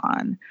work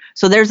on?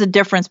 So there's a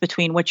difference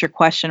between what's your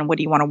question and what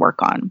do you want to work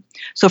on.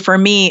 So for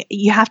me,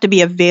 you have to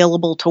be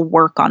available to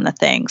work on the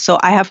thing. So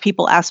I have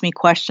people ask me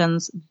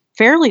questions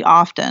fairly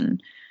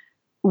often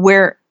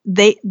where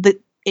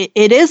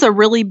it is a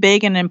really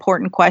big and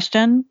important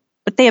question,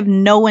 but they have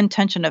no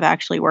intention of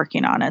actually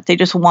working on it. They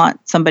just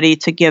want somebody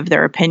to give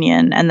their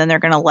opinion and then they're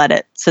going to let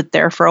it sit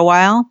there for a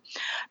while.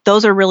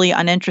 Those are really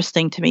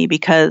uninteresting to me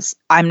because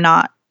I'm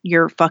not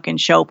your fucking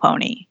show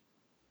pony.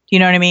 Do you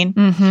know what I mean?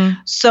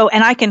 Mm-hmm. So,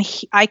 and I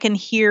can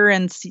hear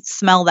and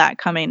smell that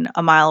coming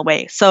a mile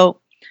away.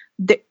 So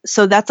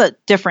that's a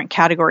different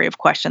category of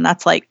question.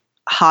 That's like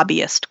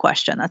hobbyist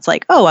question. That's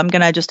like, oh, I'm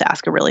going to just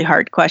ask a really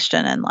hard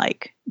question and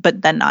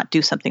but then not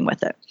do something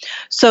with it.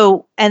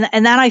 So, and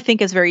that I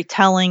think is very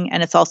telling.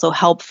 And it's also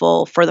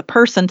helpful for the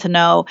person to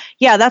know,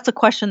 yeah, that's a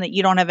question that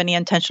you don't have any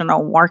intention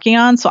on working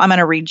on. So I'm going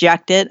to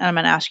reject it and I'm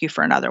going to ask you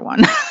for another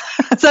one.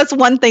 So that's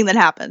one thing that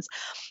happens.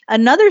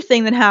 Another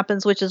thing that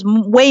happens, which is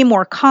way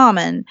more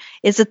common,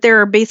 is that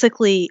there are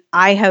basically,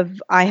 I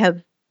have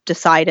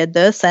decided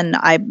this and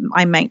I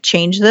might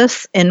change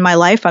this in my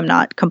life. I'm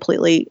not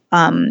completely,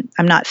 I'm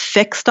not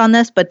fixed on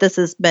this, but this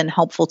has been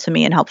helpful to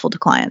me and helpful to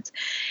clients,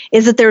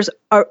 is that there's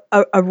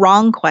a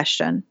wrong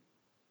question.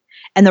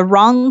 And the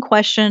wrong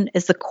question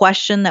is the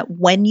question that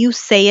when you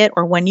say it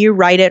or when you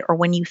write it or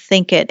when you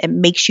think it, it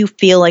makes you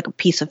feel like a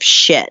piece of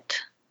shit.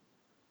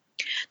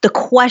 The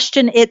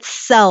question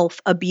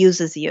itself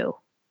abuses you.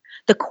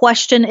 The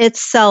question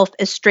itself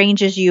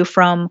estranges you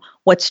from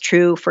what's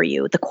true for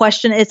you. The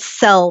question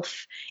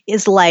itself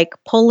is like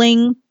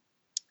pulling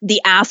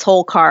the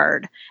asshole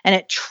card and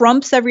it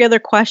trumps every other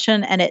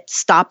question and it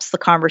stops the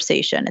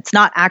conversation. It's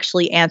not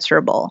actually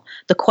answerable.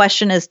 The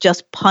question is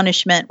just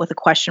punishment with a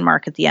question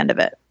mark at the end of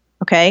it.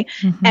 Okay.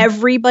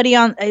 Everybody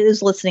on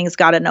who's listening has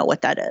got to know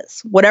what that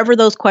is. Whatever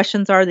those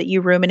questions are that you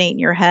ruminate in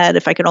your head,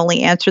 if I could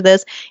only answer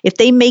this, if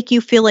they make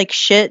you feel like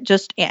shit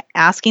just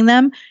asking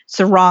them, it's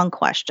the wrong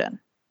question.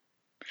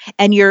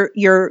 And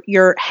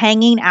you're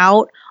hanging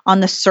out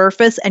on the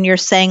surface and you're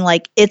saying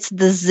like, it's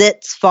the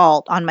zit's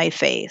fault on my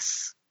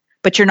face,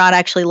 but you're not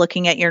actually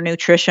looking at your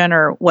nutrition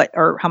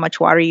or how much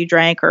water you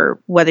drank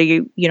or whether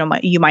you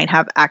might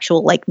have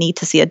actual like need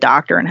to see a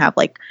doctor and have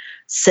like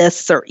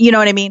cysts or, you know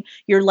what I mean?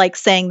 You're like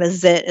saying the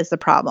zit is the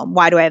problem.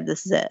 Why do I have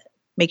this zit?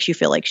 Makes you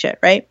feel like shit,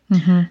 right?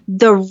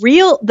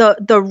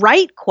 The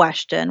right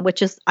question,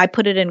 which is, I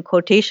put it in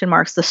quotation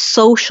marks, the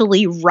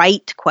socially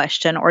right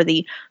question or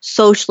the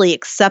socially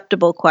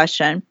acceptable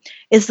question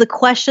is the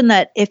question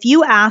that if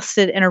you asked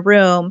it in a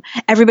room,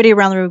 everybody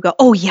around the room would go,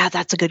 oh yeah,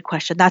 that's a good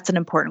question. That's an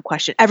important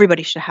question.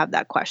 Everybody should have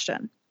that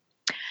question.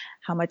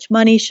 How much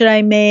money should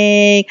I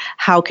make?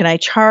 How can I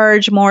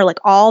charge more? Like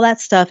all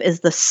that stuff is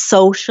the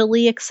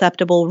socially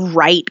acceptable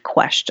right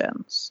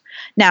questions.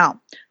 Now,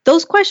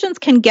 those questions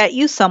can get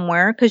you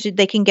somewhere because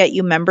they can get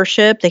you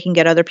membership. They can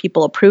get other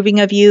people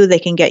approving of you. They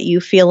can get you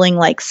feeling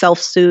like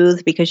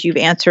self-soothed because you've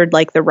answered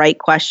like the right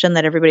question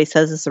that everybody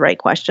says is the right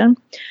question.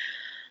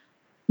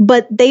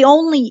 But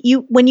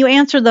when you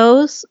answer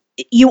those,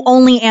 you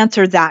only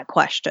answer that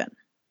question.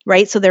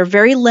 Right. So they're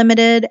very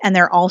limited and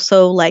they're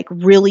also like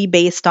really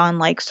based on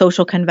like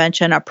social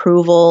convention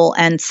approval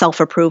and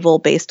self-approval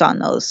based on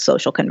those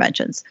social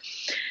conventions.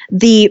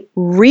 The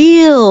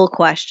real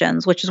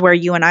questions, which is where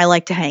you and I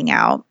like to hang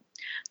out,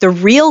 the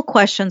real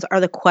questions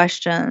are the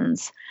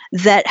questions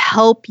that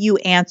help you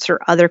answer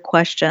other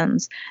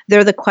questions.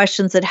 They're the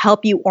questions that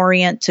help you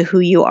orient to who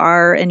you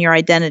are and your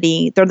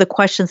identity. They're the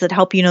questions that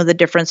help you know the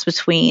difference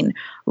between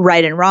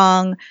right and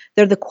wrong.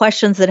 They're the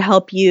questions that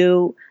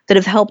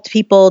have helped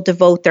people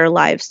devote their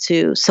lives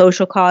to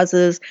social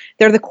causes.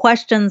 They're the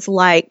questions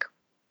like,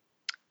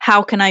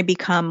 how can I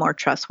become more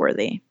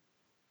trustworthy?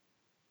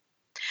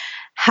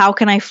 How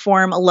can I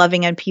form a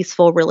loving and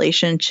peaceful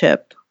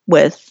relationship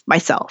with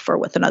myself or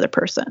with another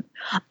person?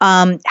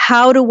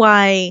 How do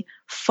I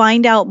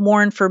find out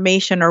more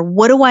information, or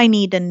what do I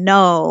need to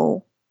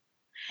know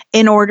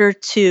in order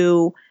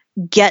to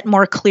get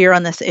more clear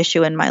on this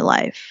issue in my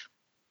life?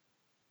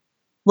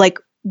 Like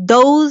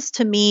those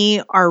to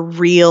me are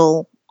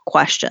real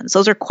questions.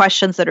 Those are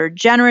questions that are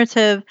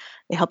generative.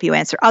 They help you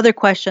answer other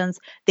questions.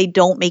 They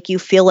don't make you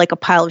feel like a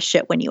pile of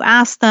shit when you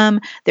ask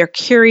them. They're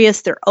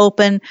curious. They're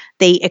open.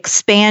 They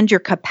expand your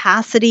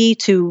capacity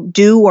to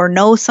do or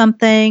know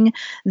something.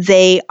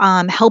 They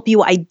help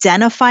you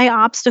identify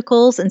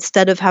obstacles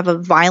instead of have a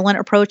violent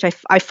approach.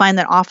 I find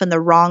that often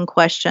the wrong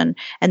question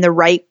and the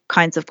right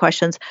kinds of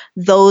questions,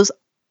 those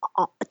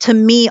to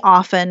me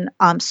often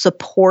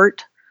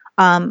support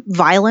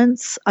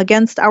violence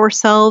against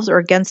ourselves or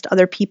against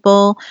other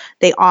people.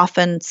 They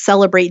often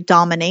celebrate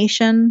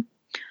domination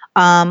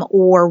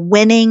or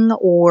winning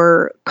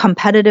or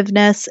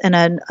competitiveness and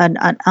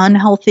an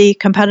unhealthy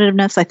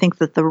competitiveness. I think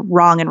that the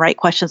wrong and right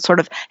questions sort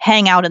of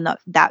hang out in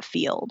that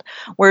field,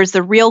 whereas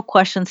the real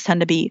questions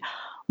tend to be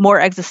more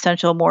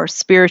existential, more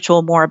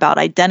spiritual, more about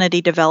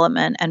identity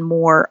development, and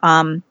more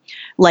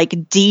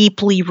like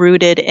deeply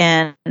rooted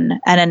in an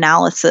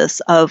analysis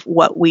of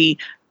what we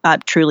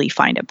truly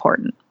find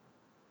important.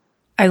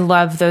 I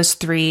love those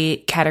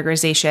three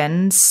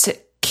categorizations.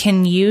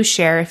 Can you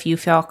share, if you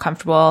feel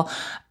comfortable,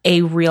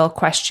 a real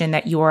question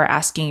that you're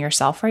asking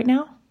yourself right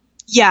now?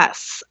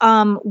 Yes.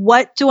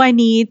 What do I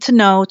need to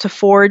know to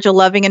forge a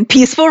loving and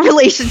peaceful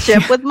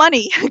relationship with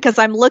money? Because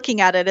I'm looking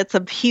at it. It's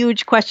a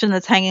huge question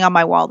that's hanging on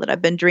my wall that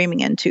I've been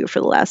dreaming into for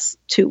the last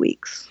 2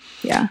 weeks.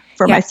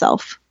 For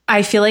myself.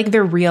 I feel like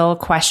the real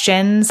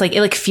questions, like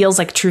it like feels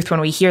like truth when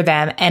we hear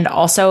them. And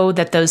also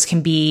that those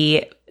can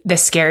be the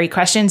scary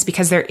questions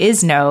because there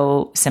is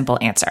no simple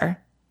answer.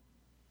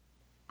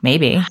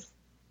 Maybe.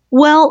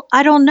 Well,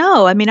 I don't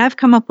know. I mean, I've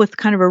come up with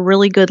kind of a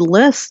really good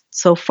list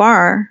so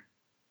far.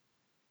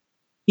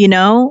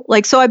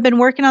 So I've been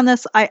working on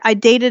this. I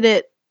dated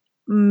it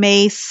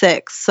May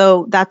 6th.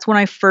 So that's when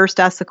I first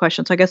asked the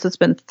question. So I guess it's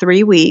been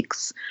 3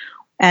 weeks.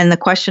 And the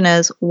question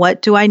is,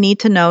 what do I need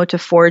to know to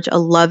forge a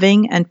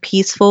loving and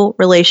peaceful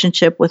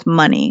relationship with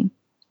money?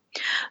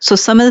 So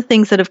some of the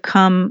things that have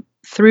come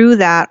through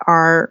that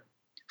are,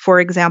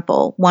 for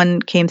example,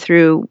 one came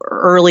through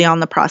early on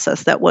the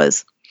process that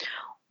was,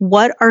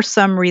 what are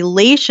some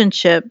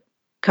relationship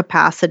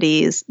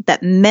capacities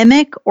that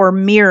mimic or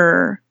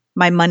mirror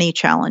my money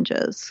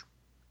challenges?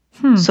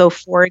 So,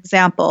 for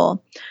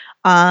example,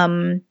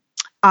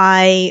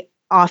 I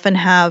often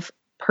have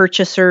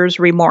purchaser's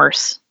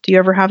remorse. Do you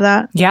ever have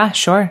that? Yeah,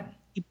 sure.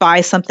 You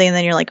buy something and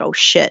then you're like, oh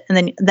shit.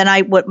 And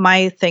then what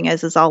my thing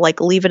is I'll like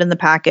leave it in the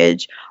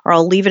package, or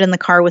I'll leave it in the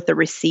car with the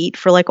receipt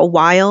for like a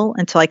while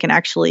until I can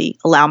actually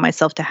allow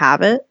myself to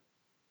have it.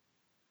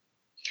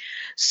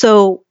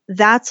 So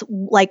that's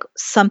like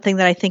something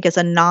that I think is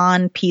a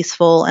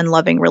non-peaceful and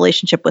loving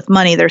relationship with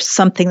money. There's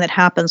something that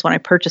happens when I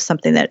purchase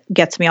something that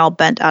gets me all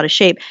bent out of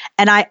shape.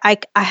 And I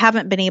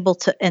haven't been able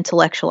to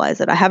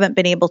intellectualize it. I haven't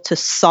been able to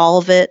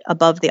solve it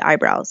above the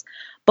eyebrows.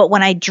 But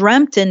when I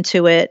dreamt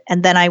into it,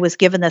 and then I was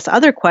given this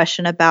other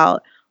question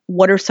about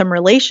what are some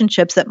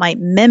relationships that might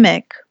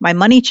mimic my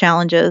money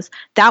challenges,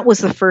 that was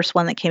the first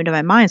one that came to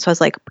my mind. So I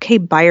was like, okay,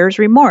 buyer's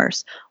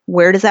remorse.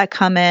 Where does that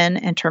come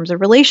in terms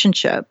of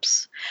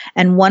relationships?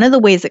 And one of the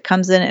ways it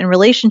comes in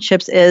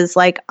relationships is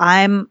like,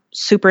 I'm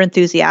super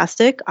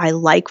enthusiastic. I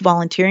like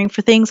volunteering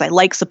for things. I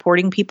like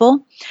supporting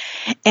people.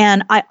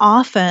 And I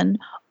often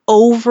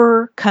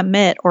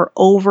overcommit or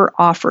over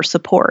offer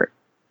support.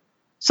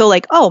 So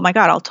like, oh my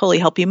God, I'll totally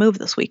help you move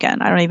this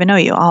weekend. I don't even know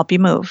you. I'll help you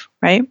move,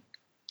 right?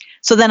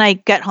 So then I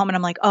get home and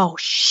I'm like, oh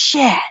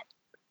shit,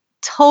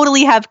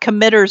 totally have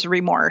committer's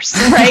remorse,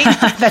 right?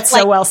 That's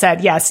like, so well said.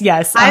 Yes,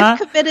 yes. I've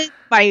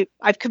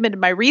committed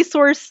my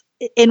resource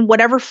in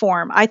whatever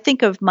form. I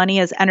think of money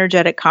as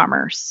energetic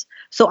commerce.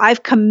 So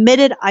I've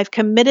committed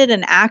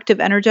an act of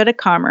energetic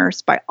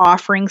commerce by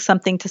offering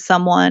something to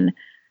someone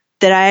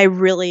that I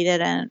really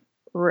didn't.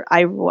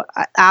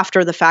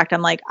 After the fact,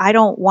 I'm like, I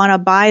don't want to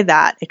buy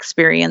that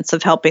experience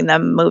of helping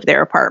them move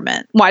their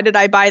apartment. Why did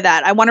I buy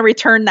that? I want to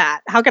return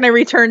that. How can I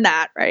return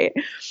that? Right.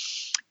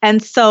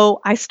 And so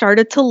I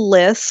started to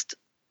list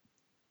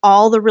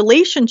all the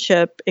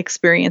relationship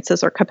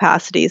experiences or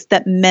capacities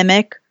that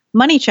mimic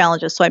money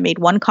challenges. So I made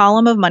one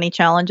column of money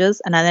challenges,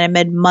 and then I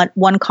made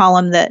one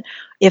column that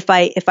if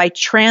I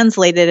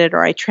translated it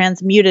or I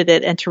transmuted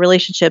it into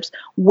relationships,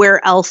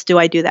 where else do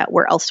I do that?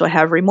 Where else do I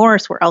have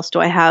remorse? Where else do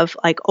I have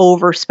like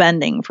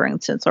overspending, for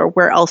instance? Or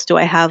where else do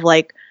I have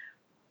like,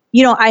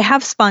 I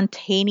have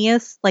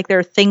spontaneous, like there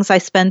are things I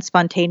spend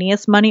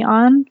spontaneous money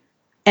on,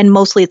 and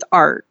mostly it's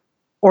art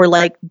or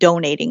like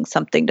donating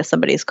something to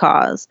somebody's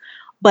cause.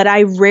 But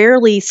I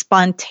rarely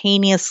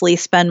spontaneously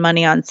spend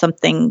money on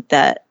something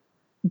that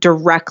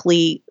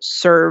directly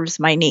serves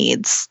my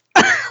needs.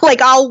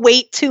 Like I'll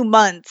wait 2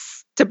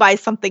 months to buy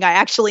something I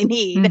actually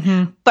need,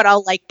 but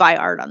I'll like buy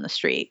art on the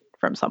street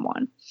from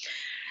someone.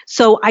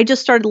 So I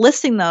just started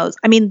listing those.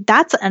 I mean,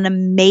 that's an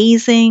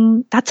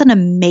amazing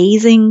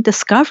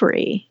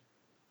discovery.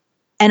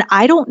 And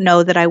I don't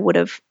know that I would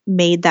have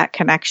made that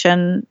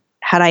connection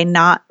had I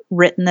not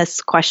written this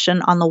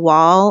question on the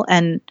wall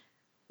and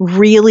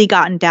really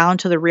gotten down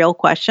to the real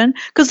question.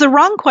 Because the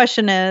wrong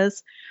question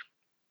is,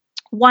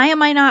 why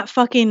am I not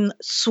fucking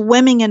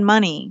swimming in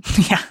money?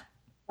 Yeah.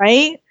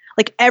 Right?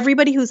 Like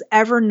everybody who's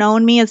ever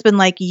known me has been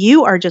like,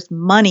 you are just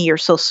money. You're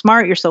so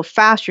smart. You're so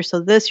fast. You're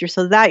so this. You're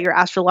so that. Your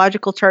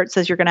astrological chart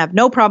says you're going to have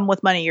no problem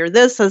with money. You're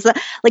this, says that.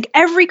 Like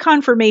every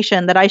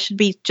confirmation that I should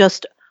be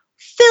just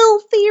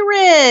filthy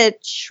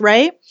rich,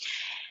 right?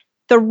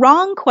 The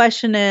wrong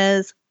question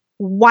is,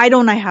 why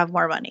don't I have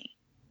more money?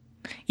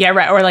 Yeah,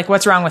 right. Or like,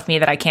 what's wrong with me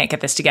that I can't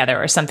get this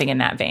together or something in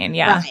that vein.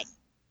 Yeah. Right.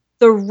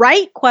 The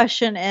right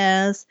question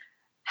is,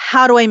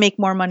 how do I make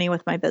more money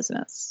with my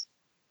business?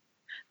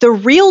 The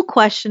real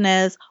question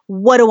is,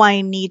 what do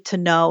I need to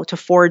know to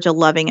forge a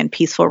loving and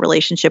peaceful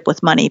relationship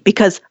with money?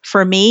 Because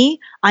for me,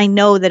 I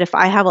know that if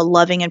I have a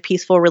loving and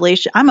peaceful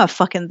relationship, I'm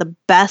the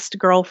best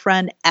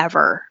girlfriend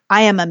ever.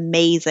 I am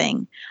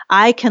amazing.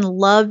 I can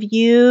love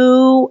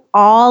you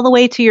all the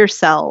way to your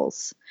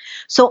cells.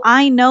 So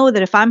I know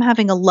that if I'm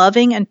having a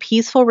loving and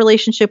peaceful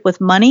relationship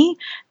with money,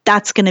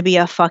 that's going to be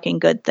a fucking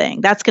good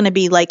thing. That's going to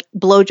be like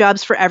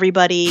blowjobs for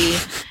everybody.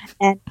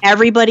 And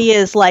everybody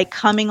is like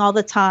coming all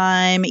the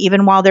time,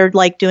 even while they're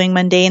like doing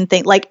mundane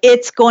things. Like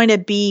it's going to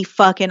be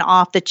fucking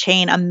off the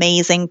chain,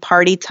 amazing,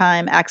 party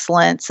time,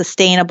 excellent,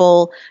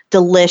 sustainable,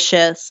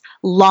 delicious,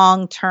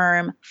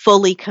 long-term,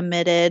 fully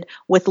committed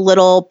with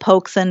little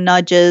pokes and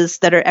nudges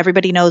that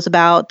everybody knows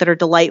about that are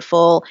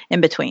delightful in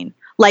between.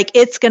 Like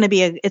it's going to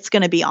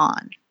be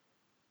on.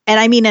 And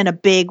I mean in a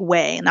big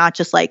way, not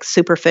just like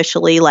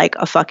superficially like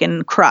a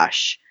fucking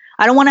crush.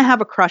 I don't want to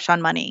have a crush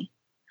on money.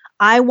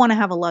 I want to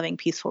have a loving,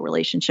 peaceful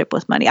relationship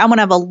with money. I want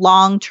to have a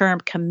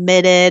long-term,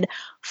 committed,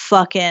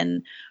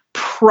 fucking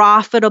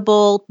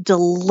profitable,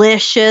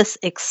 delicious,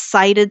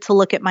 excited to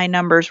look at my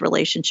numbers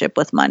relationship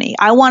with money.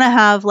 I want to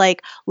have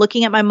like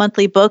looking at my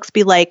monthly books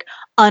be like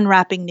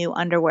unwrapping new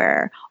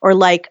underwear or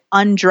like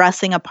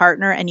undressing a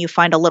partner and you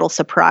find a little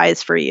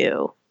surprise for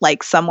you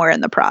like somewhere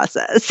in the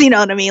process. You know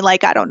what I mean?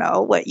 Like, I don't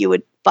know what you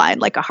would find,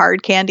 like a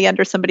hard candy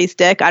under somebody's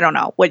dick. I don't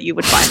know what you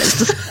would find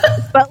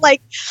but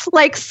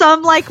like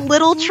some like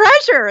little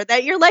treasure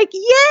that you're like,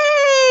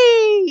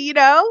 yay, you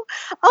know?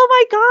 Oh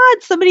my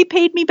God, somebody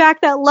paid me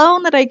back that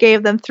loan that I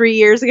gave them 3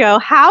 years ago.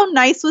 How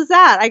nice was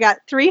that? I got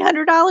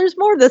 $300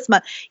 more this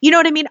month. You know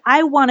what I mean?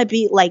 I want to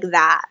be like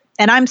that.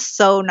 And I'm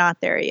so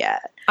not there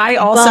yet. I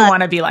also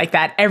want to be like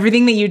that.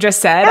 Everything that you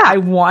just said,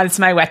 yeah. It's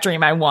my wet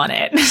dream. I want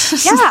it.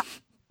 Yeah.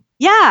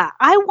 Yeah.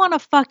 I want to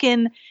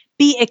fucking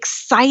be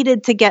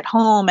excited to get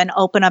home and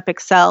open up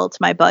Excel to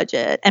my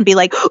budget and be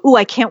like, ooh,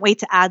 I can't wait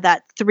to add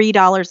that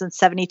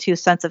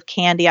 $3.72 of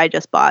candy I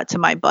just bought to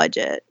my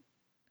budget.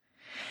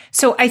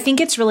 So I think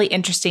it's really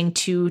interesting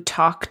to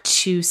talk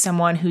to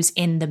someone who's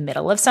in the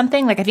middle of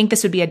something. Like, I think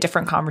this would be a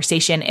different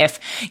conversation if,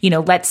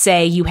 let's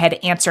say you had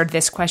answered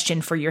this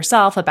question for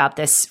yourself about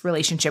this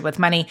relationship with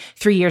money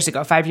 3 years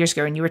ago, 5 years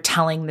ago, and you were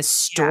telling the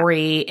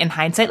story in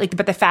hindsight.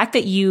 But the fact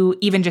that you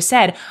even just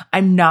said,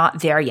 I'm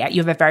not there yet.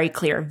 You have a very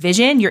clear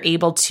vision. You're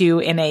able to,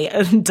 in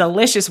a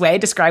delicious way,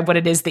 describe what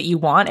it is that you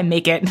want and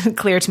make it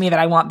clear to me that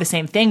I want the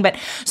same thing. But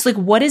so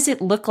what does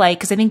it look like?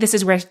 Because I think this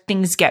is where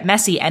things get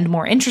messy and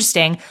more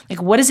interesting.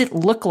 What does it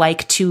look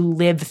like to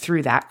live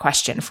through that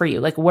question for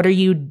you? What are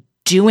you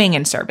doing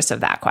in service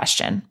of that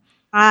question?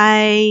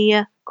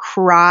 I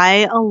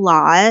cry a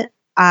lot.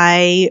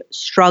 I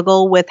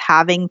struggle with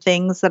having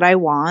things that I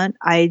want.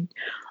 I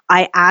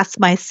ask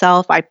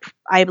myself, I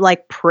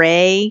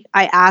pray.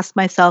 I ask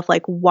myself,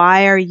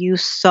 why are you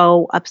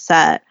so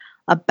upset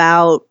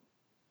about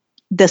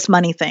this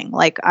money thing?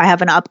 I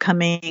have an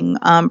upcoming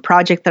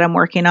project that I'm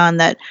working on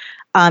that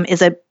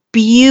is a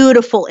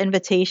beautiful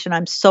invitation.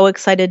 I'm so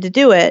excited to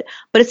do it,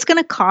 but it's going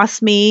to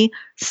cost me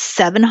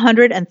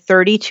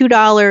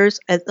 $732.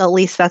 At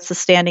least that's the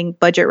standing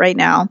budget right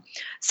now.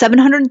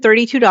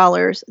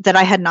 $732 that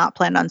I had not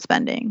planned on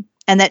spending.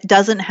 And that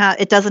doesn't have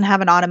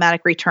an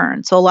automatic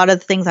return. So a lot of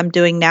the things I'm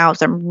doing now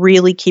is I'm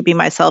really keeping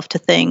myself to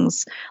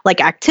things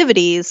like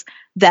activities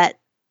that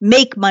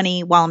make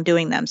money while I'm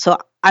doing them. So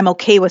I'm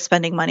okay with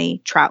spending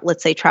money,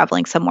 let's say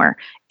traveling somewhere,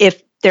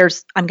 if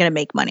I'm going to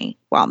make money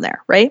while I'm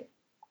there, right?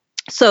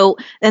 So,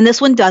 and this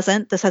one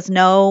doesn't. This is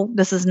no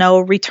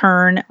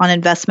return on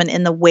investment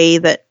in the way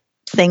that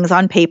things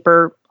on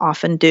paper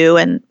often do.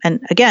 And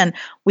again,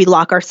 we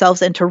lock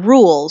ourselves into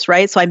rules,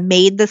 right? So I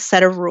made this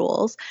set of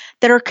rules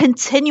that are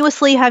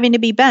continuously having to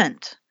be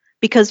bent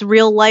because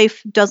real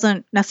life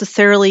doesn't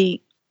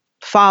necessarily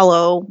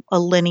follow a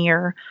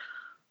linear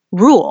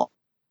rule.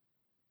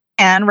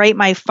 And right,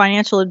 my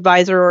financial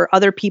advisor or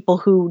other people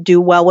who do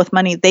well with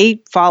money,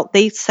 they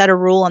set a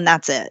rule and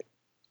that's it.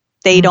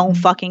 They don't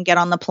fucking get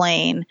on the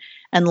plane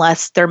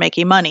unless they're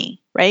making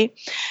money, right?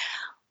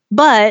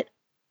 But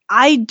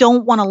I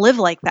don't want to live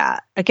like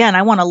that. Again,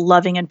 I want a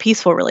loving and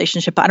peaceful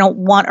relationship. I don't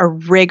want a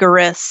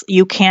rigorous,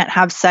 you can't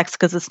have sex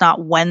because it's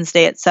not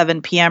Wednesday at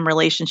 7 p.m.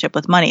 relationship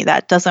with money.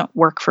 That doesn't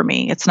work for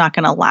me. It's not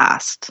going to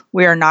last.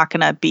 We are not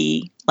going to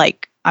be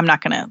I'm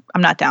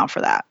not down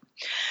for that.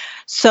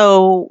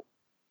 So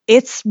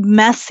it's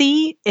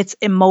messy. It's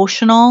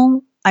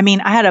emotional. I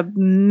mean, I had a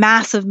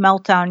massive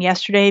meltdown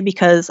yesterday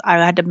because I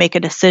had to make a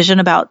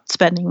decision about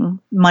spending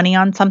money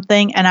on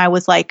something. And I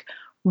was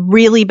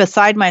really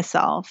beside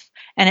myself.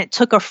 And it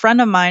took a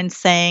friend of mine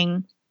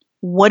saying,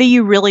 what are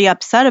you really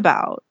upset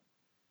about?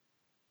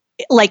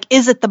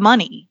 Is it the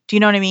money? Do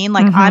you know what I mean?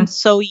 I'm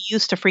so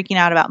used to freaking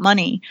out about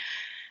money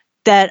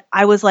that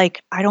I was I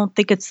don't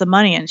think it's the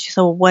money. And she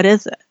said, well, what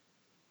is it?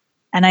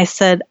 And I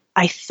said,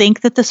 I think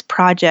that this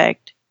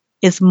project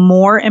is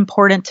more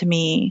important to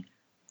me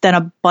than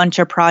a bunch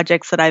of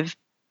projects that I've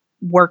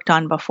worked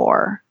on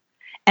before.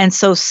 And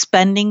so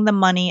spending the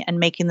money and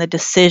making the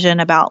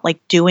decision about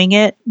doing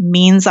it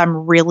means I'm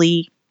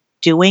really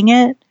doing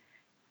it.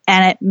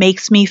 And it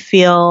makes me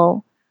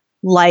feel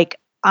like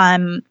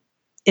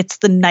it's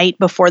the night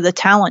before the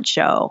talent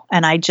show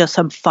and I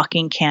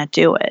fucking can't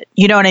do it.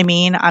 You know what I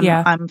mean?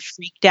 I'm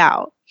freaked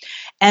out.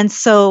 And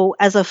so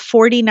as a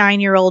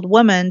 49-year-old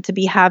woman to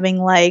be having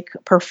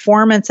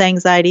performance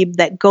anxiety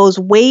that goes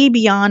way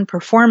beyond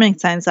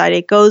performance anxiety,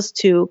 it goes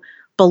to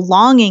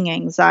belonging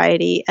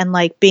anxiety and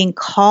being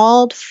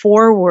called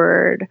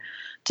forward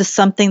to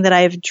something that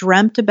I've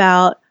dreamt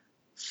about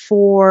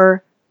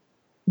for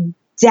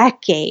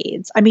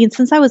decades. I mean,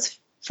 since I was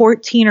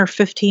 14 or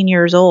 15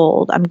 years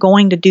old, I'm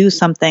going to do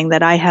something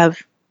that I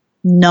have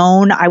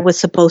known I was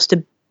supposed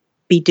to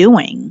be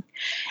doing.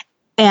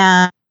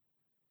 And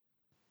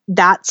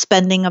that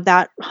spending of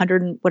that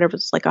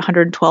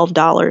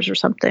 $112 or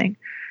something,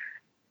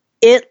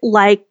 it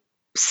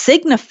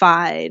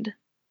signified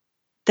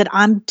that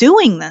I'm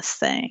doing this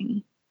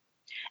thing.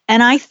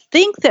 And I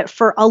think that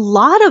for a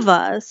lot of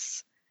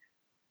us,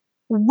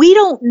 we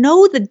don't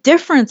know the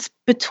difference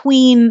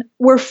between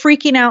we're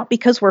freaking out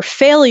because we're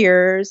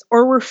failures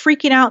or we're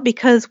freaking out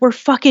because we're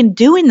fucking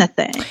doing the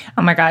thing.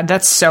 Oh my God,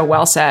 that's so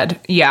well said.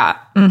 Yeah.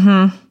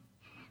 Mm-hmm.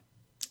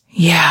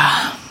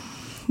 Yeah.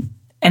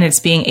 And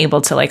it's being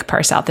able to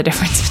parse out the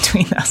difference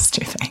between those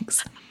two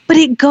things. But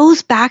it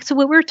goes back to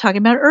what we were talking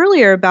about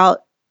earlier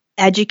about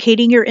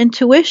educating your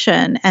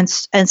intuition and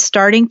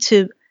starting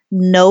to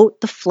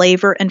note the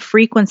flavor and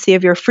frequency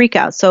of your freak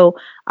out. So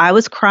I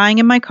was crying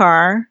in my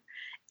car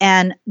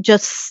and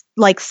just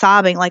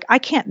sobbing. I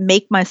can't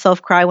make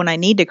myself cry when I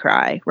need to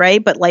cry,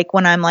 right? But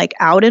when I'm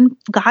out in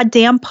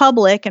goddamn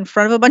public in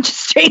front of a bunch of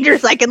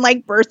strangers, I can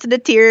burst into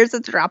tears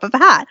at the drop of a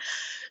hat.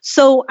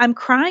 So I'm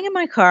crying in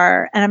my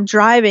car and I'm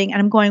driving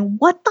and I'm going,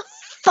 what the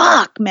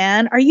fuck,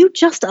 man? Are you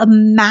just a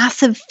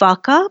massive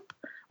fuck up?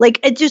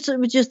 It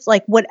was just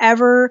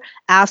whatever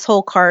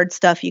asshole card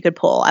stuff you could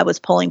pull. I was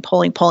pulling.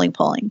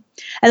 And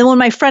then when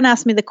my friend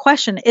asked me the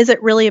question, is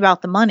it really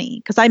about the money?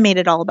 Because I made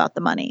it all about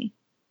the money.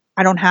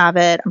 I don't have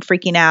it. I'm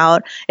freaking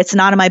out. It's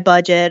not in my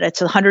budget.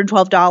 It's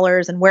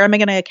 $112. And where am I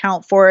going to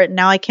account for it?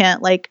 Now I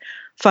can't like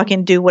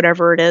fucking do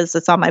whatever it is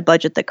that's on my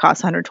budget that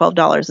costs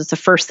 $112. It's the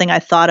first thing I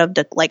thought of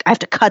to like, I have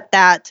to cut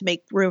that to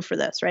make room for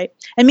this. Right.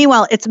 And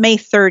meanwhile, it's May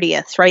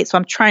 30th. Right. So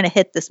I'm trying to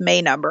hit this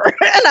May number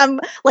and I'm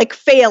like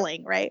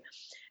failing. Right.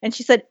 And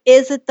she said,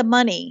 is it the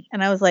money?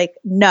 And I was like,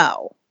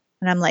 no.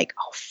 And I'm like,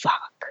 oh,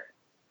 fuck.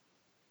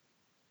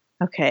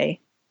 Okay.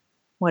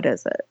 What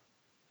is it?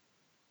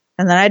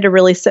 And then I had to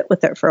really sit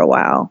with it for a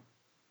while.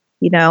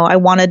 You know, I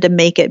wanted to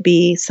make it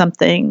be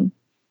something,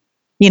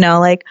 you know,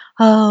 like,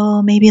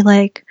 oh, maybe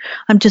like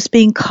I'm just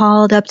being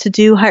called up to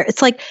do higher.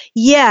 It's like,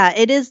 yeah,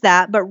 it is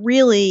that. But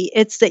really,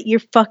 it's that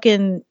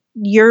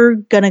you're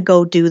going to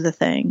go do the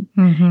thing.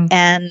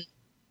 Mm-hmm.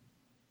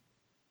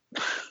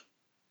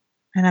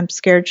 And I'm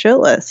scared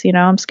shitless. You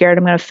know, I'm scared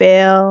I'm going to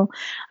fail.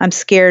 I'm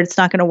scared it's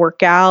not going to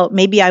work out.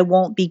 Maybe I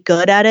won't be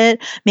good at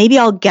it. Maybe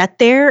I'll get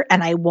there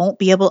and I won't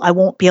be able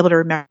to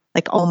remember,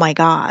 like, oh my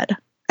God.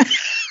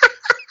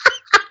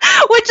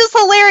 Which is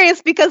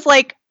hilarious because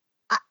like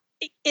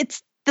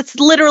that's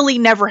literally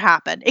never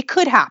happened. It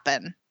could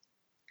happen,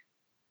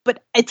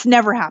 but it's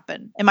never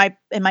happened. In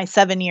my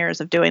 7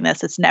 years of doing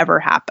this, it's never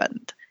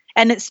happened.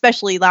 And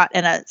especially not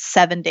in a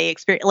 7-day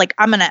experience. Like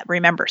I'm going to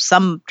remember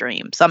some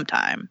dream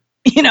sometime.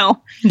 You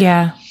know?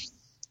 Yeah.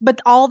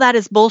 But all that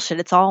is bullshit.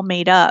 It's all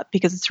made up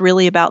because it's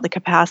really about the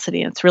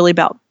capacity and it's really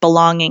about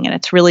belonging and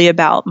it's really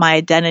about my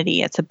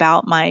identity. It's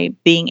about my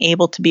being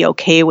able to be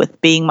okay with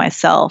being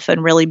myself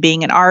and really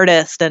being an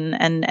artist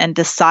and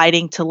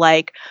deciding to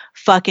like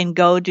fucking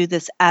go do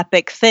this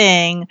epic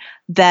thing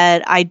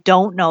that I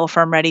don't know if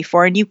I'm ready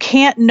for. And you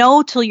can't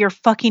know till you're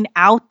fucking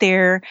out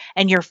there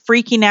and you're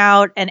freaking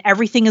out and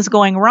everything is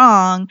going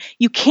wrong.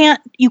 You can't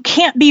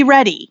be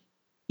ready.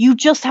 You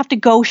just have to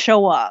go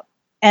show up.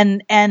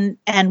 And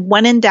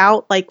when in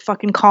doubt, like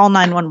fucking call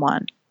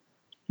 911. You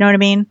know what I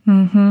mean?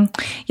 Mm-hmm.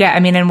 Yeah. I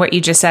mean, and what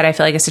you just said, I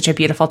feel like it's such a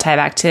beautiful tie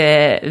back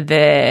to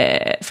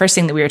the first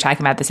thing that we were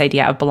talking about, this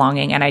idea of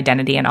belonging and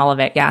identity and all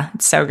of it. Yeah.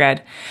 It's so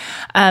good.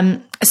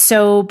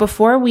 So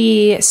before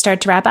we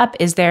start to wrap up,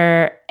 is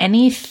there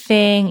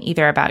anything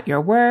either about your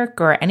work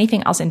or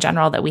anything else in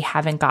general that we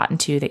haven't gotten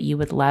to that you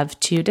would love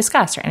to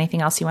discuss or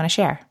anything else you want to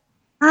share?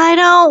 I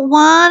don't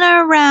want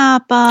to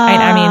wrap up.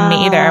 I mean,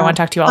 me either. I want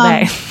to talk to you all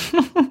day.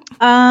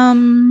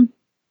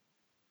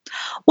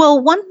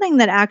 Well, one thing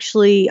that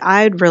actually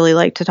I'd really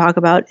like to talk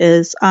about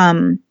is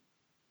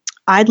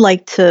I'd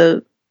like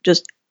to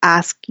just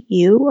ask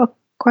you a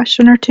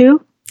question or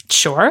two.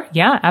 Sure.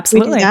 Yeah,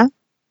 absolutely.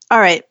 All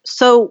right.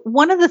 So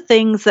one of the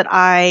things that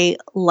I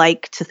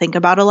like to think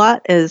about a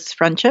lot is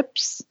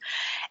friendships.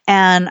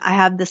 And I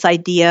have this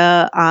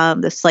idea,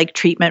 this like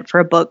treatment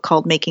for a book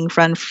called Making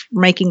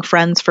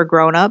Friends for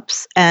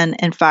Grown-Ups. And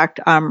in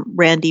fact,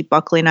 Randy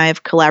Buckley and I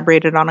have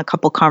collaborated on a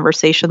couple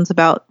conversations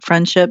about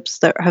friendships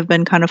that have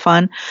been kind of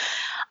fun.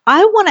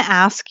 I want to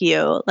ask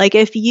you, like,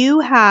 if you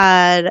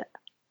had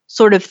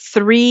sort of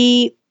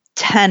 3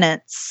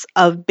 tenets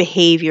of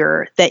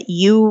behavior that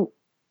you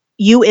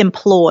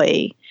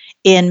employ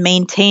in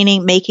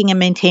making and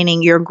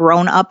maintaining your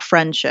grown-up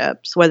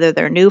friendships, whether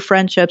they're new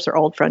friendships or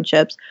old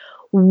friendships,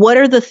 what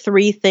are the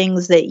 3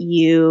 things that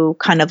you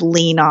kind of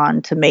lean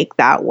on to make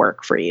that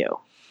work for you?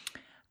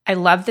 I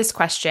love this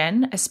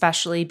question,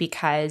 especially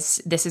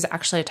because this is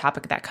actually a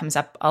topic that comes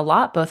up a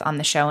lot, both on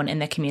the show and in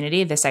the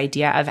community. This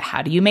idea of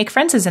how do you make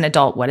friends as an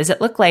adult? What does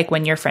it look like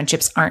when your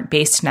friendships aren't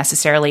based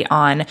necessarily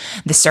on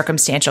the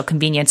circumstantial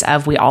convenience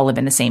of we all live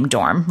in the same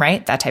dorm,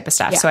 right? That type of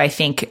stuff. Yeah. So I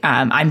think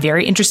I'm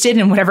very interested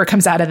in whatever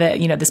comes out of it,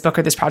 you know, this book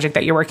or this project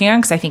that you're working on,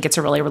 because I think it's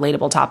a really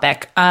relatable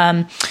topic.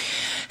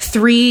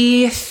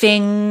 3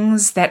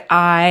 things that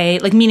I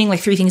like, meaning like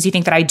 3 things you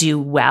think that I do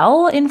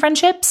well in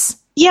friendships?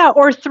 Yeah,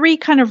 or 3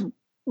 kind of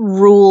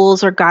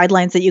rules or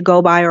guidelines that you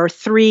go by, or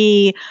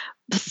 3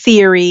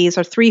 theories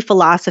or 3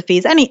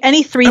 philosophies,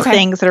 any 3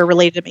 things that are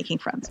related to making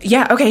friends.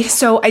 Yeah. Okay.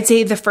 So I'd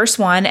say the first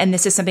one, and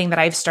this is something that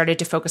I've started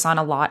to focus on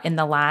a lot in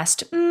the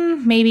last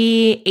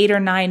maybe 8 or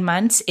 9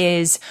 months,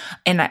 is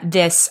in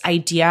this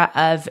idea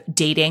of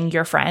dating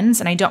your friends.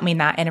 And I don't mean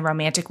that in a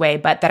romantic way,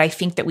 but that I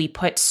think that we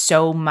put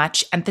so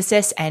much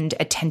emphasis and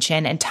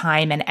attention and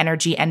time and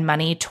energy and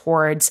money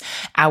towards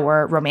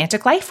our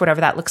romantic life,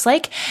 whatever that looks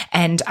like.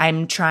 And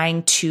I'm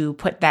trying to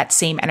put that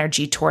same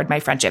energy toward my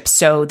friendships.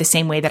 So the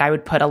same way that I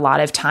would put a lot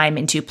of time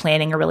into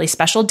planning a really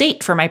special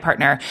date for my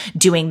partner,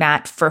 doing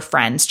that for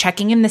friends,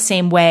 checking in the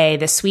same way,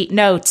 the sweet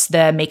notes,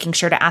 the making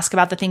sure to ask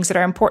about the things that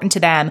are important to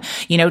them,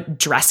 you know,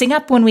 dressing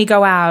up when we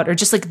go out, or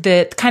just like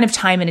the kind of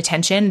time and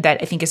attention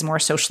that I think is more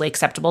socially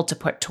acceptable to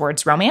put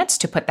towards romance,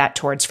 to put that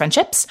towards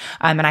friendships.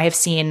 And I have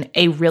seen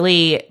a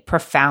really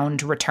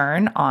profound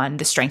return on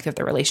the strength of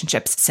the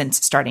relationships since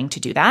starting to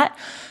do that.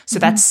 So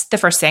that's the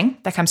first thing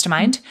that comes to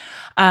mind.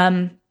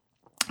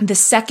 The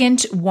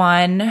second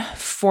one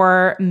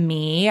for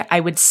me, I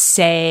would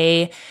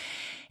say,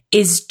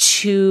 is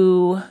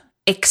to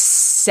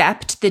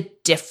accept the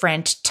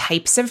different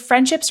types of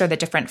friendships or the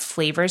different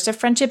flavors of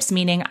friendships,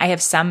 meaning I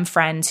have some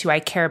friends who I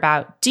care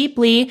about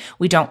deeply.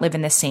 We don't live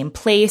in the same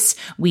place.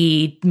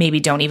 We maybe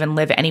don't even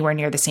live anywhere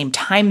near the same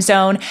time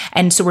zone.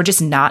 And so we're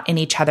just not in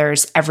each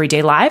other's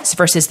everyday lives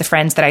versus the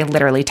friends that I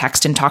literally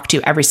text and talk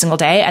to every single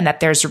day, and that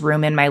there's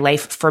room in my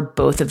life for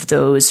both of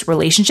those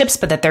relationships,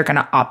 but that they're going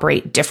to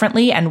operate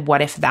differently. And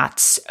what if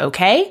that's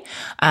okay?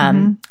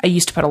 I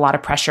used to put a lot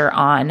of pressure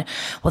on,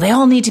 well, they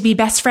all need to be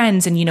best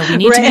friends. And, we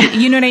need to be,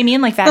 you know what I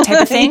mean? Like that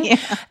type of thing. Yeah.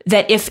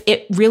 That if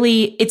it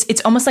really,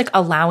 it's almost like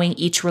allowing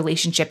each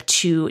relationship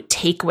to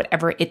take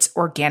whatever its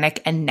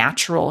organic and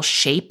natural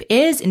shape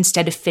is,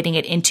 instead of fitting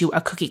it into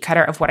a cookie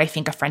cutter of what I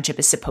think a friendship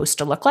is supposed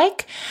to look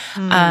like.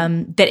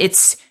 That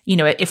it's,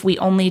 if we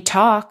only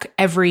talk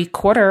every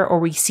quarter or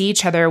we see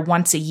each other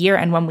once a year,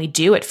 and when we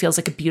do, it feels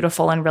like a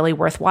beautiful and really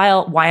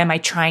worthwhile. Why am I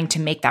trying to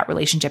make that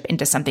relationship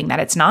into something that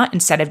it's not,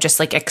 instead of just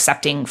like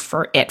accepting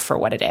for it for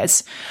what it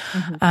is?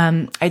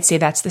 I'd say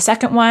that's the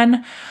second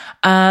one.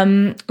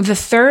 The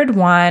third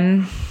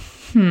one,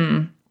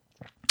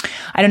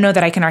 I don't know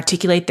that I can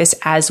articulate this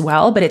as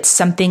well, but it's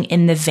something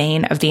in the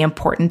vein of the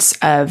importance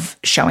of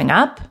showing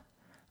up.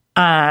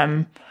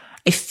 I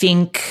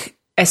think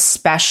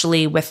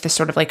especially with the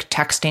sort of like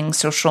texting,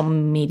 social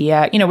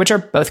media, which are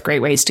both great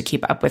ways to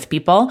keep up with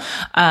people,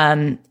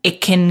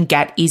 it can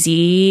get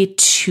easy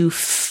to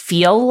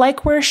feel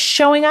like we're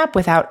showing up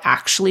without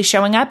actually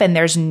showing up. And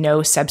there's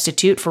no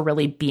substitute for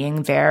really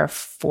being there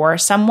for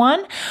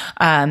someone.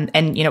 And,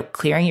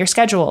 clearing your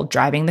schedule,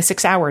 driving the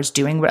 6 hours,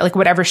 doing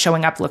whatever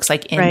showing up looks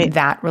like in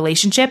that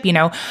relationship.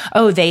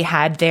 They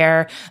had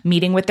their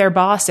meeting with their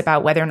boss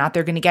about whether or not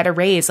they're going to get a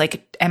raise.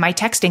 Like, am I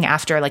texting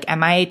after? Like,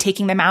 am I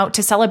taking them out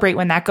to celebrate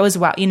when that goes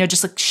well?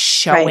 Just like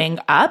showing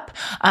up.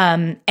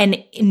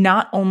 And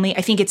not only,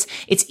 I think it's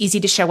easy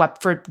to show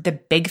up for the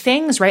big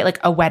things, right? Like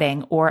a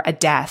wedding or a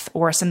death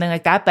or something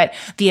like that. But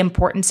the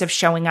importance of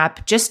showing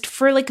up just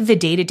for like the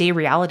day-to-day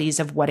realities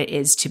of what it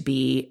is to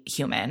be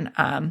human.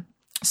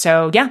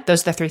 So yeah,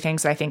 those are the three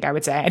things that I think I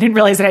would say. I didn't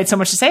realize that I had so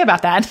much to say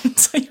about that.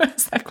 So you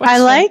asked that question. I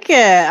like it.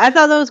 I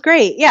thought that was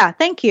great. Yeah.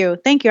 Thank you.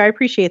 Thank you. I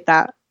appreciate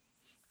that.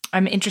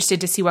 I'm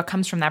interested to see what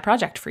comes from that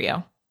project for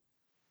you.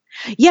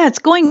 Yeah, it's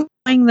going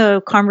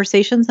the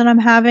conversations that I'm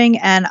having,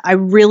 and I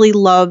really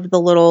love the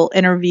little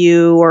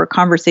interview or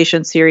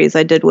conversation series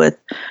I did with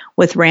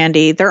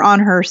Randy. They're on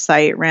her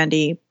site,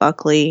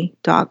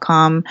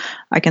 randybuckley.com.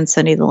 I can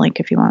send you the link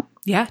if you want.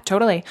 Yeah,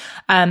 totally.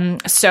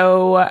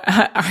 So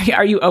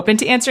are you open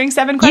to answering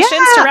 7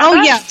 questions to wrap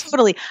up? Yeah,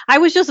 totally. I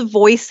was just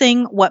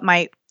voicing what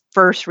my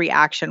first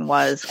reaction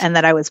was, and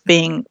that I was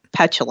being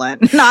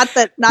petulant. Not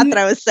that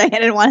I was saying I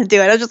didn't want to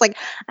do it. I was just like,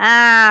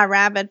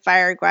 rapid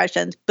fire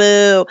questions,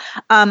 boo.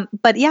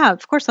 But yeah,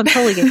 of course, I'm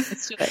totally getting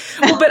used to it.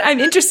 Well, but I'm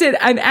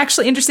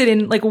actually interested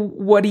in like,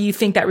 what do you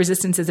think that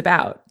resistance is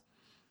about?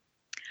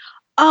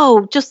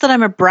 Oh, just that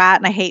I'm a brat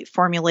and I hate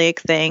formulaic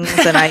things,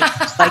 and I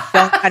just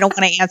I don't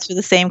want to answer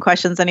the same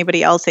questions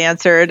anybody else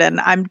answered, and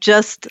I'm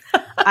just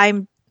a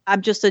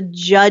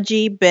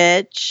judgy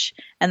bitch,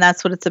 and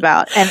that's what it's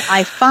about. And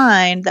I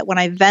find that when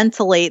I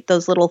ventilate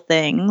those little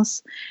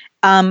things,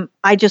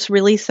 I just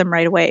release them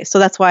right away. So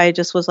that's why I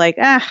just was like,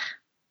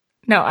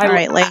 No,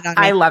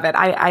 I love it.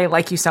 I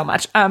like you so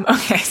much.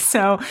 Okay.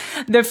 So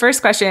the first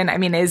question,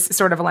 is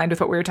sort of aligned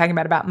with what we were talking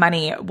about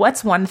money.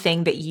 What's one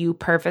thing that you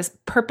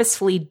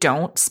purposefully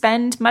don't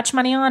spend much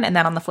money on? And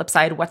then on the flip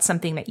side, what's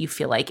something that you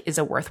feel like is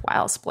a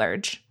worthwhile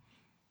splurge?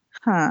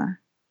 I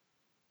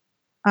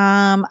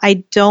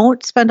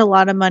don't spend a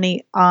lot of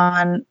money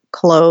on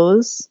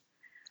clothes.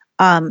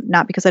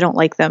 Not because I don't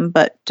like them,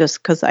 but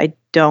just because I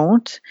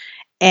don't.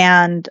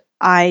 And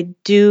I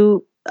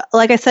do,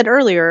 like I said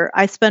earlier,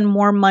 I spend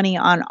more money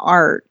on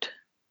art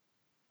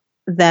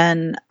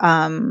than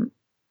other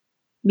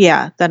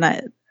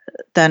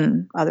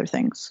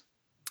things.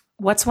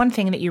 What's one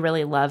thing that you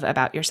really love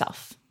about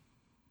yourself?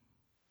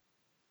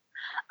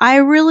 I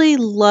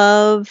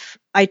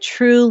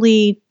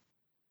truly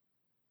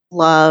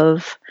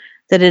love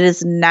that it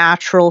is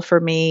natural for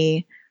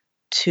me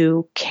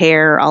to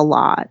care a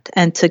lot,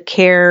 and to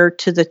care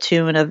to the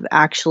tune of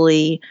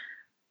actually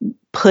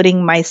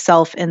putting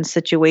myself in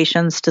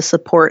situations to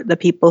support the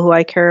people who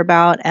I care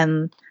about,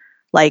 and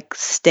like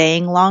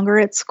staying longer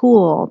at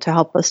school to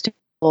help us do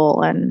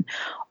school,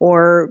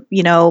 or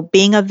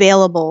being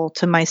available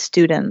to my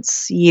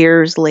students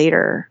years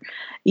later.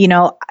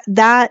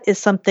 That is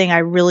something I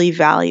really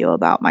value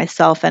about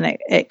myself, and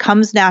it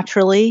comes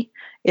naturally.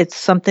 It's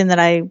something that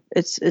I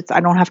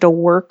don't have to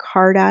work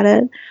hard at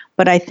it,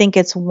 but I think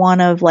it's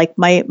one of like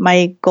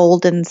my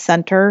golden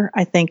center,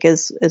 I think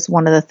is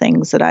one of the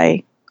things that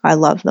I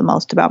love the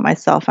most about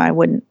myself. I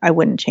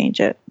wouldn't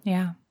change it.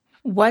 Yeah.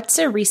 What's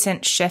a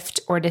recent shift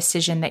or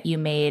decision that you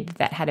made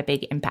that had a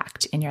big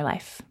impact in your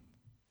life?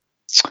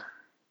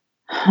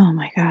 Oh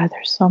my God,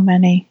 there's so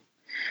many.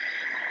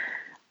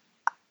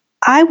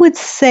 I would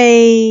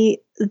say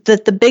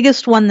that the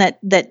biggest one that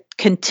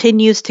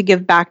continues to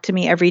give back to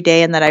me every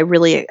day, and that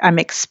I'm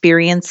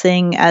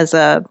experiencing as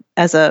a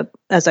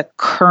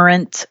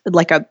current,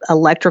 like a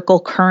electrical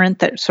current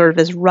that sort of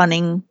is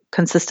running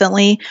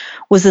consistently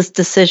was this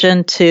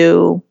decision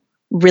to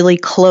really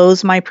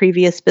close my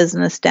previous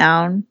business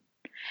down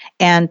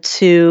and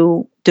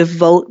to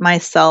devote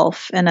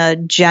myself in a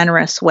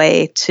generous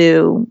way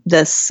to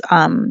this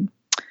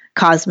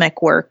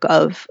cosmic work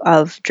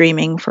of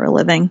dreaming for a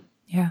living.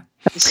 Yeah.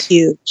 That was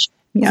huge.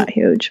 Yeah,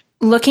 huge.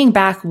 Looking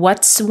back,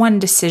 what's one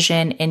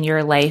decision in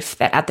your life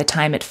that at the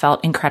time it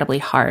felt incredibly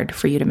hard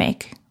for you to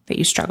make, that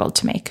you struggled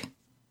to make?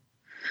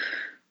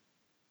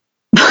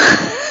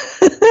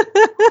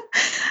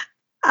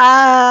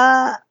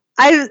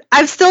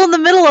 I'm still in the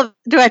middle of.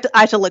 I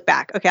have to look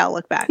back? Okay, I'll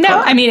look back. No,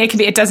 I mean it can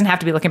be. It doesn't have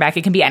to be looking back.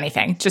 It can be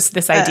anything. Just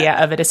this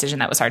idea of a decision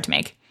that was hard to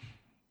make.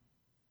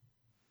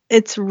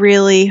 It's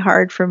really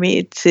hard for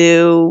me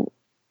to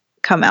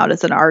come out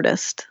as an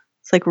artist.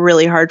 It's like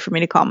really hard for me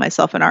to call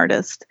myself an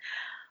artist.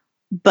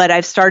 But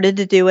I've started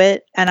to do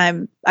it,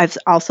 and I've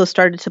also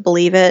started to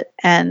believe it,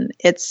 and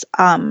it's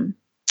that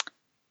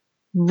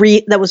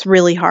was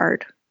really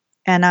hard,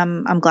 and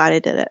I'm glad I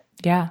did it.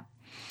 Yeah.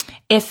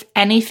 If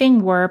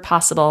anything were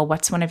possible,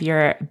 what's one of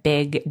your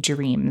big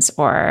dreams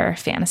or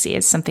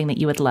fantasies, something that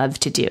you would love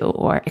to do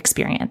or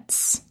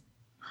experience?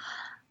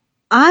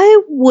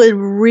 I would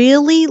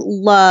really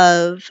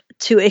love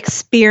to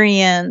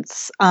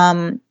experience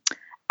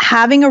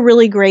having a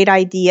really great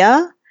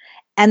idea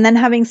and then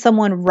having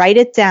someone write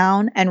it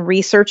down and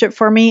research it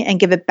for me and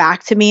give it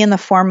back to me in the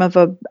form of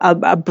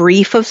a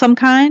brief of some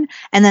kind,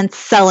 and then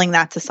selling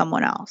that to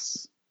someone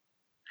else.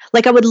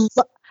 Like I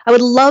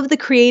would love the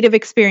creative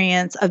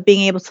experience of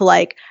being able to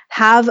like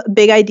have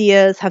big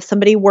ideas, have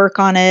somebody work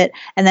on it,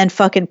 and then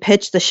fucking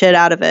pitch the shit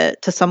out of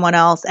it to someone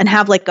else and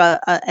have like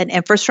an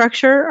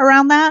infrastructure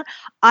around that.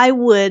 I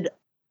would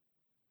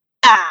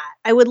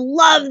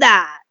love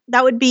that.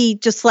 That would be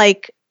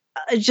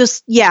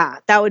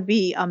that would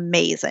be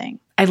amazing.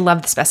 I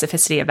love the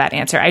specificity of that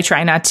answer. I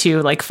try not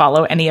to like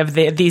follow any of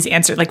these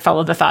answers, like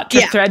follow the thought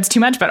threads too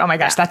much, but oh my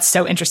gosh, that's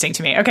so interesting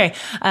to me. Okay.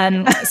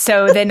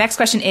 So the next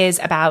question is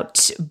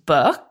about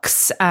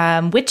books.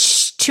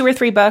 Which 2 or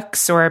 3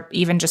 books, or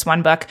even just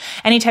one book,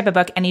 any type of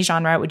book, any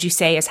genre, would you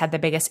say has had the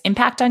biggest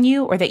impact on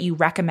you, or that you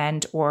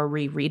recommend or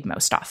reread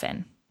most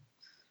often?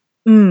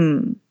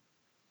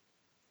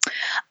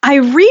 I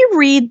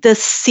reread the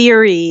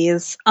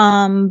series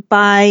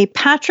by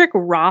Patrick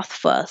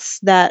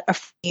Rothfuss,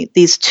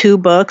 these 2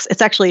 books.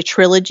 It's actually a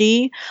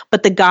trilogy,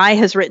 but the guy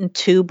has written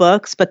 2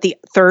 books, but the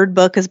 3rd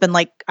book has been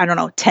like, I don't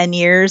know, 10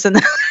 years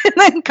and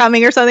then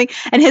coming or something.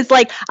 And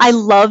I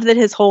love that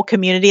his whole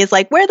community is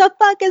like, where the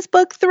fuck is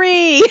book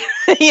 3?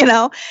 You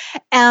know?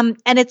 And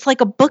it's like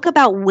a book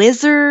about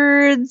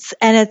wizards.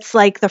 And it's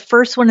like, the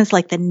first one is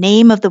like The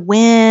Name of the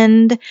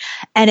Wind.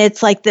 And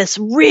it's like this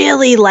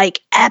really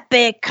like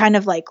epic kind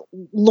of like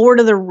Lord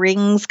of the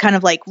Rings kind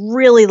of like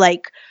really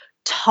like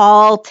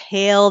tall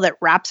tale that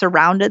wraps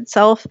around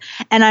itself.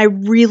 And I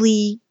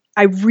really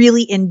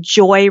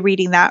enjoy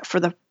reading that for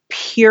the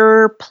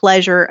pure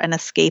pleasure and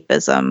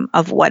escapism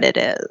of what it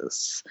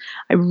is.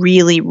 I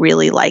really,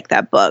 really like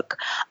that book.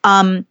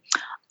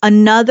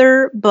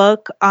 Another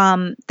book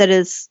that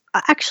is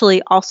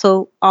actually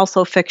also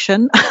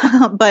fiction,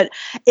 but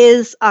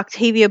is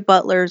Octavia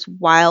Butler's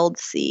Wild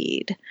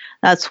Seed.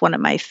 That's one of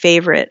my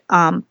favorite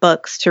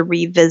books to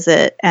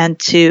revisit and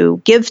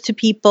to give to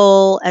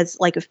people, as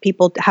like if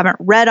people haven't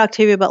read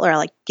Octavia Butler, I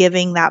like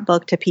giving that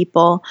book to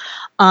people.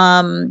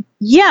 That's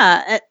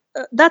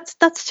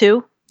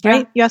 2.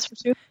 Right? You asked for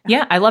 2?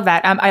 Yeah, I love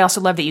that. I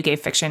also love that you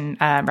gave fiction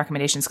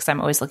recommendations, because I'm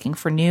always looking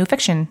for new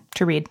fiction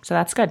to read. So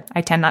that's good.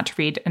 I tend not to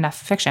read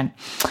enough fiction.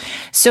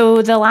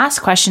 So the last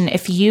question,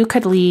 if you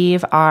could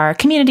leave our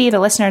community, the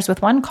listeners,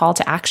 with one call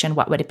to action,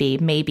 what would it be?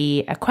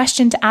 Maybe a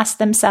question to ask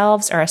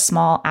themselves or a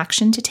small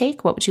action to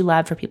take? What would you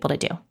love for people to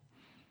do?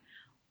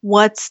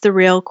 What's the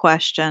real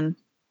question?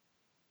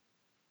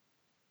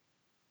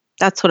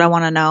 That's what I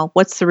want to know.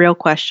 What's the real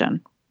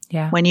question?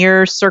 Yeah. When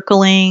you're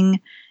circling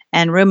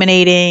and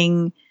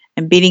ruminating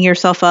and beating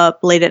yourself up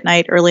late at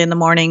night, early in the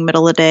morning,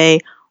 middle of the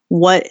day,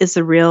 what is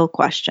the real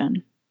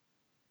question?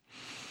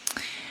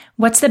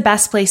 What's the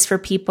best place for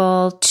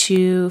people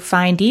to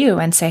find you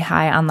and say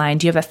hi online?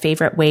 Do you have a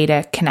favorite way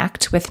to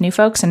connect with new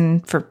folks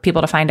and for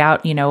people to find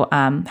out,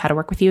 how to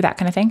work with you, that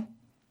kind of thing?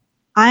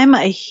 I'm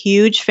a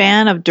huge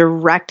fan of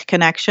direct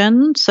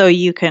connection. So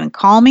you can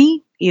call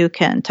me, you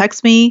can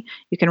text me,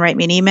 you can write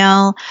me an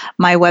email.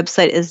 My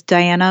website is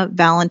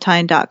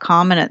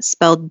dianavalentine.com, and it's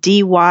spelled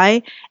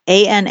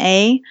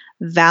DYANA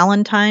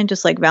Valentine,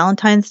 just like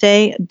Valentine's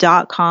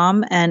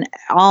Day.com. And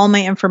all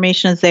my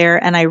information is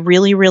there. And I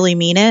really, really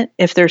mean it.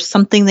 If there's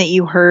something that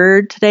you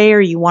heard today or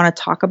you want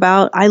to talk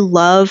about, I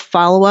love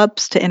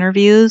follow-ups to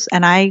interviews.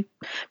 And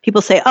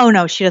people say, oh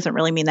no, she doesn't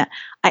really mean that.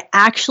 I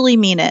actually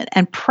mean it.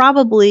 And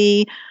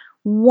probably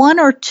 1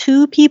 or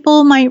 2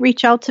 people might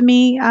reach out to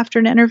me after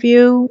an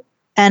interview.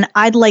 And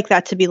I'd like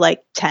that to be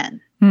like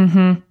 10.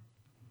 Mm-hmm.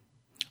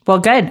 Well,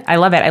 good. I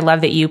love it. I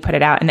love that you put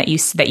it out and that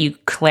you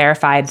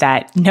clarified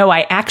that, no,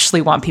 I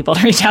actually want people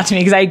to reach out to me,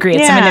 because I agree.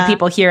 It's something that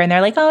people hear and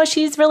they're like, oh,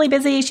 she's really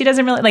busy. She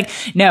doesn't really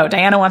no,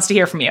 Diana wants to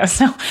hear from you.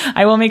 So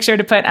I will make sure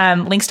to put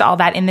links to all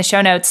that in the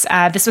show notes.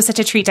 This was such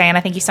a treat, Diana.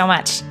 Thank you so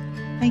much.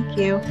 Thank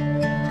you.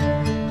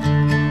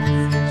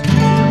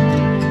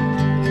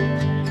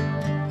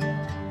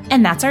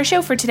 And that's our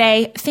show for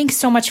today. Thanks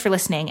so much for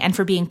listening and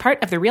for being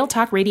part of the Real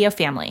Talk Radio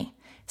family.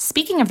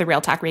 Speaking of the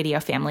Real Talk Radio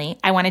family,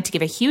 I wanted to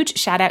give a huge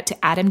shout out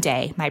to Adam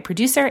Day, my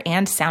producer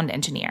and sound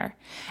engineer.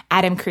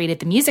 Adam created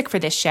the music for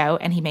this show,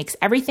 and he makes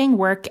everything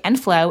work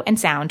and flow and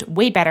sound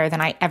way better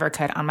than I ever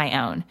could on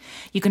my own.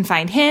 You can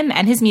find him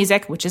and his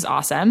music, which is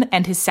awesome,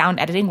 and his sound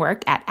editing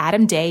work at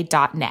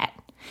adamday.net.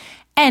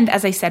 And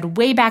as I said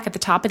way back at the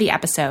top of the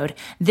episode,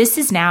 this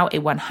is now a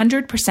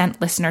 100%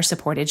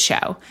 listener-supported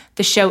show.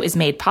 The show is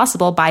made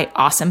possible by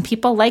awesome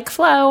people like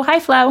Flo.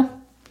 Hi, Flo.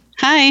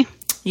 Hi.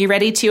 You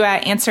ready to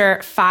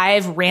answer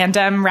 5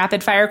 random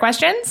rapid-fire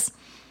questions?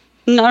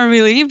 Not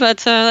really,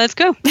 but let's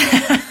go.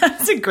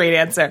 That's a great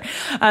answer.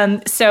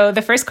 So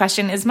the first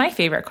question is my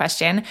favorite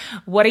question.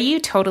 What are you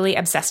totally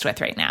obsessed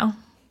with right now?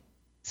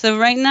 So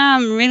right now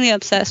I'm really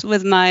obsessed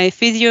with my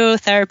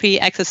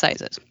physiotherapy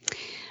exercises.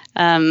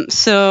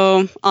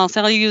 So I'll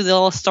tell you the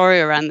whole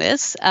story around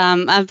this.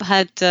 I've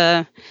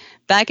had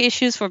back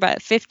issues for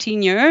about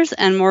 15 years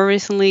and more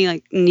recently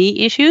like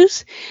knee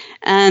issues.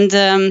 And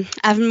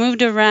I've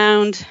moved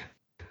around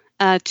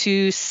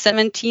to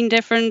 17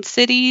 different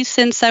cities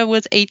since I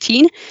was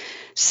 18.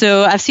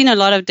 So I've seen a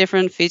lot of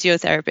different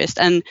physiotherapists,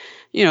 and,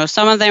 you know,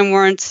 some of them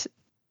were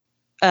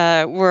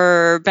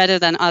better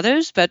than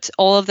others, but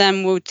all of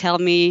them would tell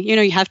me, you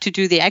know, you have to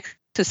do the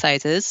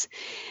exercises.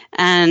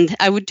 And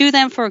I would do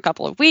them for a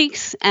couple of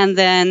weeks, and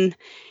then,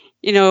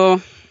 you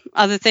know,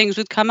 other things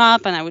would come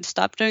up and I would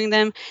stop doing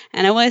them.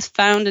 And I always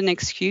found an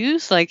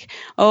excuse like,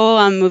 oh,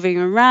 I'm moving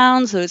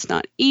around, so it's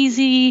not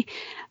easy.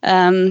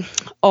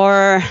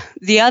 Or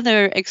the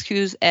other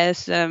excuse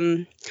is,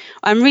 I'm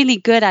really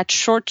good at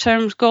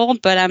short-term goals,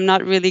 but I'm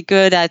not really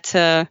good at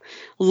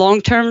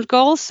long-term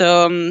goals.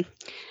 So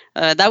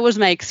that was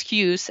my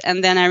excuse.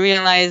 And then I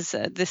realized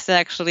this is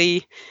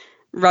actually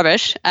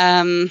rubbish.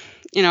 You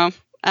know,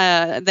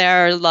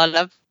 there are a lot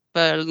of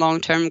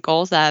long-term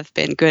goals that I've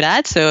been good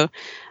at. So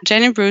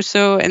Jenny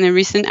Brusso in a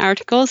recent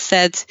article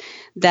said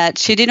that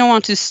she didn't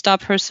want to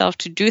stop herself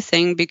to do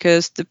things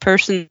because the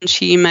person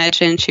she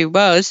imagined she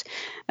was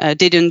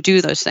didn't do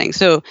those things.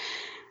 So,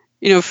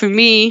 you know, for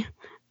me,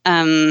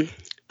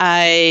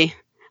 I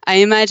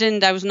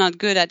imagined I was not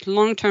good at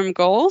long-term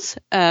goals,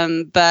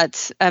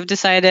 but I've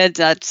decided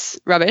that's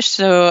rubbish.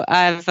 So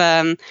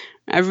I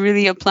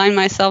really applied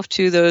myself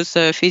to those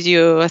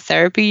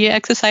physiotherapy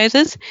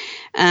exercises,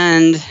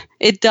 and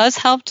it does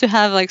help to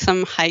have like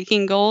some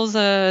hiking goals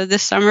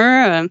this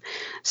summer,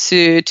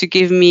 so to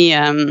give me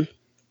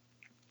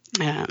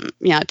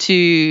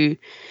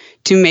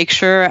to make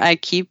sure I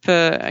keep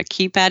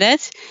at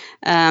it.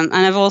 And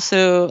I've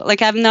also,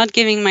 like, I'm not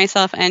giving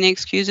myself any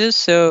excuses,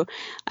 so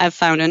I've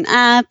found an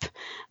app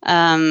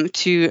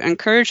to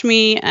encourage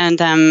me,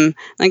 and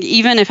like,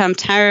 even if I'm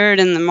tired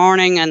in the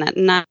morning and at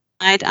night,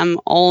 I'm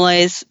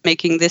always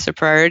making this a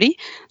priority.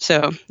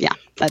 So yeah,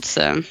 that's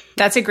a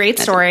great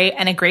story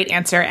and a great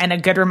answer, and a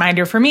good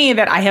reminder for me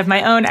that I have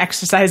my own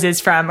exercises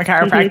from a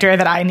chiropractor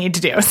that I need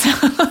to do. So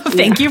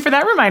thank you for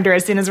that reminder.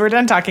 As soon as we're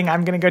done talking,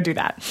 I'm going to go do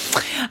that.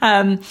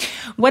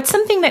 What's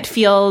something that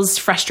feels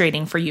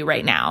frustrating for you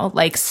right now?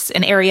 Like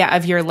an area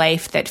of your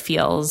life that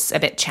feels a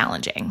bit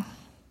challenging?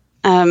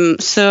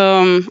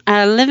 So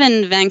I live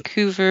in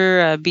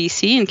Vancouver,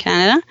 BC in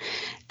Canada.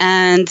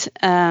 And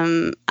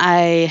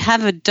I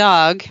have a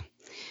dog.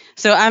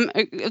 So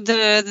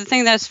the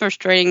thing that's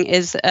frustrating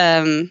is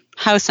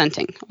house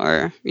hunting,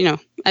 or, you know,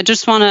 I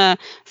just want to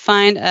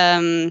find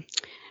an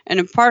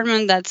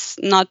apartment that's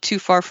not too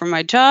far from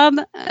my job,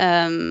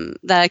 that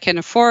I can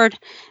afford,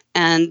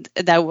 and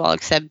that will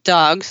accept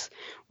dogs,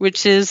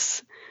 which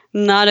is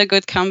not a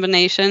good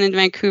combination in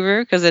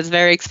Vancouver because it's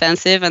very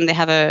expensive and they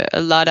have a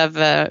lot of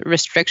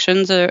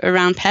restrictions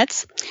around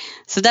pets.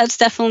 So that's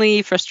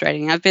definitely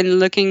frustrating. I've been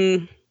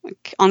looking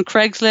on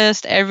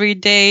Craigslist every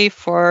day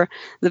for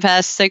the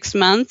past 6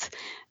 months,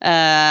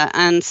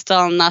 and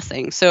still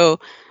nothing.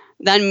 So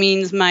that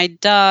means my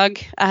dog,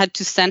 I had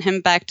to send him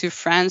back to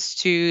France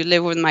to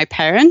live with my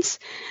parents.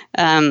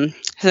 So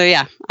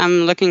yeah,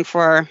 I'm looking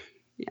for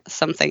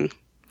something.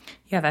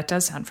 Yeah, that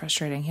does sound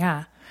frustrating.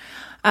 Yeah.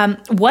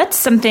 What's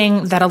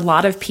something that a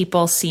lot of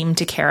people seem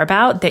to care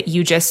about that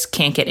you just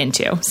can't get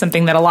into?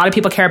 Something that a lot of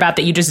people care about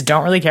that you just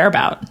don't really care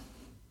about?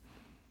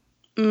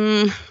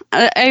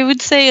 I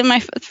would say my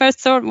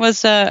first thought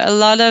was a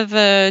lot of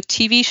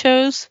TV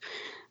shows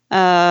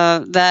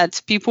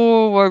that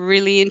people were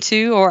really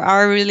into or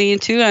are really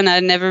into, and I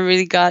never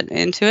really got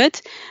into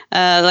it.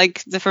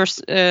 Like the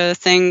first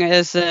thing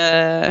is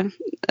the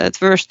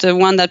first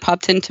one that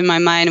popped into my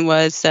mind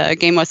was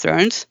Game of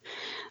Thrones.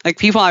 Like,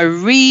 people are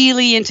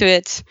really into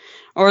it,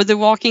 or The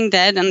Walking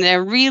Dead, and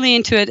they're really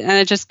into it, and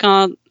I just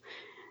can't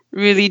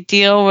really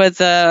deal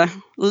with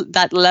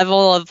that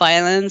level of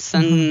violence.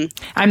 And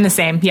I'm the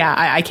same. Yeah,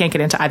 I can't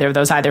get into either of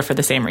those either for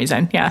the same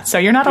reason. Yeah, so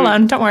you're not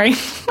alone. Don't worry.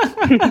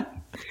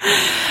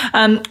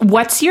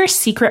 What's your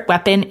secret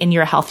weapon in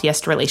your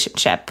healthiest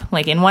relationship?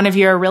 Like in one of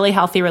your really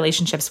healthy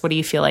relationships, what do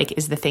you feel like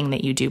is the thing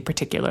that you do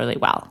particularly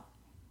well?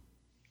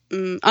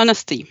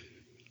 Honesty.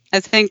 I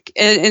think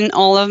in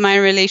all of my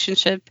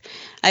relationship,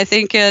 I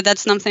think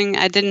that's something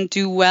I didn't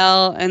do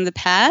well in the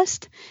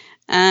past.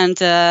 And,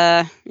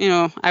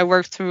 I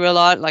worked through a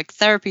lot, like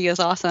therapy is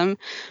awesome.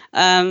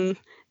 And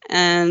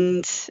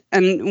one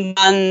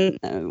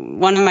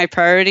of my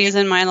priorities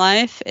in my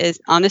life is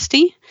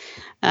honesty.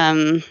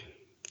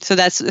 So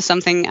that's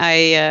something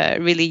I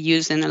really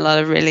use in a lot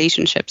of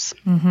relationships.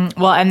 Mm-hmm.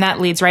 Well, and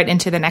that leads right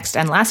into the next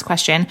and last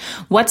question.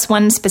 What's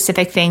one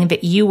specific thing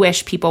that you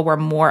wish people were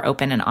more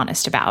open and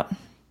honest about?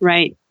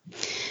 Right.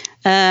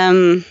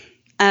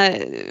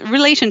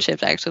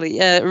 Relationships, actually,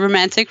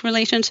 romantic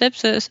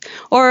relationships, I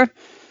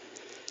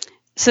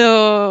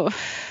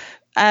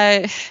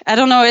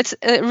don't know. It's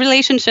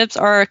relationships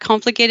are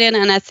complicated,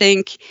 and I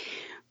think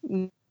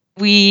when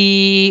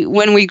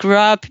we grow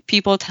up,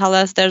 people tell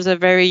us there's a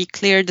very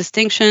clear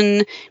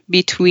distinction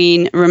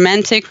between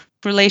romantic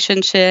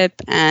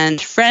relationship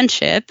and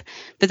friendship.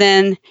 But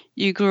then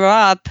you grow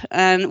up,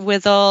 and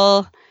with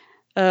all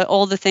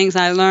the things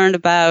I learned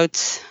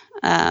about,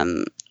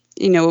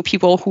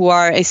 people who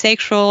are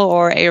asexual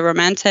or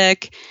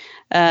aromantic,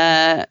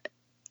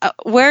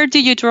 where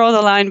do you draw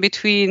the line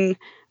between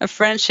a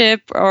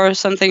friendship or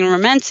something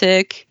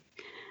romantic?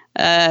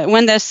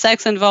 When there's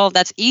sex involved,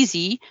 that's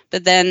easy,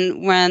 but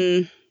then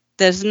when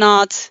there's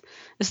not,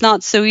 it's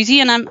not so easy.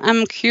 And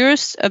I'm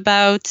curious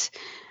about.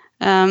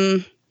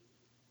 I'm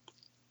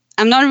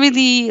not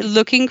really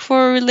looking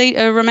for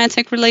a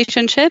romantic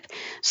relationship,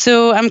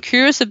 so I'm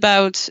curious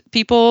about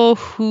people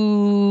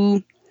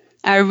who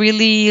are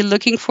really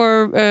looking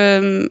for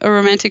a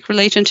romantic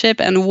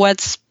relationship, and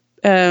what's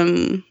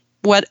the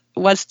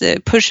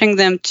pushing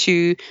them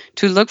to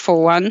look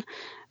for one.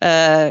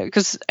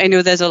 Because I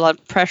know there's a lot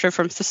of pressure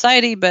from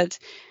society, but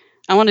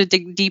I want to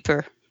dig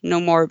deeper, know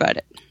more about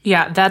it.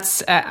 Yeah,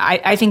 that's,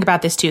 I think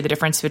about this too, the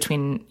difference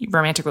between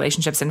romantic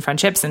relationships and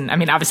friendships. And I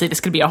mean, obviously this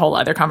could be a whole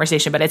other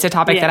conversation, but it's a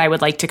topic that I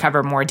would like to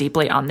cover more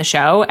deeply on the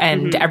show.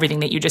 And everything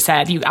that you just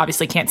said, you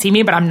obviously can't see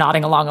me, but I'm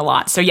nodding along a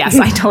lot. So yes,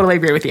 I totally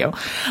agree with you.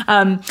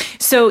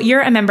 So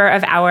you're a member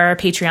of our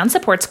Patreon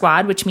support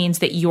squad, which means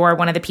that you're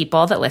one of the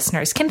people that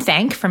listeners can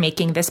thank for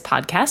making this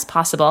podcast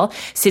possible,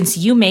 since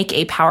you make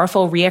a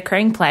powerful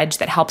reoccurring pledge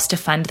that helps to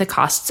fund the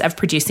costs of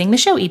producing the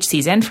show each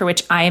season, for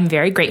which I am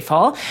very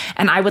grateful.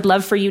 And I would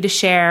love for you to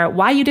share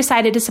why you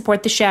decided to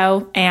support the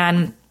show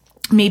and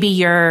maybe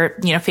your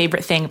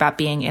favorite thing about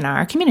being in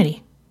our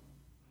community.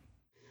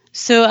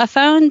 So I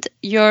found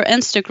your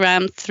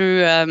Instagram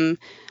through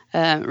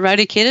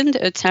Rowdy Kitten,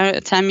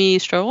 Tammy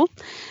Strobel,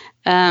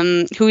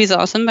 who is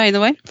awesome, by the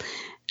way.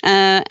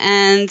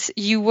 And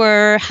you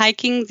were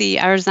hiking the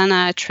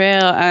Arizona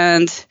Trail,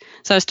 and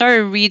so I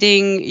started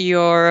reading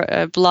your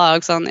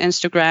blogs on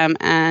Instagram,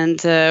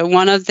 and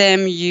one of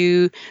them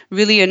you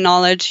really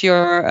acknowledge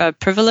your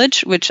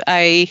privilege, which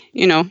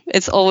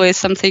it's always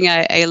something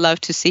I love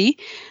to see.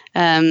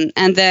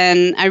 And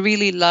then I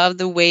really love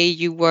the way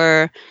you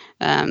were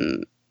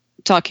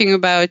talking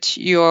about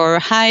your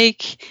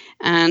hike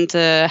and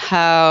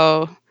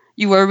how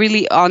you were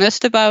really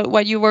honest about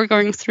what you were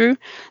going through.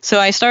 So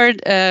I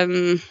started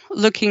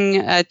looking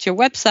at your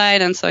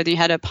website, and so you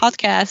had a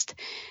podcast.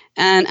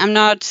 And I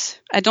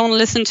don't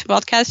listen to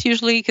podcasts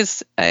usually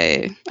because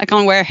I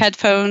can't wear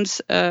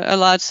headphones a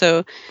lot.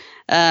 So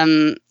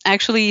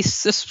actually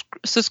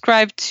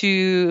subscribe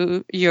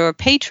to your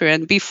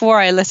Patreon before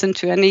I listen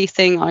to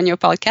anything on your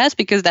podcast,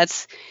 because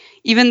that's,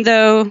 even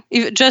though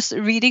just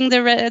reading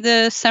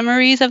the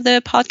summaries of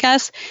the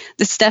podcast,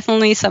 that's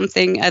definitely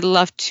something I'd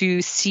love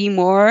to see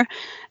more.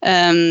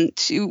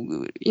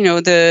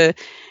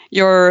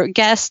 Your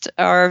guests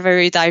are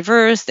very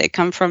diverse. They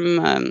come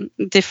from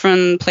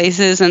different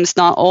places, and it's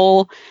not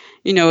all,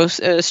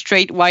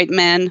 straight white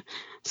men.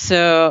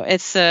 So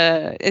it's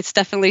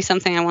definitely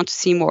something I want to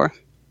see more.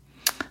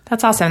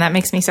 That's awesome. That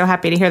makes me so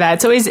happy to hear that.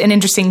 It's always an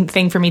interesting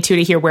thing for me too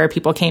to hear where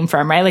people came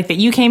from, right? Like that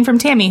you came from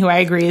Tammy, who I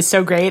agree is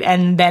so great,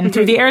 and then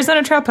through the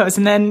Arizona Trail post,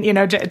 and then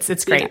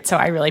it's great. Yeah. So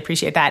I really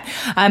appreciate that.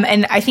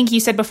 And I think you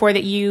said before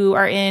that you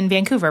are in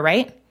Vancouver,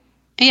 right?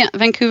 Yeah,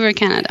 Vancouver,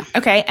 Canada.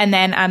 Okay. And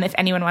then if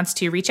anyone wants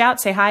to reach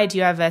out, say hi, do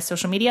you have a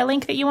social media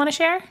link that you want to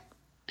share?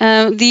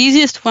 The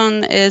easiest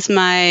one is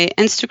my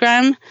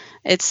Instagram.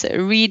 It's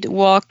Read,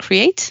 Walk,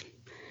 Create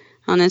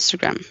on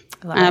Instagram.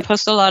 I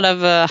post a lot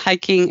of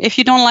hiking. If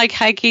you don't like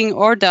hiking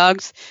or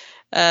dogs,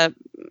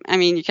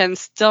 you can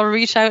still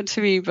reach out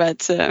to me,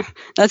 but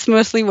that's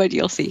mostly what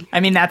you'll see. I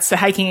mean, that's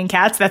hiking and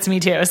cats. That's me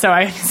too. So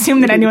I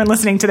assume that anyone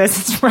listening to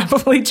this is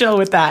probably chill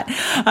with that.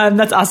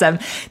 That's awesome.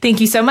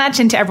 Thank you so much.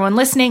 And to everyone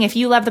listening, if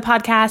you love the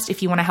podcast,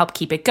 if you want to help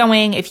keep it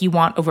going, if you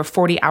want over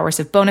 40 hours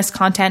of bonus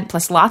content,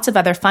 plus lots of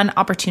other fun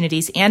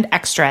opportunities and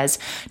extras,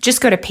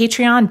 just go to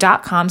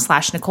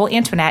patreon.com/Nicole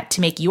Antoinette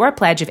to make your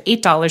pledge of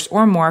 $8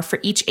 or more for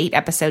each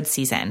 8-episode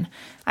season.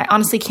 I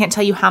honestly can't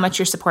tell you how much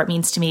your support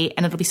means to me,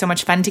 and it'll be so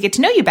much fun to get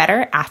to know you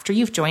better after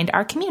you've joined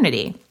our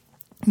community.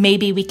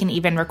 Maybe we can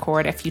even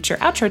record a future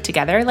outro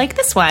together like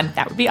this one.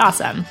 That would be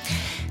awesome.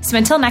 So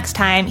until next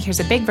time, here's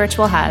a big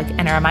virtual hug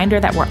and a reminder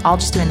that we're all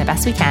just doing the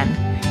best we can.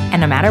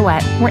 And no matter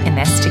what, we're in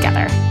this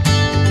together.